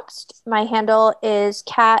Letterboxd. My handle is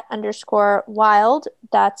cat_wild.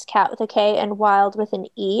 That's cat with a K and wild with an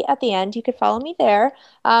E at the end. You could follow me there.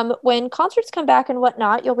 When concerts come back and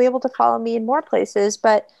whatnot, you'll be able to follow me in more places.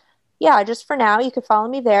 But yeah, just for now, you could follow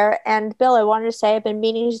me there. And Bill, I wanted to say, I've been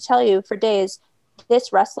meaning to tell you for days,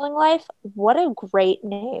 This Wrestling Life, what a great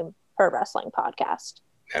name for a wrestling podcast.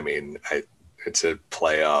 I mean, it's a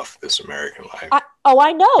play off This American Life.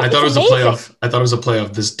 I know. I thought it was amazing. I thought it was a play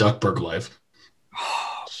off This Duckburg Life.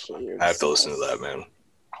 I have to listen to that, man.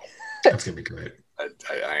 That's gonna be great. I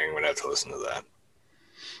ain't gonna have to listen to that.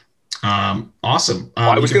 Awesome.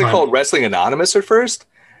 I was gonna call it Wrestling Anonymous at first,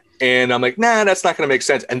 and I'm like, nah, that's not gonna make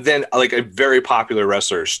sense. And then, like, a very popular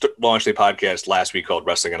wrestler launched a podcast last week called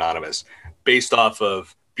Wrestling Anonymous, based off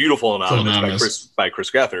of Beautiful Anonymous, Anonymous. by Chris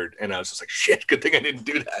Gethard, and I was just like, shit, good thing I didn't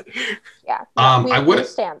do that. Yeah. I would-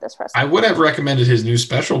 understand this wrestling. I would have recommended his new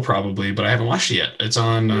special probably, but I haven't watched it yet. It's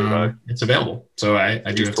on. It's available, so I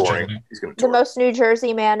do have to check it out. He's going to The tour. most New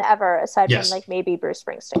Jersey man ever, aside Yes. from like maybe Bruce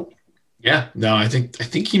Springsteen. Yeah, no, I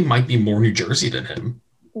think he might be more New Jersey than him.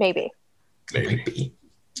 Maybe. Maybe. Might be.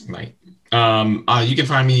 Might. You can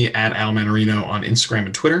find me at Al Manarino on Instagram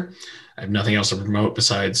and Twitter. I have nothing else to promote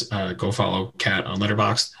besides go follow Kat on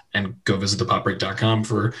Letterboxd and go visit thepopbreak.com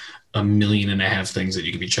for 1.5 million things that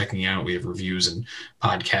you can be checking out. We have reviews and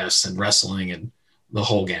podcasts and wrestling and the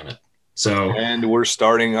whole gamut. So, And we're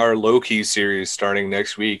starting our Loki series starting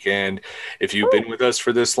next week. And if you've been with us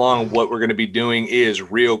for this long, what we're going to be doing is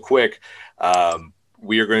real quick.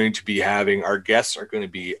 We are going to be having our guests are going to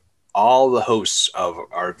be all the hosts of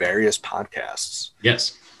our various podcasts.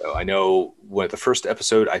 yes. So I know the first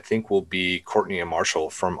episode, I think, will be Courtney and Marshall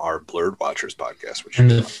from our Blurred Watchers podcast. Which And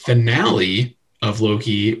the finale of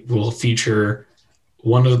Loki will feature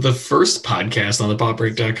one of the first podcasts on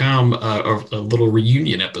thepopbreak.com, a little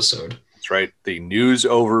reunion episode. that's right, the News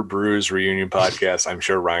Over Brews reunion podcast. I'm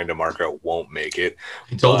sure Ryan DeMarco won't make it.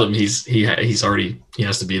 I told him he has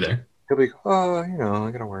to be there. He'll be, I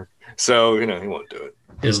got to work. So, he won't do it.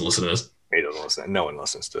 He doesn't listen to this. He doesn't listen. No one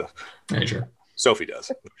listens to Very sure. Sophie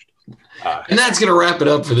does. And that's going to wrap it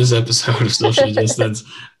up for this episode of Social Distance.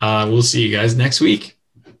 We'll see you guys next week.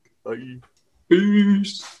 Bye.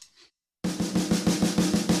 Peace.